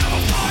lost. You'll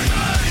never find me.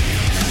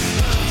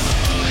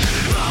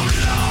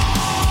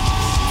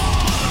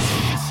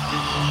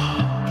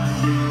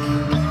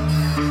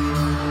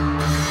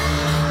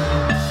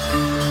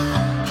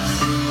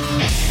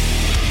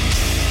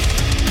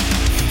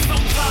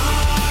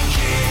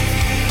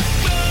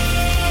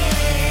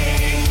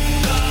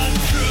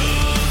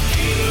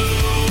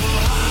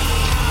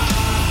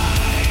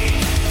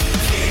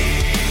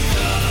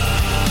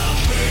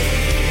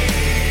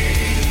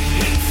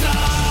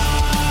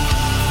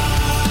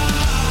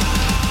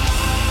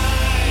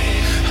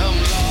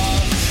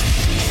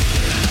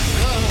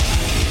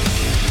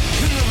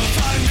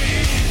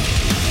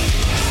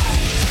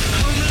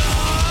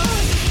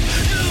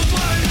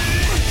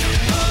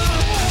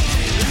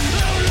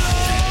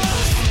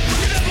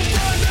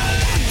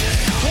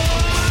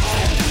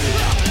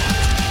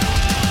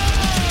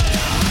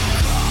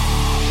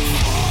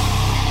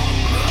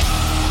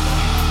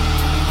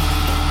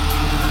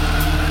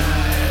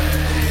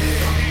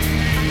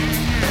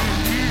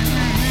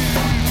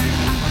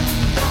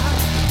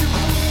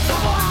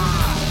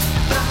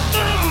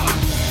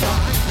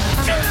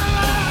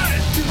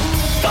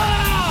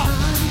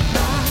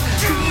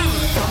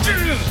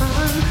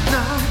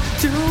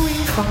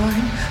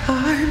 fine.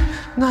 I'm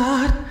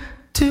not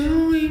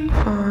doing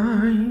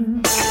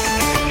fine.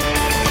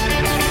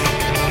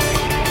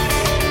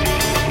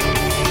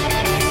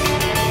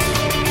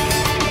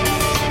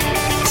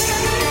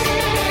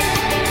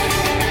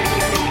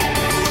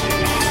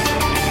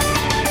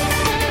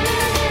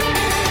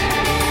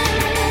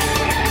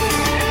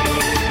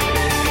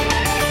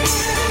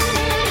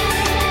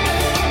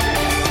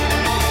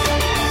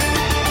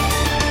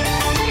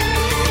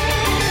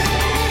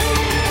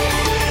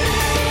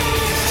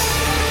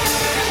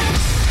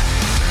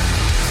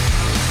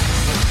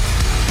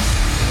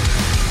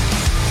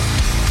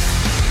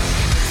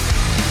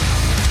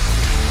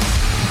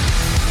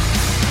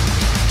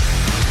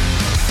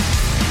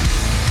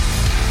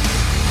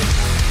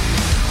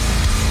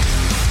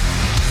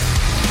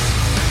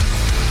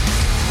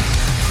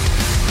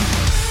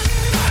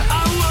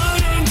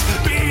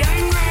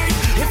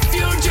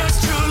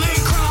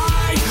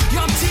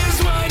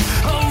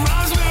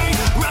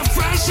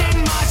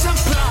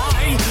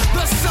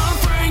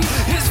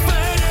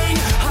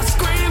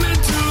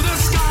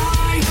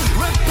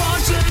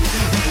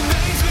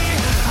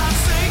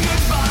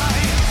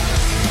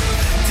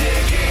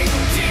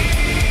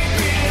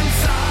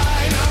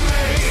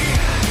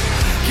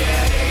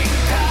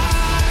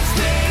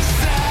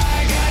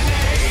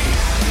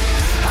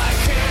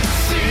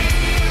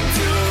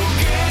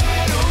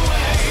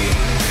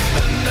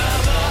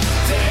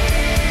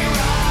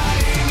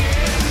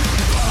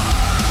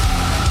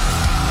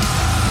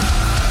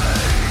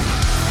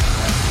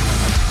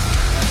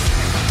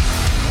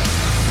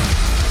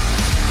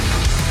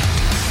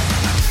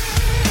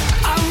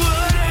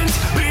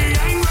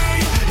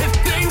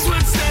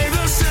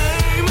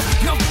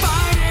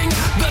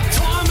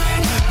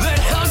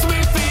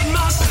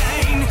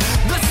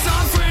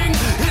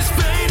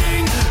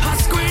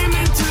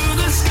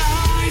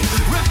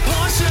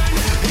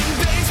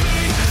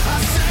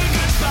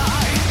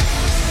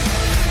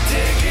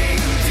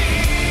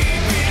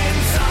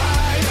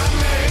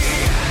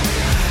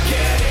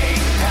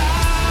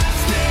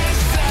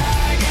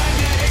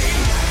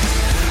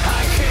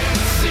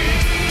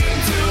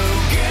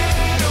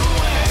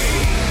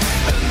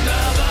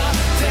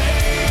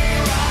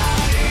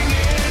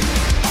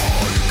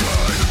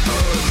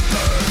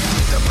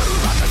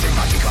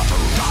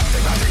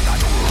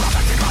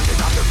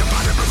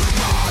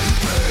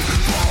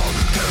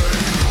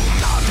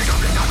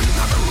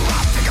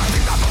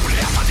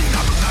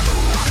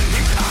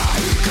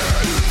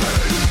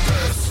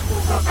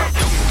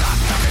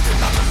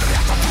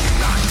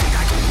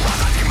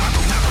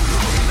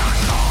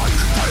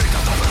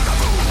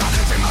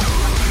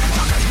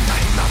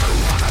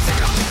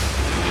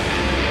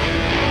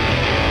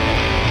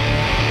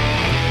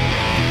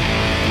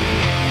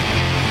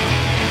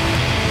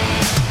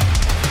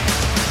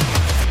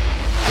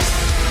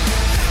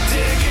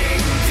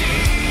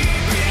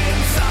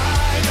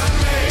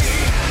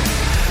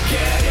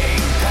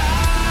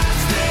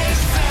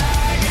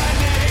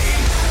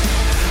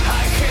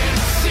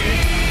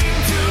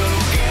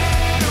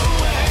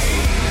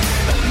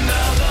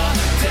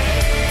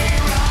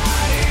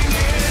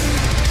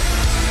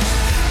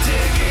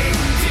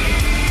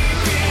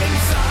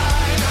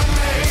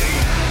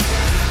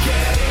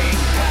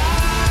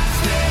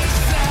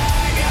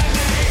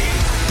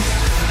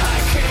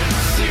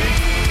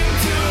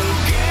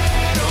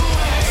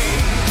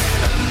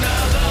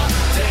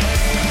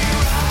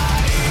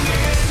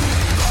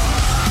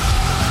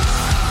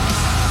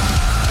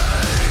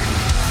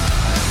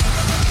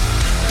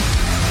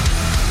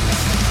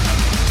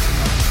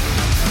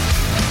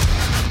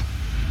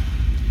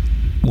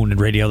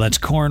 Radio. That's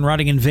Korn,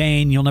 Rotting in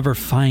Vain. You'll never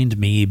find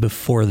me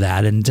before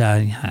that. And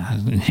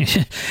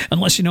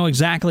unless you know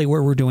exactly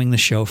where we're doing the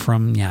show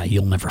from, yeah,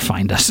 you'll never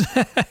find us.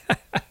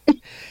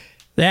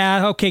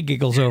 Yeah, okay,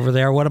 giggles over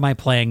there. What am I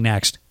playing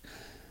next?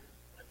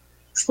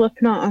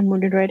 Slipknot on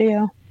Wounded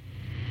Radio.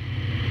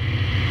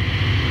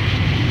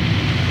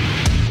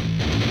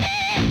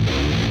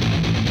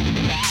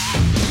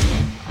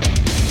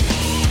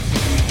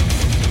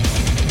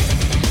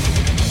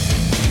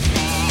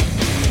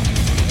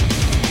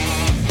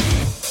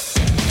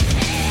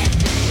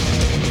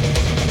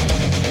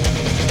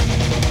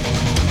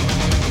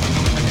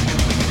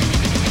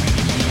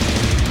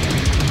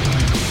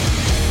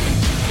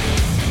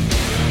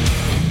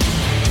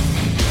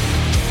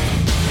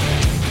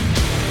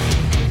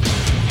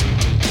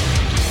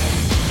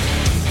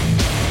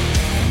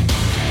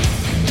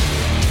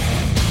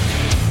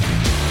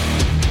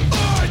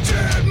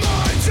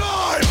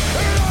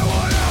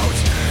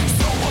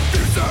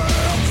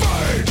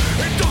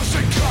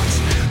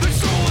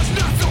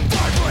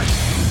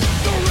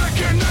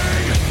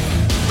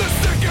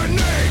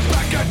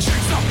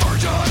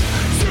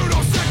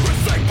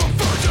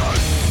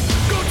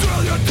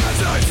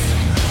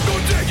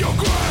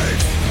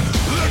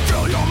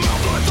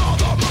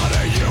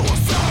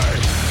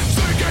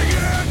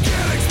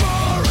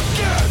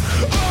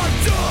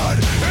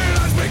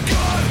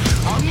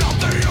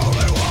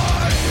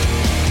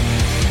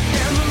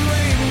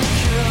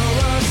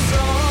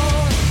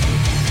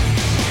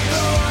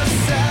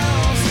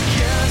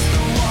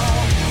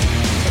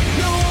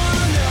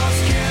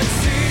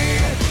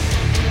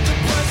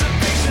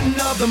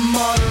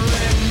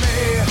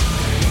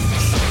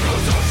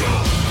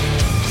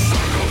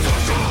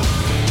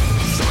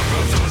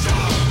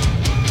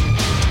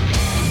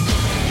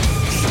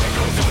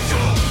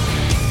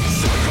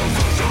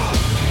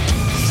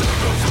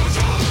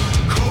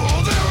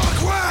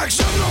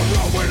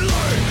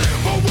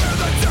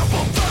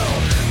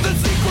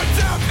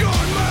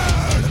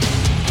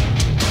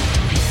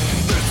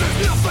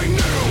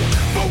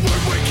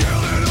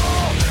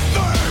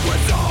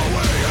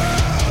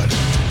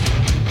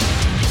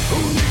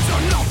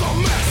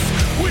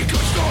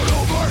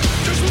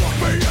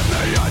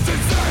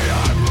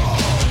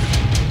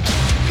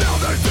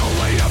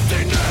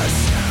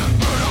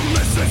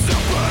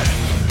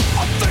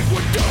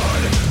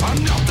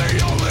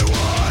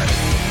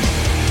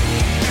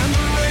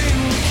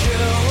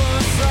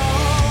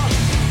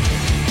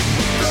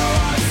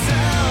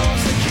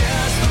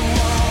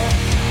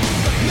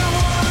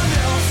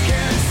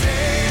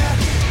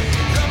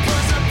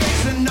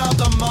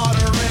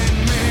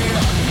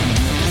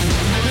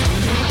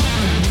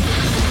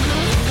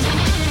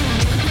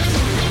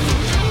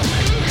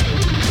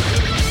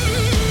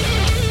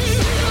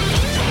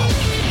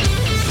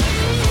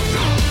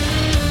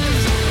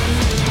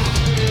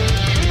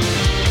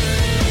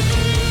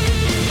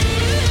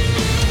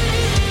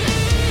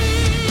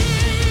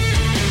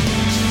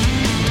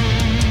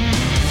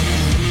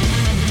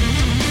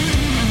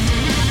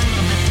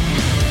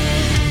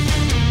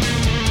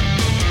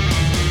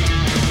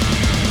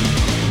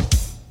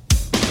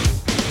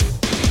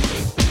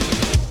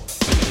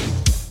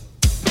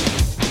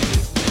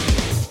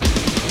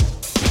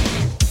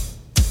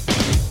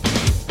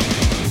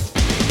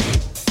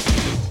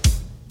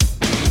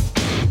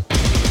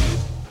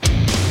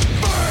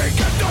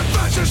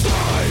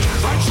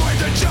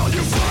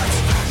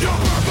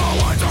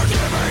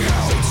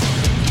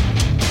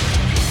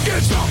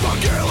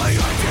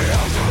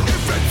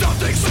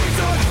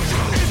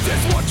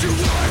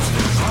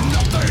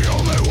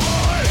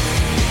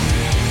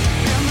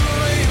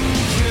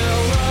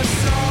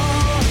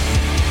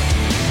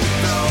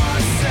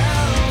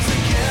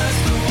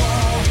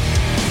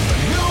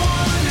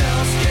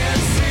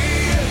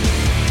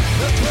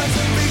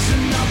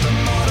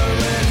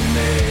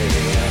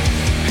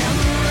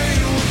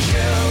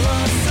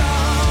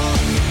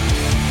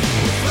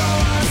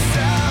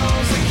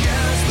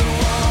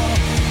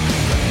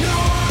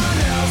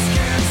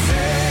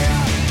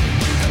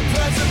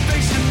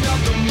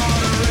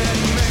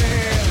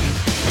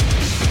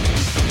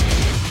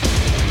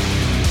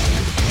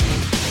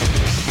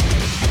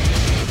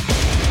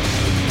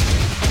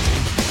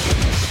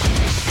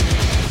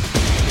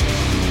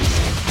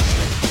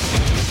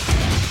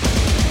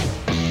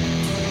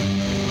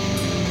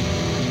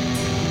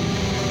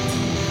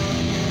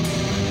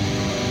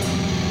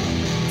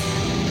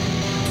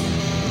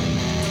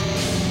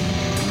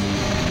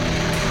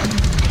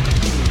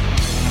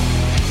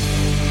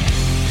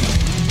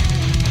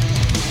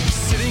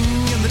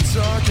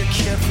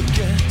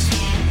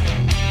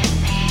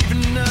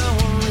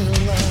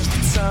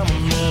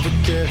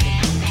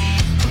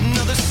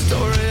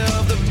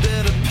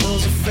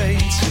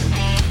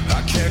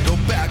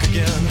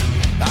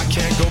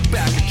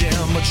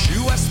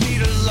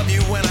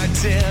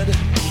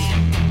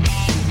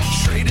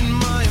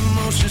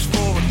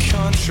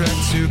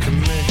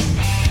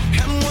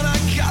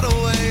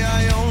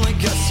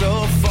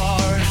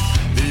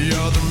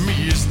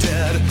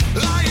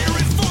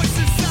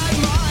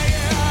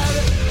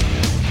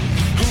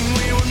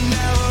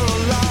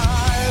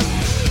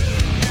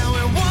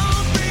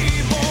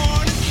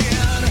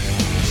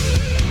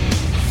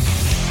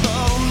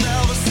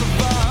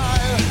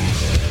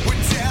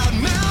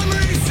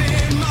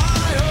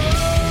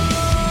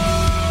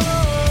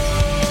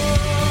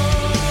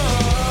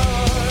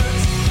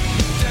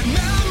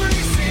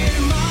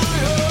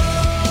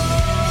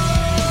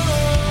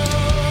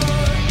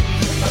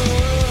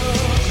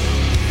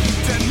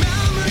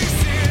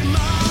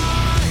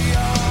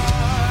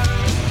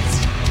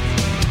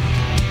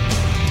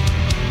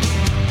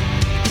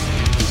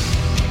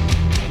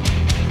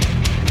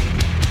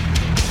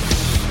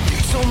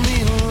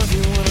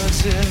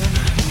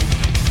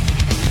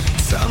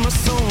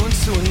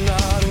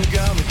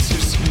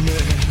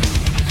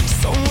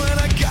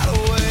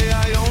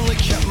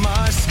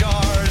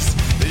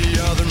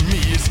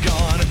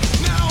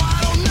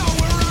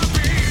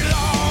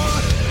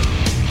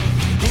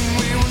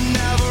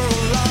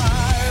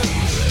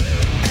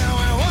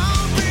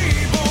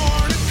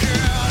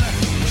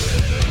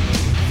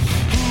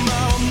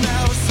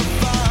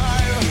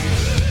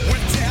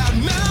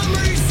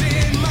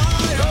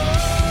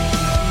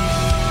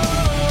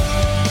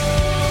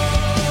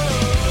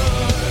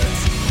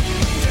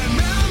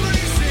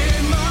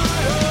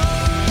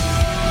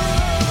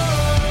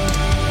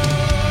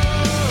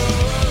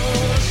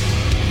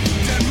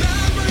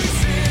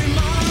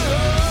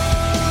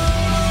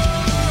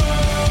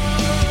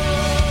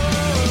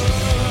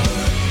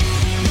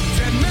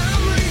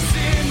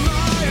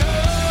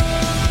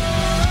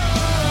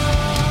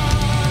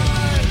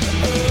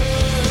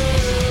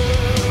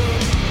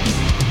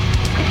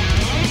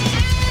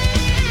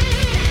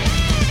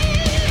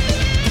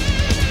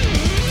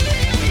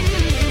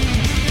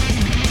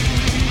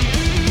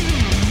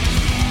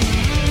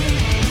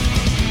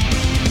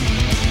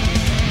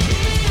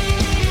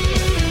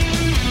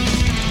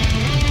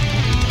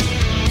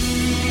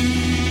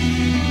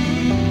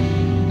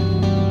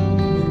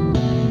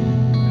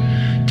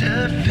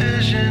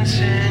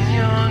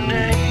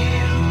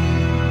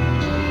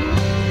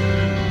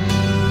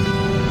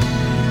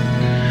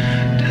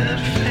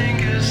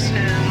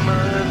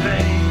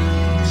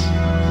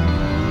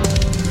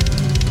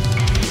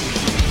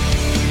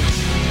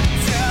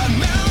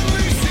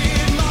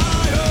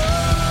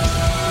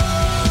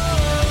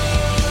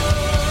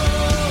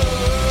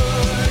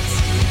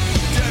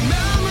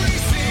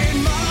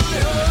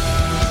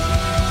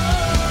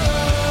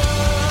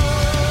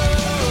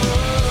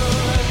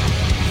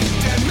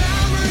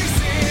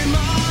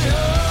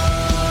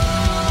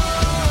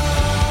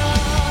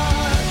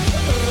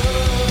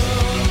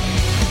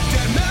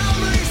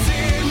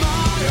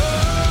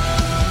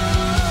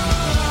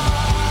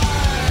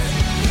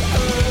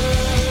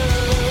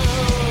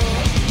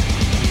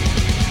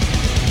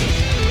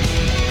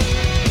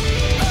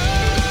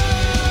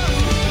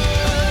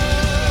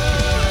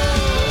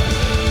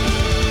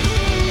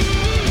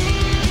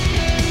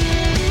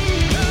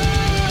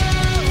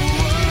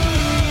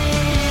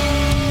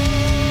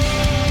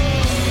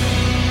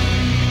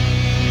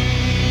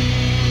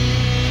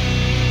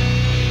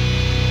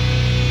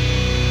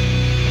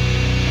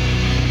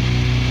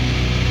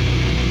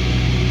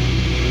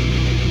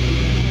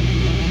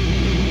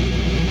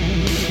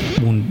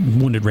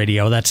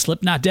 Radio. That's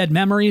Slipknot, Dead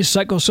Memories,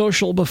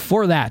 Psychosocial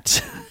before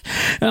that.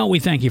 Well, we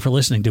thank you for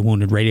listening to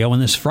Wounded Radio on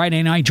this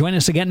Friday night. Join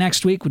us again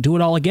next week. We'll do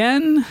it all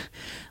again.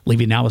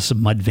 Leave you now with some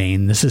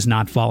Mudvayne. This is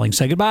Not Falling.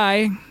 Say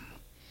goodbye.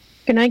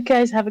 Good night,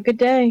 guys. Have a good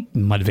day.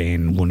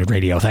 Mudvayne Wounded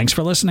Radio. Thanks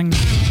for listening.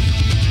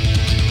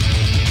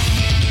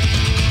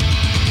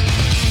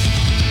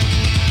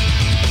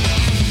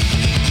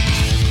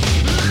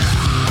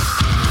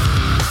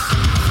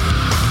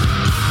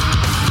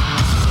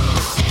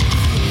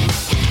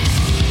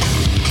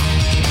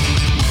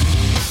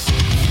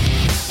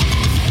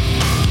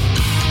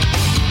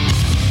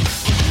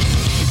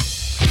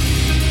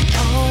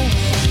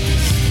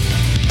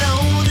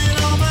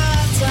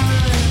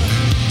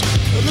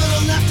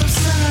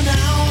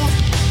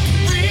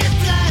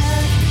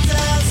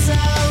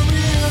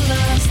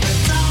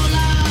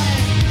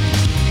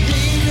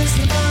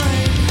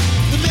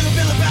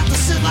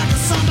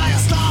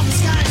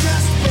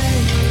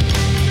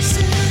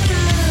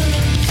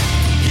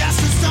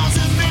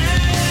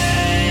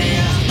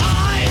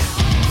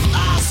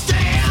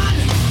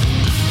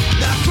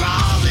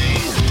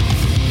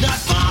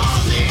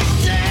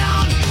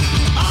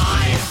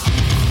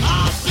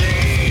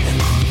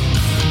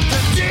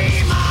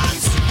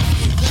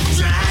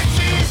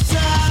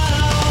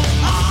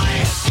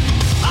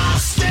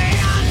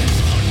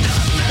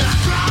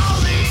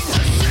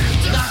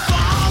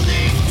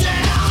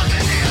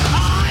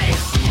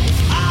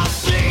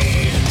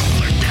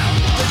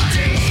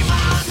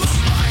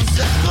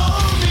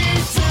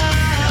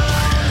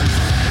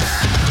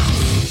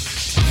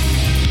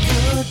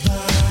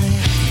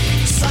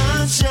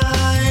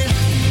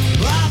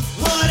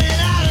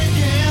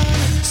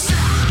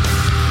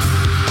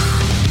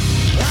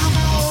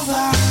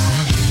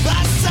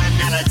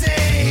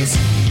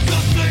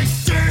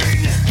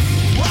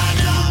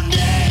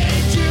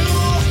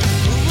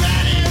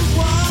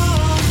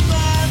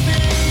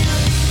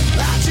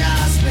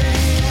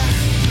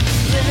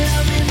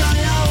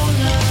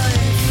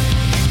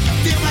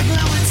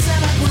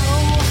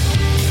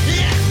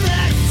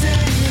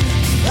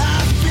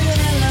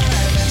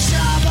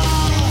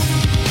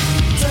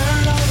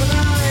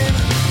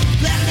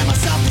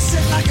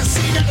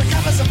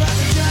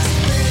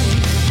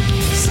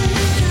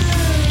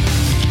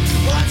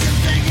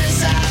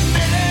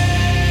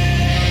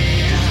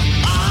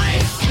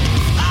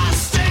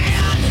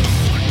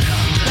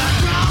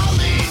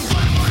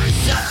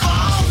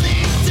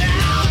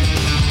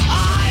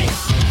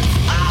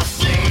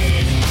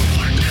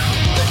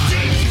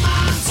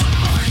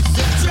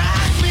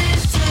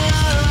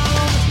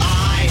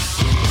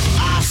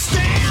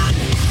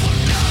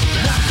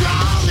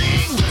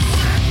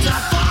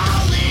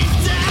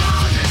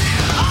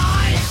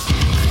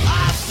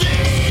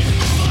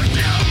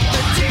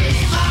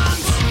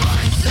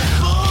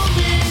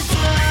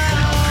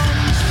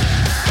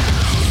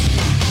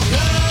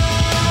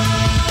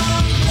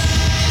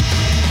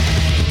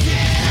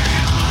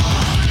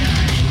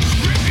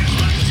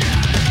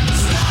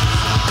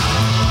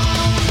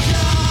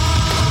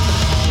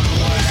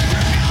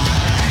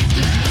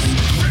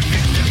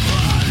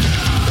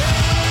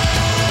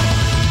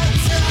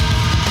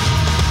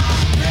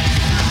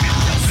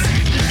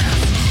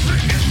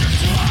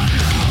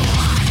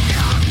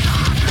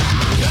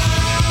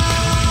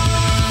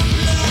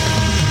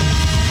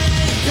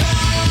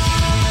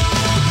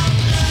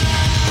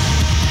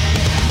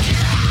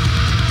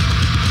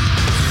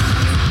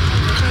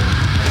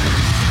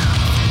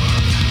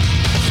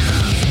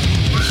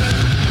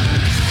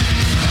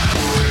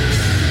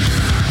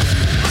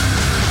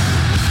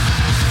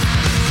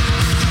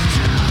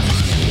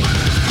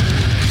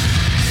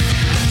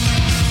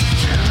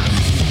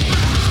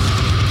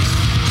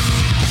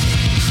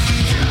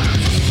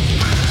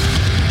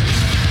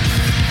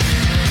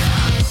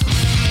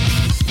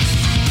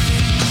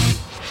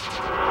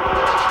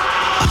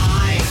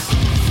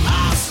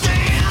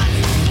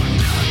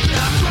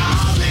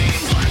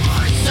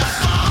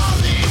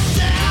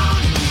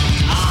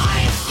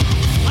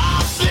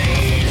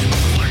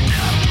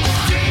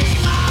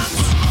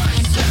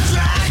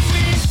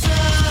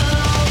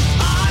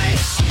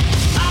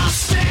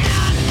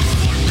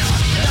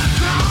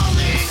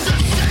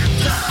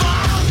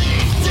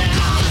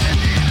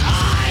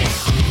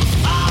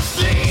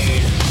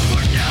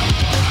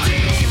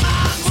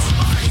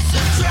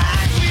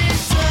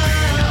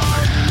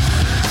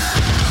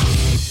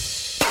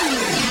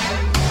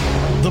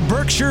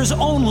 Berkshire's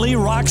only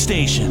rock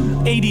station,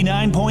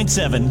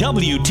 89.7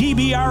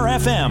 WTBR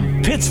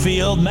FM,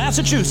 Pittsfield,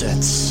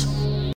 Massachusetts.